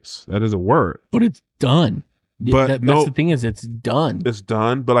draft picks. That doesn't work. But it's done. But that's the thing is, it's done. It's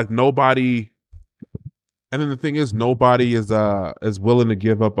done. But like nobody, and then the thing is, nobody is willing to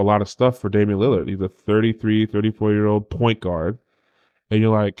give up a lot of stuff for Damian Lillard. He's a 33, 34-year-old point guard, and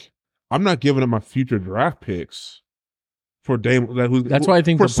you're like, I'm not giving up my future draft picks for Damian. That's why I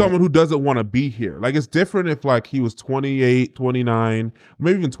think for someone who doesn't want to be here. Like it's different if like he was 28, 29,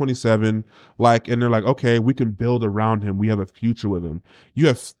 maybe even 27. Like, and they're like, okay, we can build around him. We have a future with him. You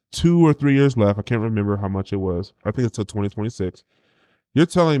have 2 or 3 years left. I can't remember how much it was. I think it's till 2026. You're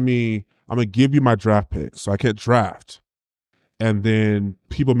telling me I'm going to give you my draft pick so I can't draft. And then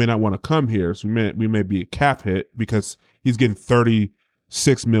people may not want to come here. So we may be a cap hit because he's getting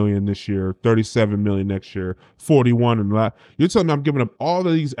 36 million this year, 37 million next year, 41 and that. You're telling me I'm giving up all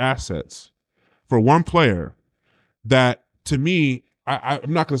of these assets for one player that to me,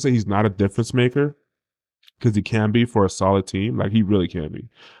 I'm not going to say he's not a difference maker, because he can be for a solid team. Like, he really can be.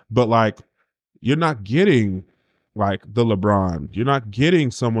 But, like, you're not getting like the LeBron. You're not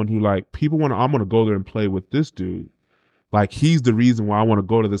getting someone who like people want. I'm gonna go there and play with this dude. Like he's the reason why I want to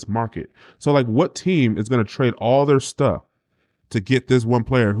go to this market. So like, what team is gonna trade all their stuff to get this one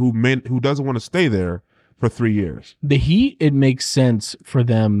player who doesn't want to stay there for 3 years? The Heat, it makes sense for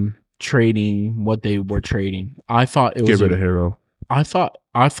them trading what they were trading. I thought it was get rid of Hero. I thought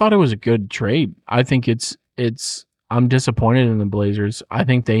it was a good trade. I think it's I'm disappointed in the Blazers. I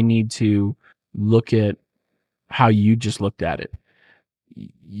think they need to look at how you just looked at it.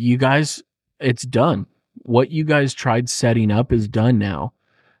 You guys, it's done. What you guys tried setting up is done now.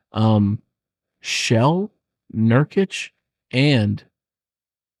 Shell, Nurkic, and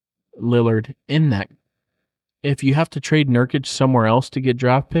Lillard in that. If you have to trade Nurkic somewhere else to get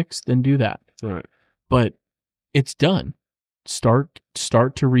draft picks, then do that. Right. But it's done. Start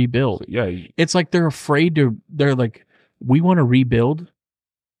to rebuild. Yeah. It's like they're afraid to. They're like, we want to rebuild,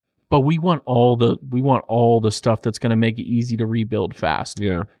 but we want all the stuff that's going to make it easy to rebuild fast.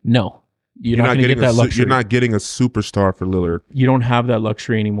 Yeah. No, you're not going to get that luxury. You're not getting a superstar for Lillard. You don't have that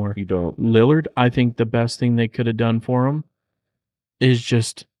luxury anymore. You don't. Lillard, I think the best thing they could have done for him is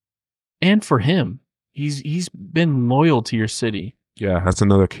just, and for him, he's been loyal to your city. Yeah, that's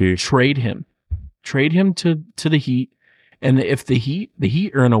another key. Trade him to the Heat, and if the Heat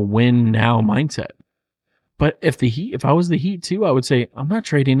are in a win now mindset. But if I was the Heat too, I would say I'm not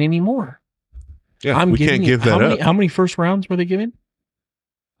trading anymore. Yeah, we can't give that up. How many first rounds were they giving?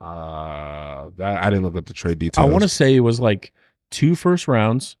 I didn't look at the trade details. I want to say it was like 2 first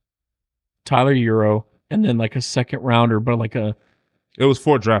rounds, Tyler Euro, and then like a second rounder, but like a. It was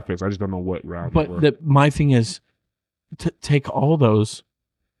 4 draft picks. I just don't know what round. But my thing is, to take all those,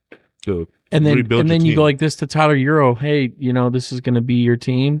 dude, and then you go like this to Tyler Euro. Hey, this is going to be your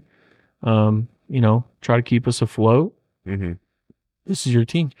team. Try to keep us afloat. Mm-hmm. This is your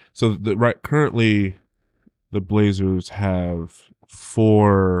team. So currently, the Blazers have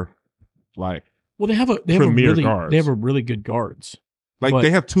 4 like. Well, they have really good guards. Like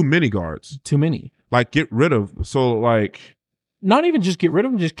they have too many guards. Too many. Like get rid of not even just get rid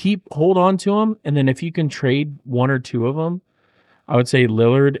of them, just hold on to them, and then if you can trade 1 or 2 of them, I would say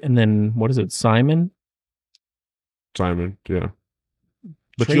Lillard, and then what is it, Simon, yeah.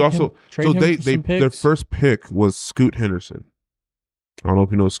 But you also their first pick was Scoot Henderson. I don't know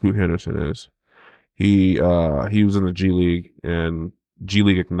if you know who Scoot Henderson is. He was in the G League and G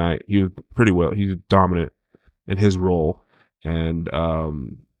League Ignite. He was pretty well. He's dominant in his role, and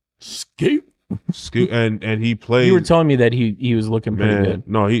Scoot, and he played. You were telling me that he was looking pretty good.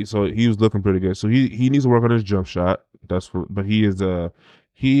 No, he was looking pretty good. So he needs to work on his jump shot. But he is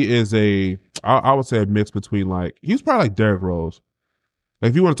I would say a mix between he's probably like Derrick Rose. Like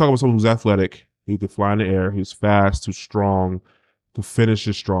if you want to talk about someone who's athletic, he could fly in the air, he's fast, who's strong, the finish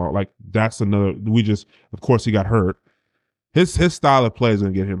is strong. Like that's another. Of course he got hurt. His style of play is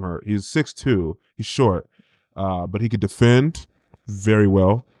gonna get him hurt. He's 6'2", he's short, but he could defend very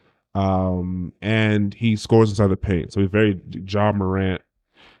well. And he scores inside the paint. So he's very John Morant,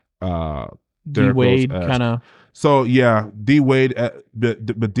 D Wade kind of. So yeah, D Wade, but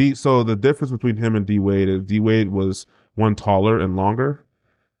so the difference between him and D Wade is D Wade was one taller and longer.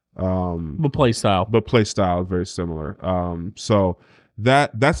 But play style is very similar. So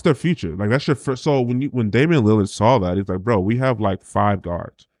that's their future. Like that's your first. So when Damian Lillard saw that, he's like, bro, we have 5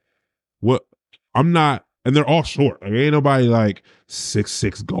 guards. What? I'm not. And they're all short. Like, ain't nobody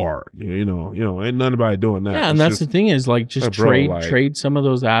 6'6" guard. Ain't nobody doing that. Yeah, and that's the thing is just trade some of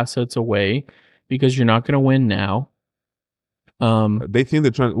those assets away because you're not going to win now. They think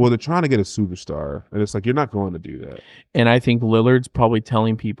they're trying to get a superstar, and it's like you're not going to do that. And I think Lillard's probably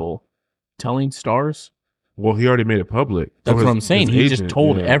telling stars. Well, he already made it public. That's what I'm saying. He just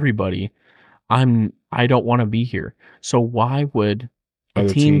told everybody, I don't want to be here. So why would a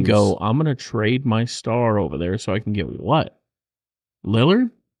team go, I'm going to trade my star over there so I can get what? Lillard?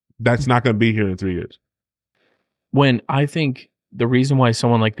 That's not going to be here in 3 years. When I think the reason why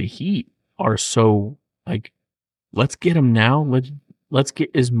someone like the Heat are so let's get him now. Let's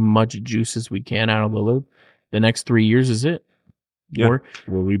get as much juice as we can out of Lillard. The next 3 years is it. Yeah,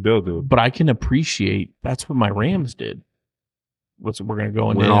 we'll rebuild it. But I can appreciate that's what my Rams did. We're going to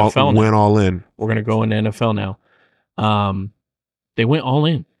go into NFL now. Went all in. We're going to go into NFL now. They went all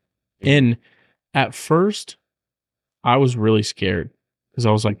in. And at first, I was really scared because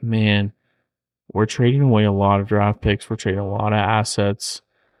I was like, man, we're trading away a lot of draft picks. We're trading a lot of assets.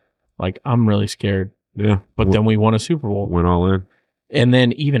 I'm really scared. Yeah. But then we won a Super Bowl. Went all in. And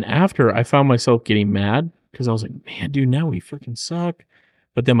then even after, I found myself getting mad because I was like, man, dude, now we freaking suck.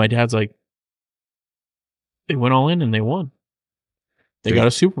 But then my dad's like, they went all in and they won. They got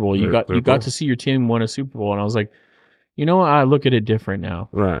a Super Bowl. You got both. to see your team win a Super Bowl, and I was like, you know what? I look at it different now.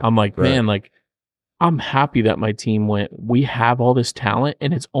 Right. I'm like, man, like I'm happy that my team went. We have all this talent,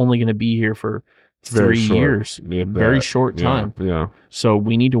 and it's only going to be here for 3 years. Very short time. Yeah. So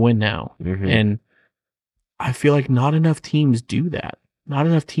we need to win now. Mm-hmm. And I feel like not enough teams do that. Not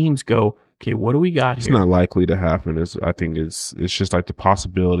enough teams go, okay, what do we got It's here? not likely to happen. I think it's just like the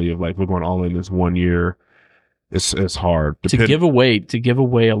possibility of like we're going all in this 1 year. It's hard to give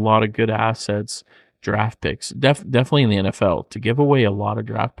away a lot of good assets, draft picks. Definitely in the NFL to give away a lot of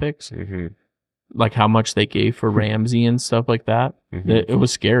draft picks. Mm-hmm. Like how much they gave for Ramsey and stuff like that. Mm-hmm. It was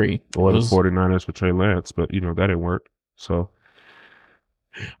scary. Or the 49ers for Trey Lance, but that didn't work. So,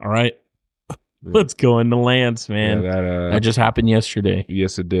 all right, let's go into Lance, man. Yeah, that just happened yesterday.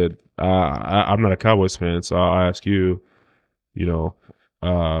 Yes, it did. I'm not a Cowboys fan, so I'll ask you.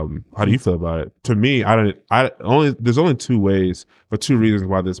 How do you feel about it? To me, there's only two ways or two reasons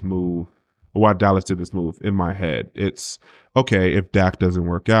why this move, or why Dallas did this move in my head. It's okay if Dak doesn't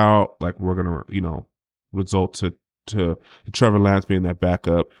work out, like we're gonna, result to Trevor Lance being that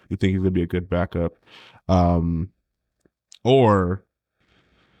backup. You think he's gonna be a good backup, or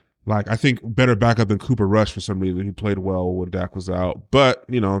like I think better backup than Cooper Rush for some reason. He played well when Dak was out, but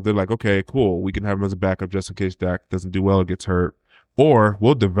they're like, okay, cool, we can have him as a backup just in case Dak doesn't do well or gets hurt. Or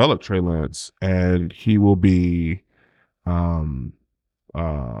we'll develop Trey Lance, and he will be our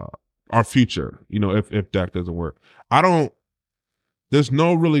future, if Dak doesn't work. There's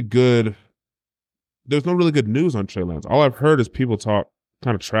no really good news on Trey Lance. All I've heard is people talk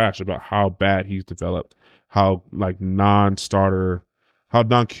kind of trash about how bad he's developed, how like non-starter, how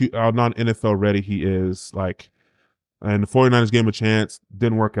non-NFL ready he is. Like, and the 49ers gave him a chance,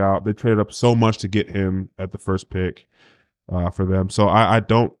 didn't work out. They traded up so much to get him at the first pick. For them. So I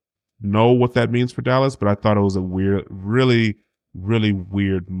don't know what that means for Dallas, but I thought it was a really, really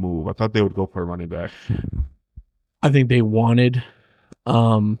weird move. I thought they would go for a running back. I think they wanted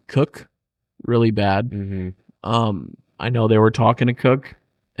Cook really bad. Mm-hmm. I know they were talking to Cook,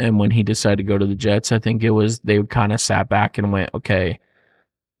 and when he decided to go to the Jets, I think it was they kind of sat back and went, okay,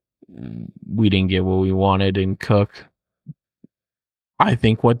 we didn't get what we wanted in Cook. I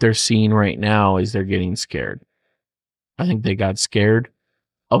think what they're seeing right now is they're getting scared. I think they got scared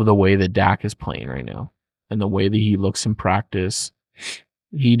of the way that Dak is playing right now and the way that he looks in practice.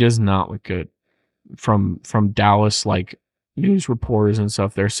 He does not look good. From Dallas, like news reporters and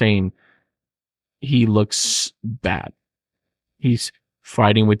stuff, they're saying he looks bad. He's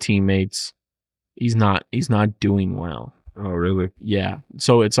fighting with teammates. He's not doing well. Oh, really? Yeah.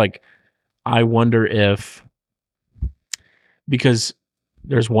 So it's like, I wonder if, because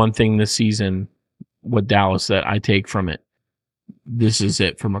there's one thing this season with Dallas that I take from it. This is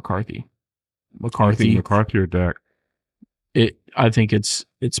it for McCarthy. McCarthy or Dak? I think it's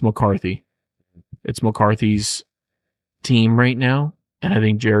McCarthy. It's McCarthy's team right now, and I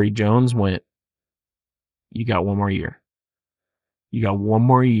think Jerry Jones went, you got one more year. You got one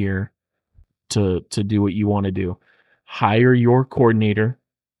more year to do what you want to do. Hire your coordinator.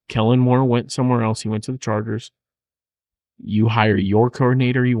 Kellen Moore went somewhere else. He went to the Chargers. You hire your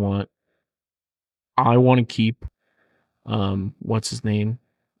coordinator you want. I want to keep, what's his name?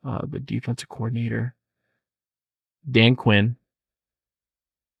 The defensive coordinator, Dan Quinn.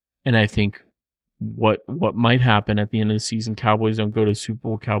 And I think what might happen at the end of the season, Cowboys don't go to Super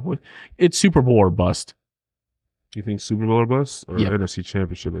Bowl. Cowboys, it's Super Bowl or bust. You think Super Bowl or bust, or NFC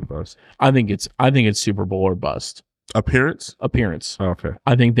Championship or bust? I think it's Super Bowl or bust. Appearance. Oh, okay.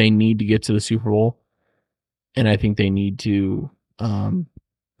 I think they need to get to the Super Bowl, and I think they need to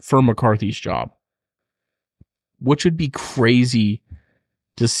for McCarthy's job. Which would be crazy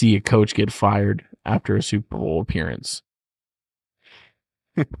to see a coach get fired after a Super Bowl appearance.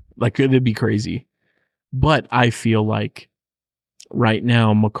 Like, it'd be crazy. But I feel like right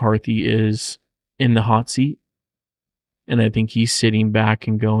now McCarthy is in the hot seat. And I think he's sitting back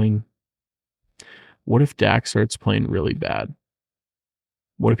and going, what if Dak starts playing really bad?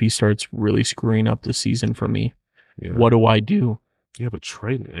 What if he starts really screwing up the season for me? Yeah. What do I do? Yeah, but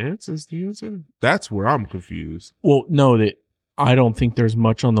Trey Lance is the answer? That's where I'm confused. Well, no, I don't think there's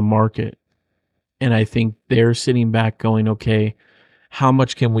much on the market. And I think they're sitting back going, okay, how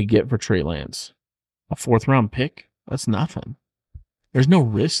much can we get for Trey Lance? A 4th round pick? That's nothing. There's no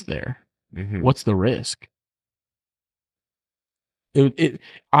risk there. Mm-hmm. What's the risk?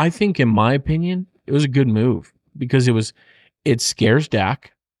 I think, in my opinion, it was a good move because it scares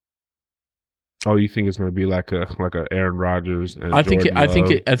Dak. Oh, you think it's going to be like a Aaron Rodgers? And I think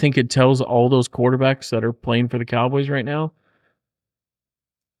it tells all those quarterbacks that are playing for the Cowboys right now,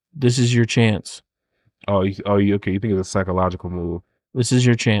 this is your chance. Okay. You think it's a psychological move? This is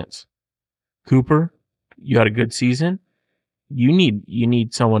your chance. Cooper, you had a good season. You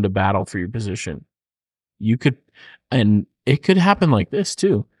need someone to battle for your position. You could, and it could happen like this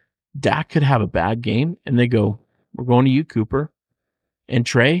too. Dak could have a bad game, and they go, "We're going to you, Cooper, and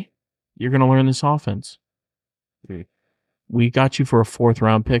Trey. You're going to learn this offense. We got you for a 4th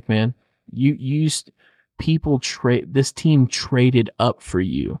round pick, man. You used people trade. This team traded up for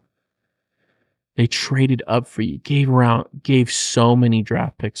you. They traded up for you. Gave so many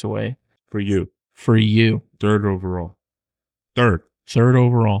draft picks away for you. 3rd overall. 3rd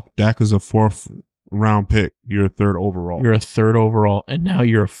overall. Dak is a 4th round pick. You're a 3rd overall. You're a 3rd overall, and now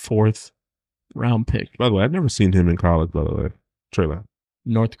you're a 4th round pick. By the way, I've never seen him in college. By the way, Trey Lance.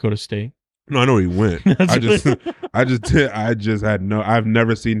 North Dakota State. No, I know he went. I've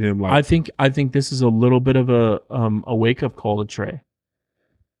never seen him like. I think this is a little bit of a wake up call to Trey.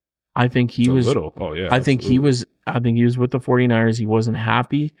 I think he was. Oh yeah. I think he was with the 49ers. He wasn't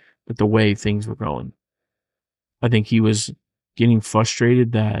happy with the way things were going. I think he was getting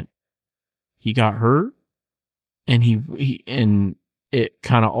frustrated that he got hurt, and and it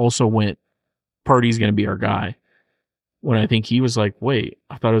kind of also went, Purdy's going to be our guy. When I think he was like, wait,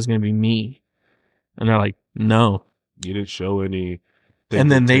 I thought it was going to be me. And they're like, no. You didn't show any.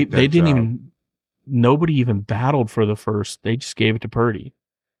 And then they didn't even, nobody even battled for the first. They just gave it to Purdy.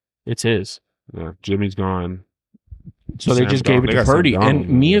 It's his. Yeah, Jimmy's gone. So they just gave it to Purdy. And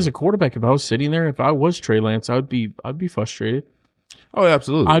me as a quarterback, if I was sitting there, if I was Trey Lance, I'd be frustrated. Oh,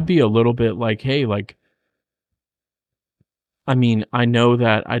 absolutely. I'd be a little bit like, hey, like, I mean, I know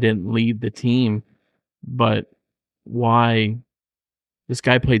that I didn't lead the team, but why? This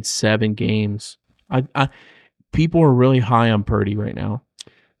guy played 7 games. People are really high on Purdy right now.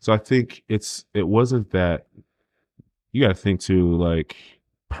 So I think it wasn't that. You got to think too, like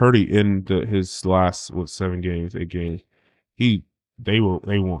Purdy in his last 7 games, 8 games, they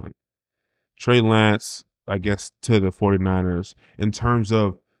won. Trey Lance, I guess, to the 49ers in terms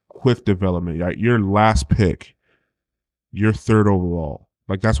of quick development. Like your last pick, your 3rd overall.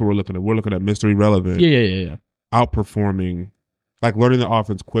 Like that's what we're looking at. We're looking at Mr. Irrelevant. Yeah. Outperforming, like learning the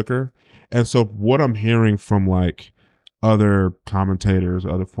offense quicker. And so what I'm hearing from like other commentators,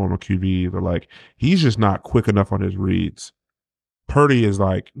 other former QBs are like, he's just not quick enough on his reads. Purdy is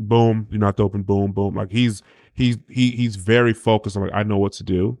like, boom, you're not open, boom, boom. Like he's very focused on like, I know what to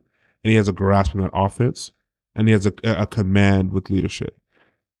do. And he has a grasp on that offense. And he has a command with leadership.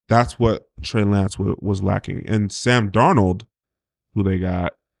 That's what Trey Lance was lacking. And Sam Darnold, who they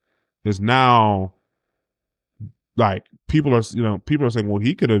got, is now like people are saying, well,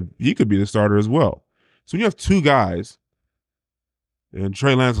 he could be the starter as well. So when you have 2 guys, and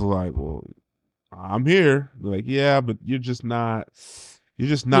Trey Lance is like, well, I'm here. They're like, yeah, but you're just not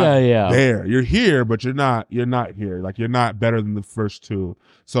there. You're here, but you're not here. Like you're not better than the first 2.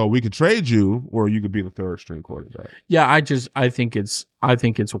 So we could trade you, or you could be the 3rd string quarterback. Yeah, I think it's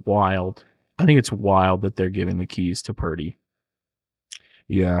wild. I think it's wild that they're giving the keys to Purdy.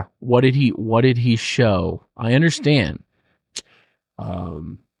 Yeah. What did he show? I understand. I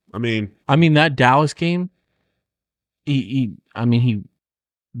mean that Dallas game, he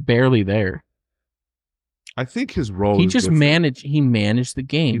barely there. I think his role he just managed the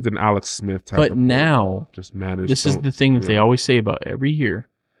game. He's an Alex Smith type. But now just managed. This is the thing that they always say about every year.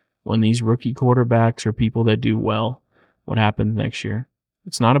 When these rookie quarterbacks are people that do well, what happens next year?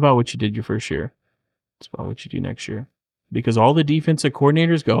 It's not about what you did your first year. It's about what you do next year. Because all the defensive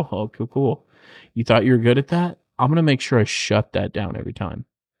coordinators go, oh, cool. You thought you were good at that? I'm going to make sure I shut that down every time.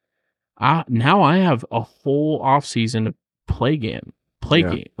 Now I have a whole offseason to play game.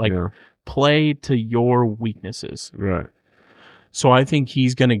 Play to your weaknesses. Right. So I think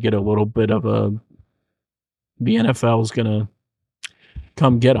he's going to get a little bit of the NFL is going to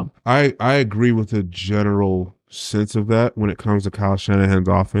come get him. I agree with the general sense of that when it comes to Kyle Shanahan's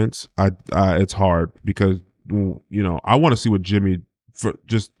offense. It's hard because I want to see what Jimmy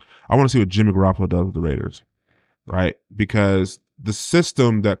Garoppolo does with the Raiders, right? Because the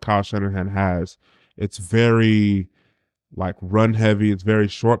system that Kyle Shanahan has, it's very like run heavy. It's very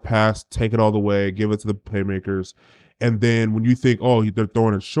short pass, take it all the way, give it to the playmakers, and then when you think, oh, they're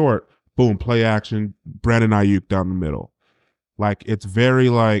throwing it short, boom, play action, Brandon Ayuk down the middle. Like it's very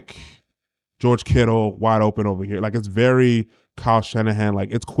like George Kittle wide open over here. Like it's very Kyle Shanahan.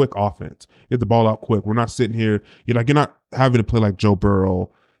 Like it's quick offense. Get the ball out quick. We're not sitting here. You're not having to play like Joe Burrow,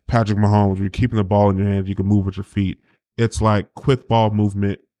 Patrick Mahomes, where you're keeping the ball in your hands. You can move with your feet. It's like quick ball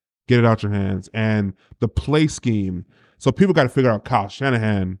movement. Get it out your hands. And the play scheme. So people got to figure out Kyle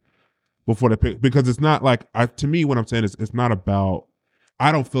Shanahan before they pick, because it's not like, to me, what I'm saying is it's not about,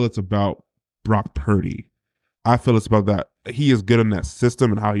 I don't feel it's about Brock Purdy. I feel it's about that he is good in that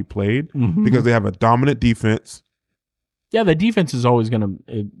system and how he played Mm-hmm. because they have a dominant defense. Yeah, the defense is always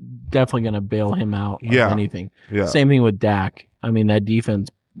definitely gonna bail him out of anything. Yeah. Same thing with Dak. I mean, that defense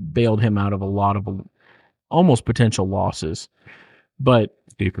bailed him out of a lot of almost potential losses. But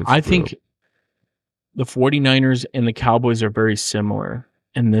Defense I think the 49ers and the Cowboys are very similar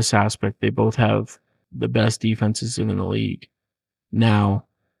in this aspect. They both have the best defenses in the league. Now,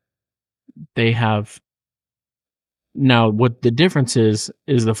 what the difference is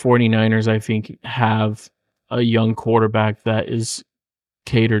the 49ers, I think, have a young quarterback that is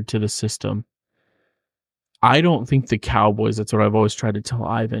catered to the system. I don't think the Cowboys, that's what I've always tried to tell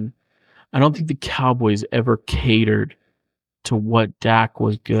Ivan, I don't think the Cowboys ever catered to what Dak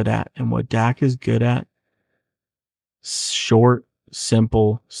was good at. And what Dak is good at, short,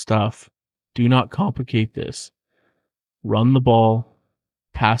 simple stuff. Do not complicate this. Run the ball,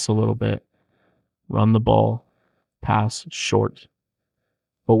 pass a little bit. Run the ball, pass short.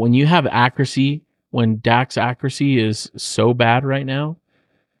 But when you have accuracy, when Dak's accuracy is so bad right now,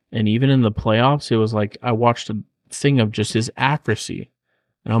 and even in the playoffs, it was like I watched a thing of just his accuracy.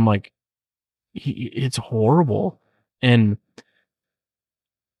 And I'm like, it's horrible. And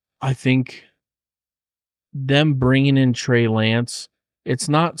I think them bringing in Trey Lance, it's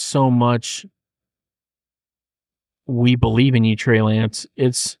not so much we believe in you, Trey Lance.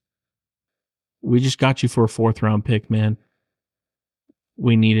 It's we just got you for a 4th-round pick, man.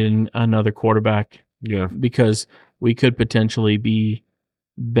 We needed another quarterback. Yeah. Because we could potentially be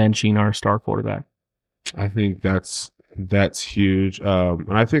benching our star quarterback. I think that's huge.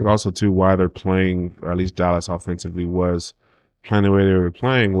 And I think also too why they're playing, or at least Dallas offensively was playing the way they were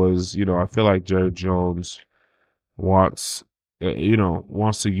playing was, I feel like Jerry Jones wants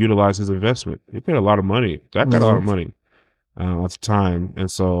to utilize his investment. He paid a lot of money. That got a lot of money at the time.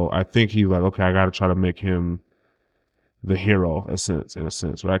 And so I think he's like, okay, I got to try to make him the hero in a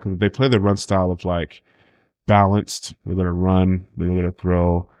sense, right? Because they play the run style of like balanced. We're going to run. We're going to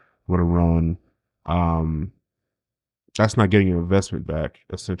throw. We're going to run. That's not getting your investment back,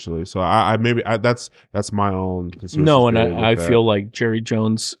 essentially. So that's my own concern. No, and I feel like Jerry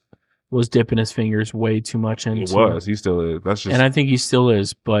Jones was dipping his fingers way too much into. He was. He still is. That's just. And I think he still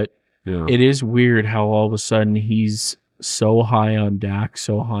is, but it is weird how all of a sudden he's so high on Dak,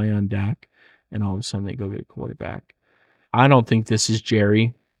 and all of a sudden they go get a quarterback. I don't think this is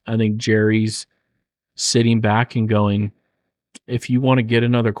Jerry. I think Jerry's sitting back and going, if you want to get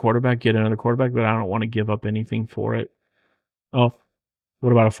another quarterback, but I don't want to give up anything for it. Oh,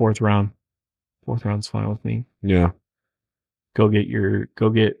 what about a 4th round? 4th round's fine with me. Yeah. Go get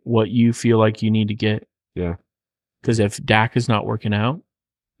what you feel like you need to get. Yeah. Because if Dak is not working out,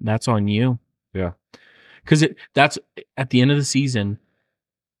 that's on you. Yeah. Because that's at the end of the season.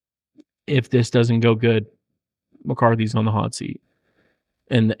 If this doesn't go good, McCarthy's on the hot seat.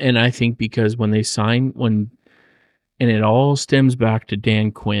 And I think because when they sign, and it all stems back to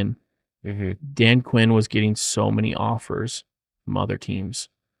Dan Quinn. Mm-hmm. Dan Quinn was getting so many offers from other teams.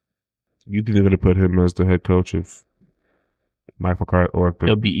 You think they're going to put him as the head coach of Mike McCarthy?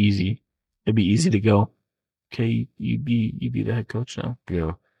 It'll be easy. It'd be easy to go, okay, you be the head coach now.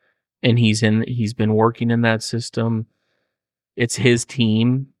 Yeah. And he's been working in that system. It's his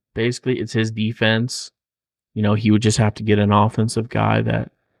team, basically. It's his defense. He would just have to get an offensive guy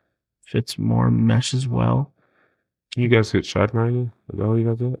that fits more, meshes well. You guys get shot niners? Is that what you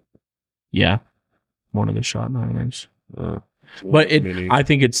guys did? Yeah. One of the shot niners. But I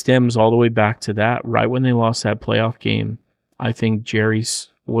think it stems all the way back to that. Right when they lost that playoff game, I think Jerry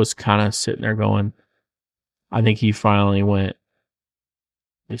was kind of sitting there going, I think he finally went,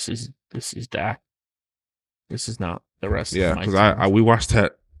 this is Dak. This is not the rest of my team. Yeah, because we watched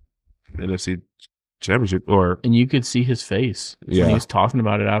that NFC Championship, and you could see his face when he was talking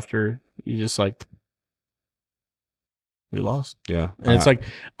about it after. He just like, we lost. Yeah, and it's like,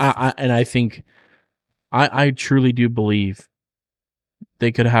 I think, I truly do believe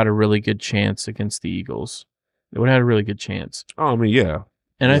they could have had a really good chance against the Eagles. They would have had a really good chance. Oh, I mean, yeah.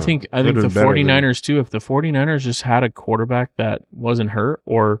 And I think the 49ers too, if the 49ers just had a quarterback that wasn't hurt,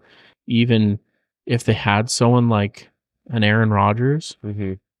 or even if they had someone like an Aaron Rodgers,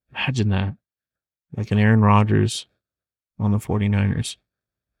 imagine that. Like an Aaron Rodgers on the 49ers.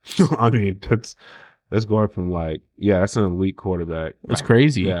 I mean, that's going from that's an elite quarterback. It's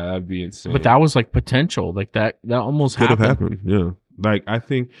crazy. Yeah, that'd be insane. But that was like potential. Like that almost could have happened. Yeah. Like I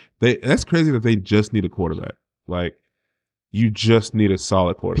think that's crazy that they just need a quarterback. Like you just need a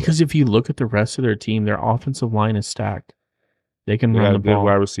solid quarterback. Because if you look at the rest of their team, their offensive line is stacked. They can They run the got good ball.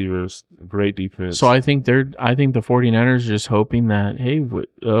 wide receivers, great defense. So I think the 49ers are just hoping that, hey,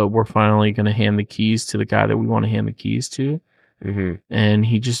 we're finally going to hand the keys to the guy that we want to hand the keys to. Mm-hmm.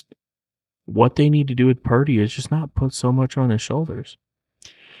 And what they need to do with Purdy is just not put so much on his shoulders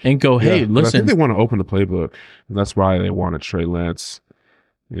and go, hey, listen. I think they want to open the playbook. And that's why they wanted Trey Lance,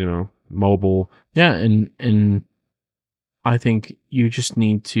 mobile. Yeah. And I think you just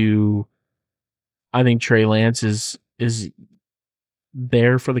need to, I think Trey Lance is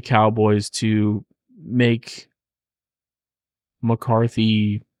there for the Cowboys to make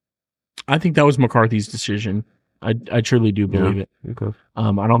McCarthy. I think that was McCarthy's decision. I truly do believe it. Okay.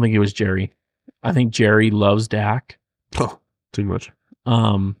 I don't think it was Jerry. I think Jerry loves Dak. Oh, too much.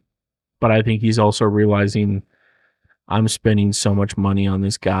 But I think he's also realizing I'm spending so much money on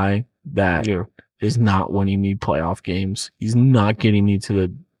this guy that is not winning me playoff games. He's not getting me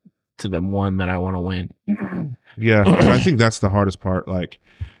to the one that I want to win. Yeah, I think that's the hardest part, like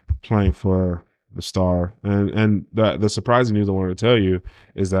playing for the star. And the surprising news I wanted to tell you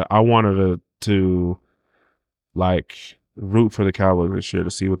is that I wanted to like root for the Cowboys this year to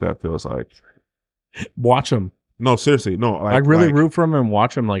see what that feels like. Watch them. No, seriously, no. Like really root for them and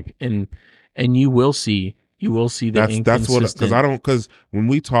watch them. And you will see the because when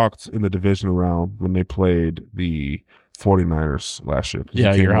we talked in the divisional round when they played the 49ers last year,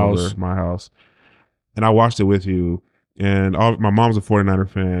 your house, my house, and I watched it with you, and my mom's a 49er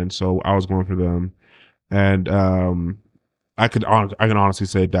fan, so I was going for them, and I can honestly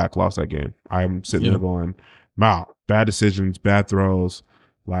say Dak lost that game. I'm sitting there going, wow, bad decisions, bad throws,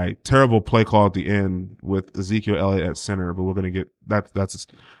 like terrible play call at the end with Ezekiel Elliott at center, but we're gonna get that's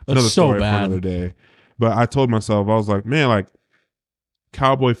another story for another day. But I told myself, I was like, man, like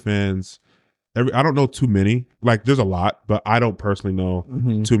Cowboy fans, I don't know too many. Like there's a lot, but I don't personally know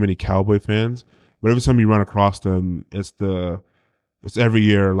too many Cowboy fans. But every time you run across them, it's every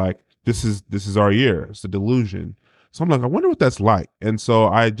year like this is our year. It's a delusion. So I'm like, I wonder what that's like. And so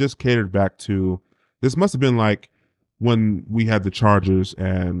I just catered back to this. Must have been like when we had the Chargers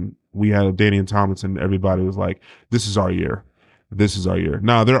and we had Daniel Tomlinson. Everybody was like, this is our year. This is our year.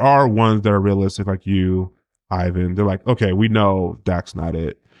 Now there are ones that are realistic, like you, Ivan. They're like, okay, we know Dak's not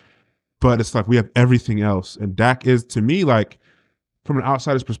it, but it's like we have everything else, and Dak is, to me, like from an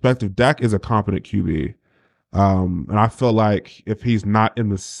outsider's perspective, Dak is a competent QB. And I feel like if he's not in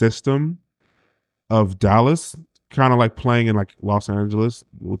the system of Dallas, kind of like playing in like Los Angeles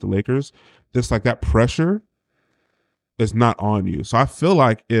with the Lakers, just like that pressure is not on you. So I feel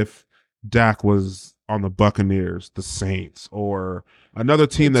like if Dak was on the Buccaneers, the Saints, or another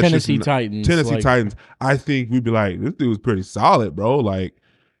team that's Tennessee Titans, I think we'd be like, this dude's pretty solid, bro. Like,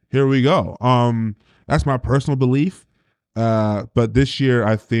 here we go. That's my personal belief. But this year,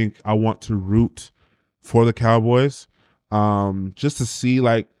 I think I want to root for the Cowboys, just to see,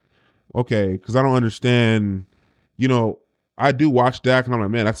 like, okay, because I don't understand. I do watch Dak, and I'm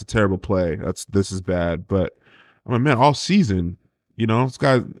like, man, that's a terrible play. This is bad. But I'm like, man, all season, this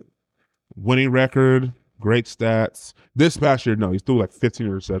guy winning record, great stats. This past year, no, he threw like 15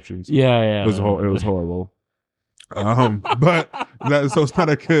 interceptions. Yeah. It was horrible. But so it's not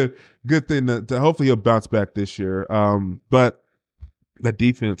a good thing to hopefully he'll bounce back this year. But that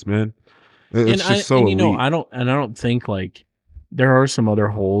defense, man, it's just so elite. I don't think like there are some other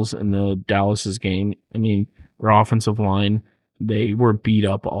holes in the Dallas's game. I mean, their offensive line, they were beat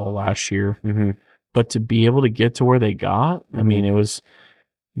up all last year, but to be able to get to where they got, I mean, it was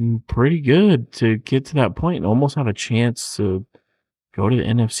pretty good to get to that point and almost have a chance to go to the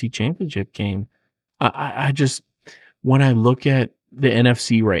NFC Championship game. I just, when I look at the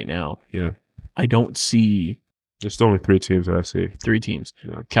NFC right now, I don't see. There's only 3 teams that I see. 3 teams.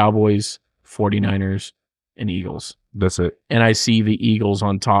 Yeah. Cowboys, 49ers, and Eagles. That's it. And I see the Eagles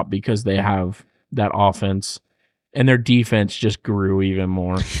on top because they have that offense. And their defense just grew even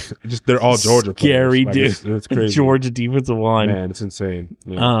more. They're all Georgia players. Scary, dude. It's crazy. Georgia defensive line. Man, it's insane.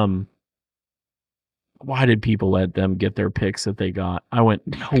 Yeah. Why did people let them get their picks that they got? I went,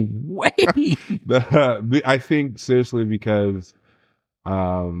 no way. I think seriously because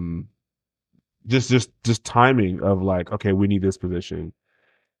just timing of like, okay, we need this position.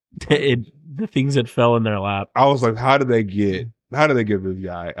 The things that fell in their lap. I was like, how did they get this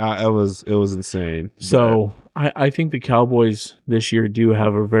guy? It was insane. So I think the Cowboys this year do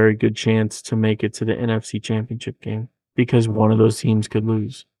have a very good chance to make it to the NFC Championship game because one of those teams could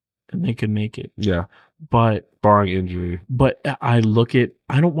lose and they could make it. Yeah. But barring injury. But I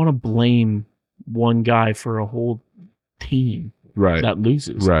don't want to blame one guy for a whole team that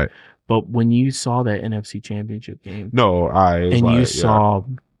loses. Right. But when you saw that NFC Championship game, you saw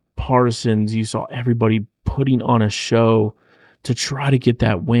Parsons, you saw everybody putting on a show to try to get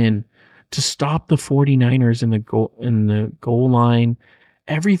that win, to stop the 49ers in the goal line,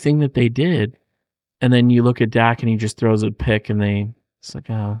 everything that they did. And then you look at Dak and he just throws a pick and it's like,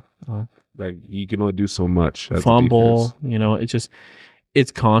 like you can only do so much. As fumble,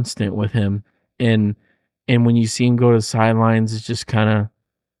 it's constant with him. And when you see him go to the sidelines, it's just kind of,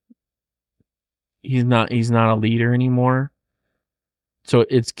 he's not a leader anymore. So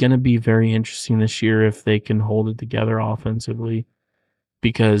it's going to be very interesting this year if they can hold it together offensively,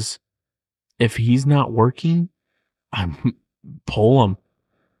 because if he's not working, pull him.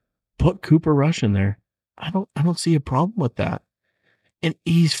 Put Cooper Rush in there. I don't see a problem with that. And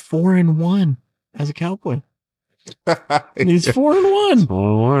he's 4-1 as a Cowboy. He's 4-1.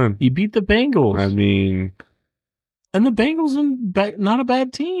 4-1. He beat the Bengals. I mean, and the Bengals are not a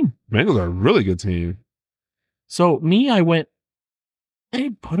bad team. Bengals are a really good team. So I went, hey,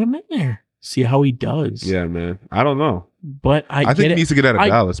 put him in there. See how he does. Yeah, man. I don't know. But I think he needs to get out of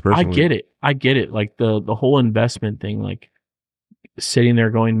Dallas, personally. I get it. Like the whole investment thing, like sitting there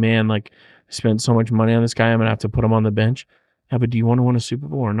going, man, like I spent so much money on this guy, I'm going to have to put him on the bench. Yeah, but do you want to win a Super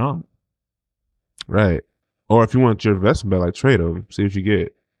Bowl or not? Right. Or if you want your investment back, like trade him, see what you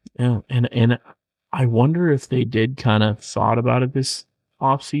get. Yeah, and I wonder if they did kind of thought about it this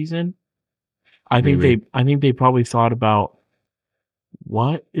offseason. I think they probably thought about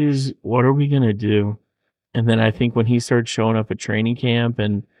what are we gonna do? And then I think when he started showing up at training camp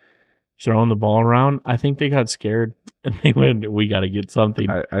and throwing the ball around, I think they got scared and they went, we got to get something.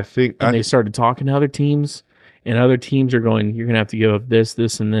 I think they started talking to other teams, and other teams are going, you're gonna have to give up this,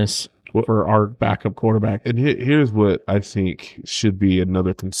 and this for our backup quarterback. And here's what I think should be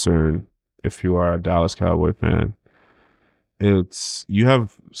another concern if you are a Dallas Cowboy fan. It's you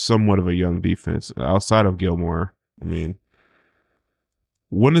have somewhat of a young defense outside of Gilmore. I mean,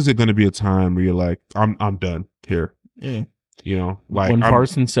 when is it going to be a time where you're like, I'm done here? Yeah. Like when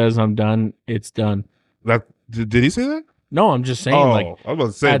Parsons says I'm done, it's done. That did he say that? No, I'm just saying. I was about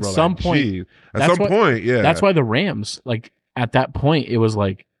to say, at some point, yeah. That's why the Rams, like at that point, it was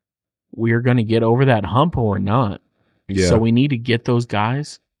like we're going to get over that hump or not. Yeah. So we need to get those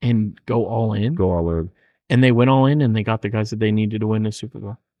guys and go all in. Go all in. And they went all in, and they got the guys that they needed to win the Super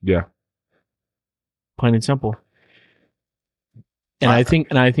Bowl. Yeah. Plain and simple. And I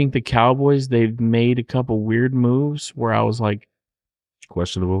think the Cowboys, they've made a couple weird moves where I was like,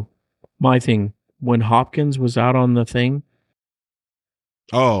 questionable. My thing, when Hopkins was out on the thing,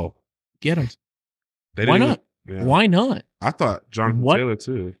 get him. Why not? Yeah. Why not? I thought Jonathan Taylor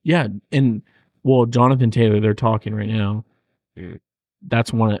too. Yeah, and Jonathan Taylor, they're talking right now. Yeah.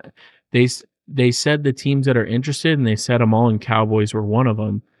 That's one. They said the teams that are interested, and they said them all, and Cowboys were one of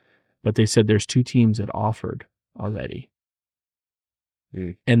them. But they said there's 2 teams that offered already.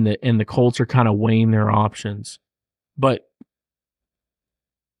 Mm. And the Colts are kind of weighing their options. But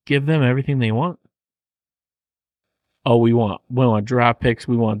give them everything they want. Oh, we want draft picks.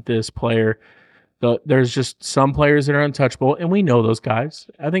 We want this player. There's just some players that are untouchable, and we know those guys.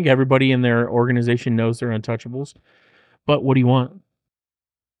 I think everybody in their organization knows they're untouchables. But what do you want?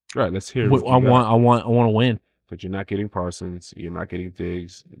 Right, let's hear. I want to win. But you're not getting Parsons. You're not getting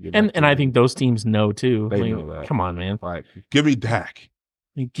Diggs. And I think those teams know too. They know that. Come on, man. Like, give me Dak.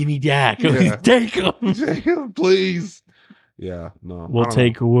 Give me Dak. Yeah. Take him. Take him, please. Yeah, no. We'll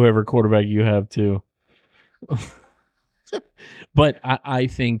take whoever quarterback you have too. But I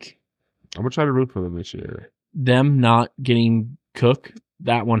think I'm gonna try to root for them this year. Them not getting Cook,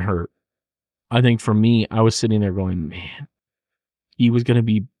 that one hurt. I think for me, I was sitting there going, man, he was gonna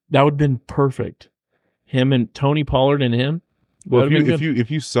be. That would have been perfect. Him and Tony Pollard and him. Well,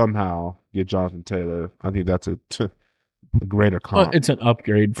 if you somehow get Jonathan Taylor, I think that's a greater comp. It's an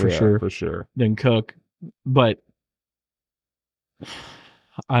upgrade for sure than Cook. But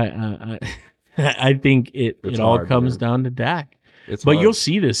I think it all comes down to Dak. But you'll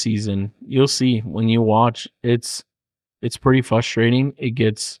see this season. You'll see when you watch. It's pretty frustrating.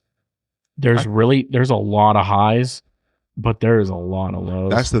 There's a lot of highs, but there is a lot of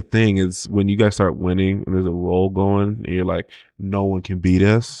lows. That's the thing is when you guys start winning and there's a roll going and you're like, no one can beat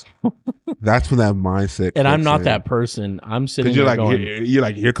us. That's when that mindset. And I'm not that person. I'm sitting there you're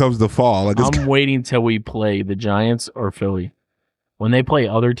like, here comes the fall. Like, I'm waiting till we play the Giants or Philly. When they play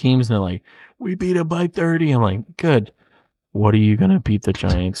other teams and they're like, we beat them by 30. I'm like, good. What are you going to beat the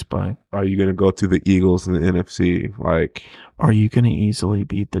Giants by? Are you going to go to the Eagles in the NFC? Like, are you going to easily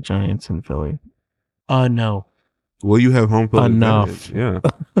beat the Giants in Philly? No. Will you have home field enough?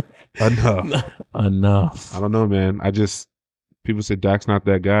 Advantage? Yeah. Enough. I don't know, man. People say Dak's not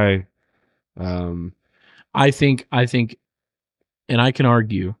that guy. I think, and I can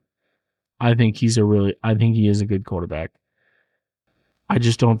argue, I think he is a good quarterback. I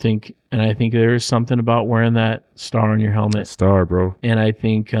just don't think, and I think there is something about wearing that star on your helmet. Star, bro. And I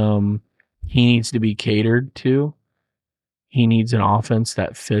think he needs to be catered to. He needs an offense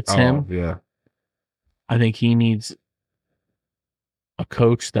that fits him. Yeah. I think he needs a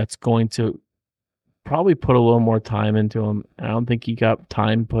coach that's going to probably put a little more time into him. I don't think he got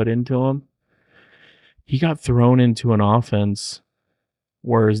time put into him. He got thrown into an offense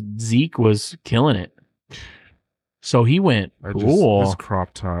where Zeke was killing it. So he went, cool. This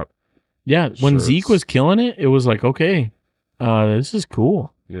crop top. Yeah, when Zeke was killing it, it was like, okay, this is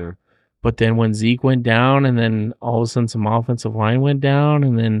cool. Yeah. But then when Zeke went down, and then all of a sudden some offensive line went down,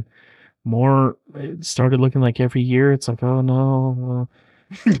 and then it started looking like every year it's like, oh no.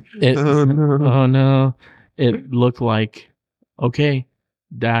 Oh no. It looked like, okay,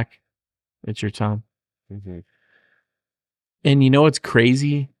 Dak, it's your time. Mm-hmm. And you know what's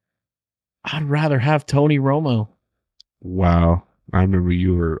crazy? I'd rather have Tony Romo. Wow. I remember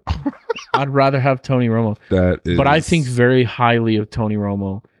you were. I'd rather have Tony Romo. But I think very highly of Tony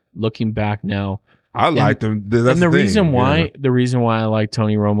Romo. Looking back now, I liked him. The reason why I like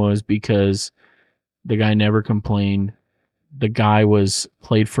Tony Romo is because the guy never complained. The guy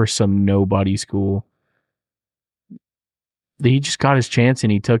played for some nobody school. He just got his chance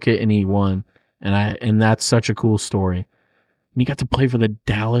and he took it and he won. And that's such a cool story. And he got to play for the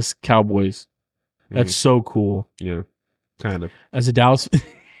Dallas Cowboys. That's so cool. Yeah, kind of. As a Dallas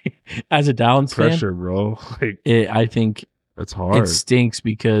pressure, fan, bro. I think it's hard. It stinks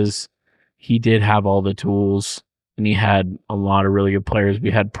because he did have all the tools and he had a lot of really good players. We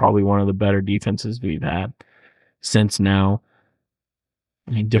had probably one of the better defenses we've had since now.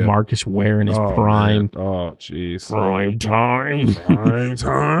 I mean, DeMarcus Ware in his prime. Man. Oh, jeez. Prime time. Prime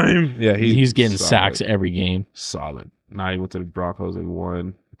time. Yeah, he's getting sacks every game. Solid. Now he went to the Broncos and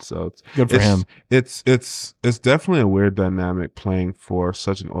won. So it's good for him. It's definitely a weird dynamic playing for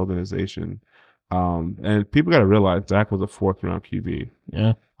such an organization. And people got to realize Dak was a 4th-round QB.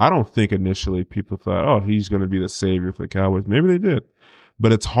 Yeah. I don't think initially people thought, oh, he's going to be the savior for the Cowboys. Maybe they did.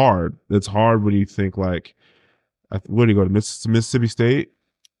 But it's hard. It's hard when you think like, where did he go to Mississippi State?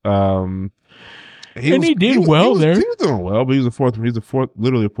 He did well there. He was doing well, but he was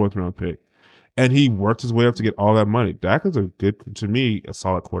literally a 4th-round pick. And he worked his way up to get all that money. Dak is to me, a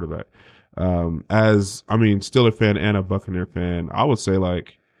solid quarterback. Steeler fan and a Buccaneer fan, I would say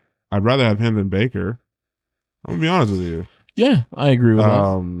like, I'd rather have him than Baker. I'm gonna be honest with you. Yeah, I agree with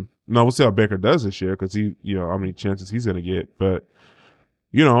that. No, we'll see how Baker does this year because he, how many chances he's gonna get. But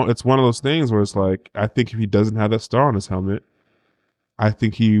it's one of those things where it's like, I think if he doesn't have that star on his helmet, I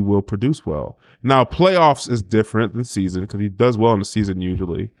think he will produce well. Now, playoffs is different than season because he does well in the season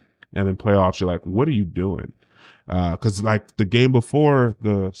usually. And then playoffs, you're like, what are you doing? Because like the game before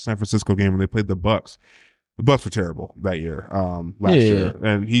the San Francisco game when they played the Bucks were terrible that year, last year.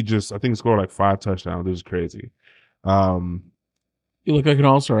 And he I think he scored like 5 touchdowns. It was crazy. You look like an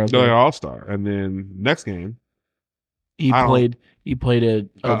all-star. Like an all-star. And then next game, he played an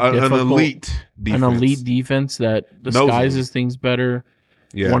elite defense that disguises things better.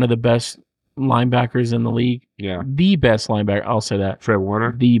 Yeah. One of the best linebackers in the league. Yeah. The best linebacker. I'll say that. Fred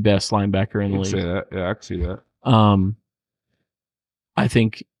Warner. The best linebacker in the league. Say that. Yeah, I can see that. I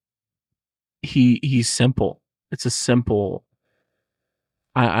think he's simple. It's a simple.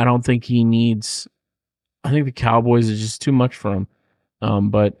 I don't think he needs. I think the Cowboys is just too much for him.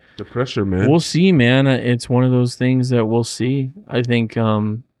 But the pressure, man. We'll see, man. It's one of those things that we'll see. I think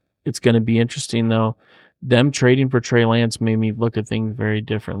it's going to be interesting though. Them trading for Trey Lance made me look at things very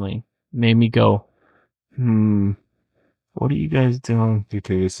differently. Made me go, what are you guys doing?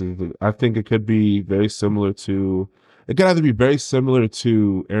 I think it could be very similar to. It could either be very similar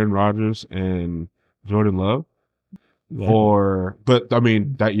to Aaron Rodgers and Jordan Love, but I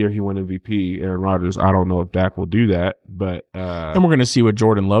mean that year he won MVP. Aaron Rodgers. I don't know if Dak will do that, but and we're gonna see what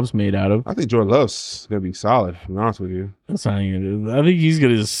Jordan Love's made out of. I think Jordan Love's gonna be solid. To be honest with you, that's not even. I think he's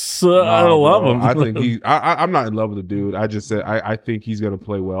gonna. I don't love him. I think I'm not in love with the dude. I just said I think he's gonna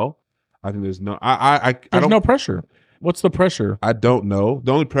play well. I think there's no. There's no pressure. What's the pressure? I don't know.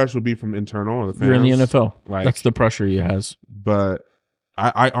 The only pressure would be from internal. Or the fans. You're in the NFL. That's the pressure he has. But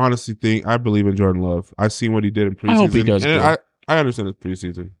I honestly think I believe in Jordan Love. I've seen what he did in preseason. I hope he does. And I understand it's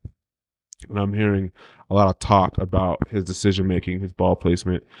preseason. And I'm hearing a lot of talk about his decision making, his ball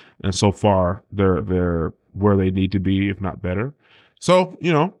placement, and so far they're where they need to be, if not better. So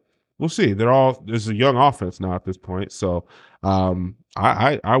we'll see. There's a young offense now at this point. So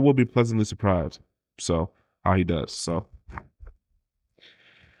I will be pleasantly surprised. So. How he does. So,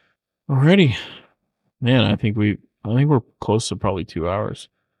 alrighty, man. I think we're close to probably 2 hours.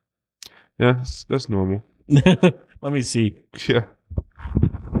 Yeah, that's normal. Let me see. Yeah.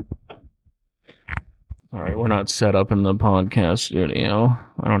 We're not set up in the podcast studio.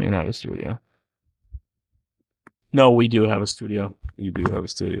 I don't even have a studio. No, we do have a studio. You do have a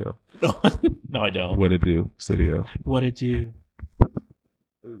studio. No, I don't. What it do? Studio. What it do?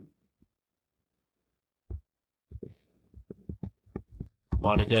 A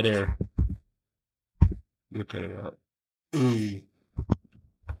lot of dead air. Look at that.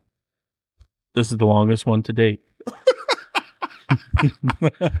 This is the longest one to date.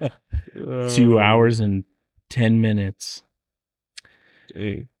 2 hours and 10 minutes.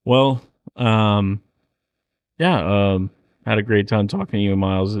 Dang. Well, had a great time talking to you,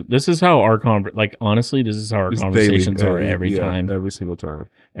 Myles. This is how our honestly, this is how our conversations daily, are every time. Every single time.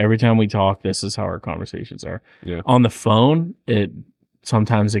 Every time we talk, this is how our conversations are. Yeah. On the phone,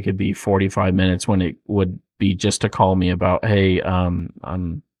 sometimes it could be 45 minutes when it would be just to call me about, hey, I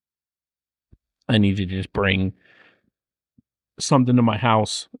need to just bring something to my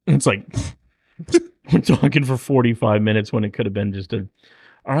house. It's like we're talking for 45 minutes when it could have been just all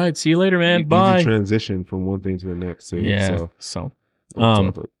right, see you later, man. Bye. Easy transition from one thing to the next. Too, yeah. So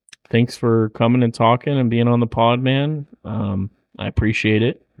thanks for coming and talking and being on the pod, man. I appreciate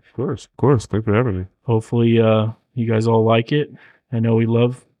it. Of course. Thanks for having me. Hopefully, you guys all like it. I know we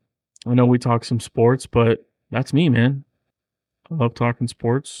talk some sports, but that's me, man. I love talking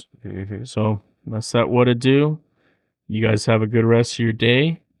sports. Mm-hmm. So that's what it do. You guys have a good rest of your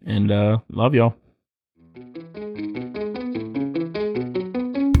day, and love y'all.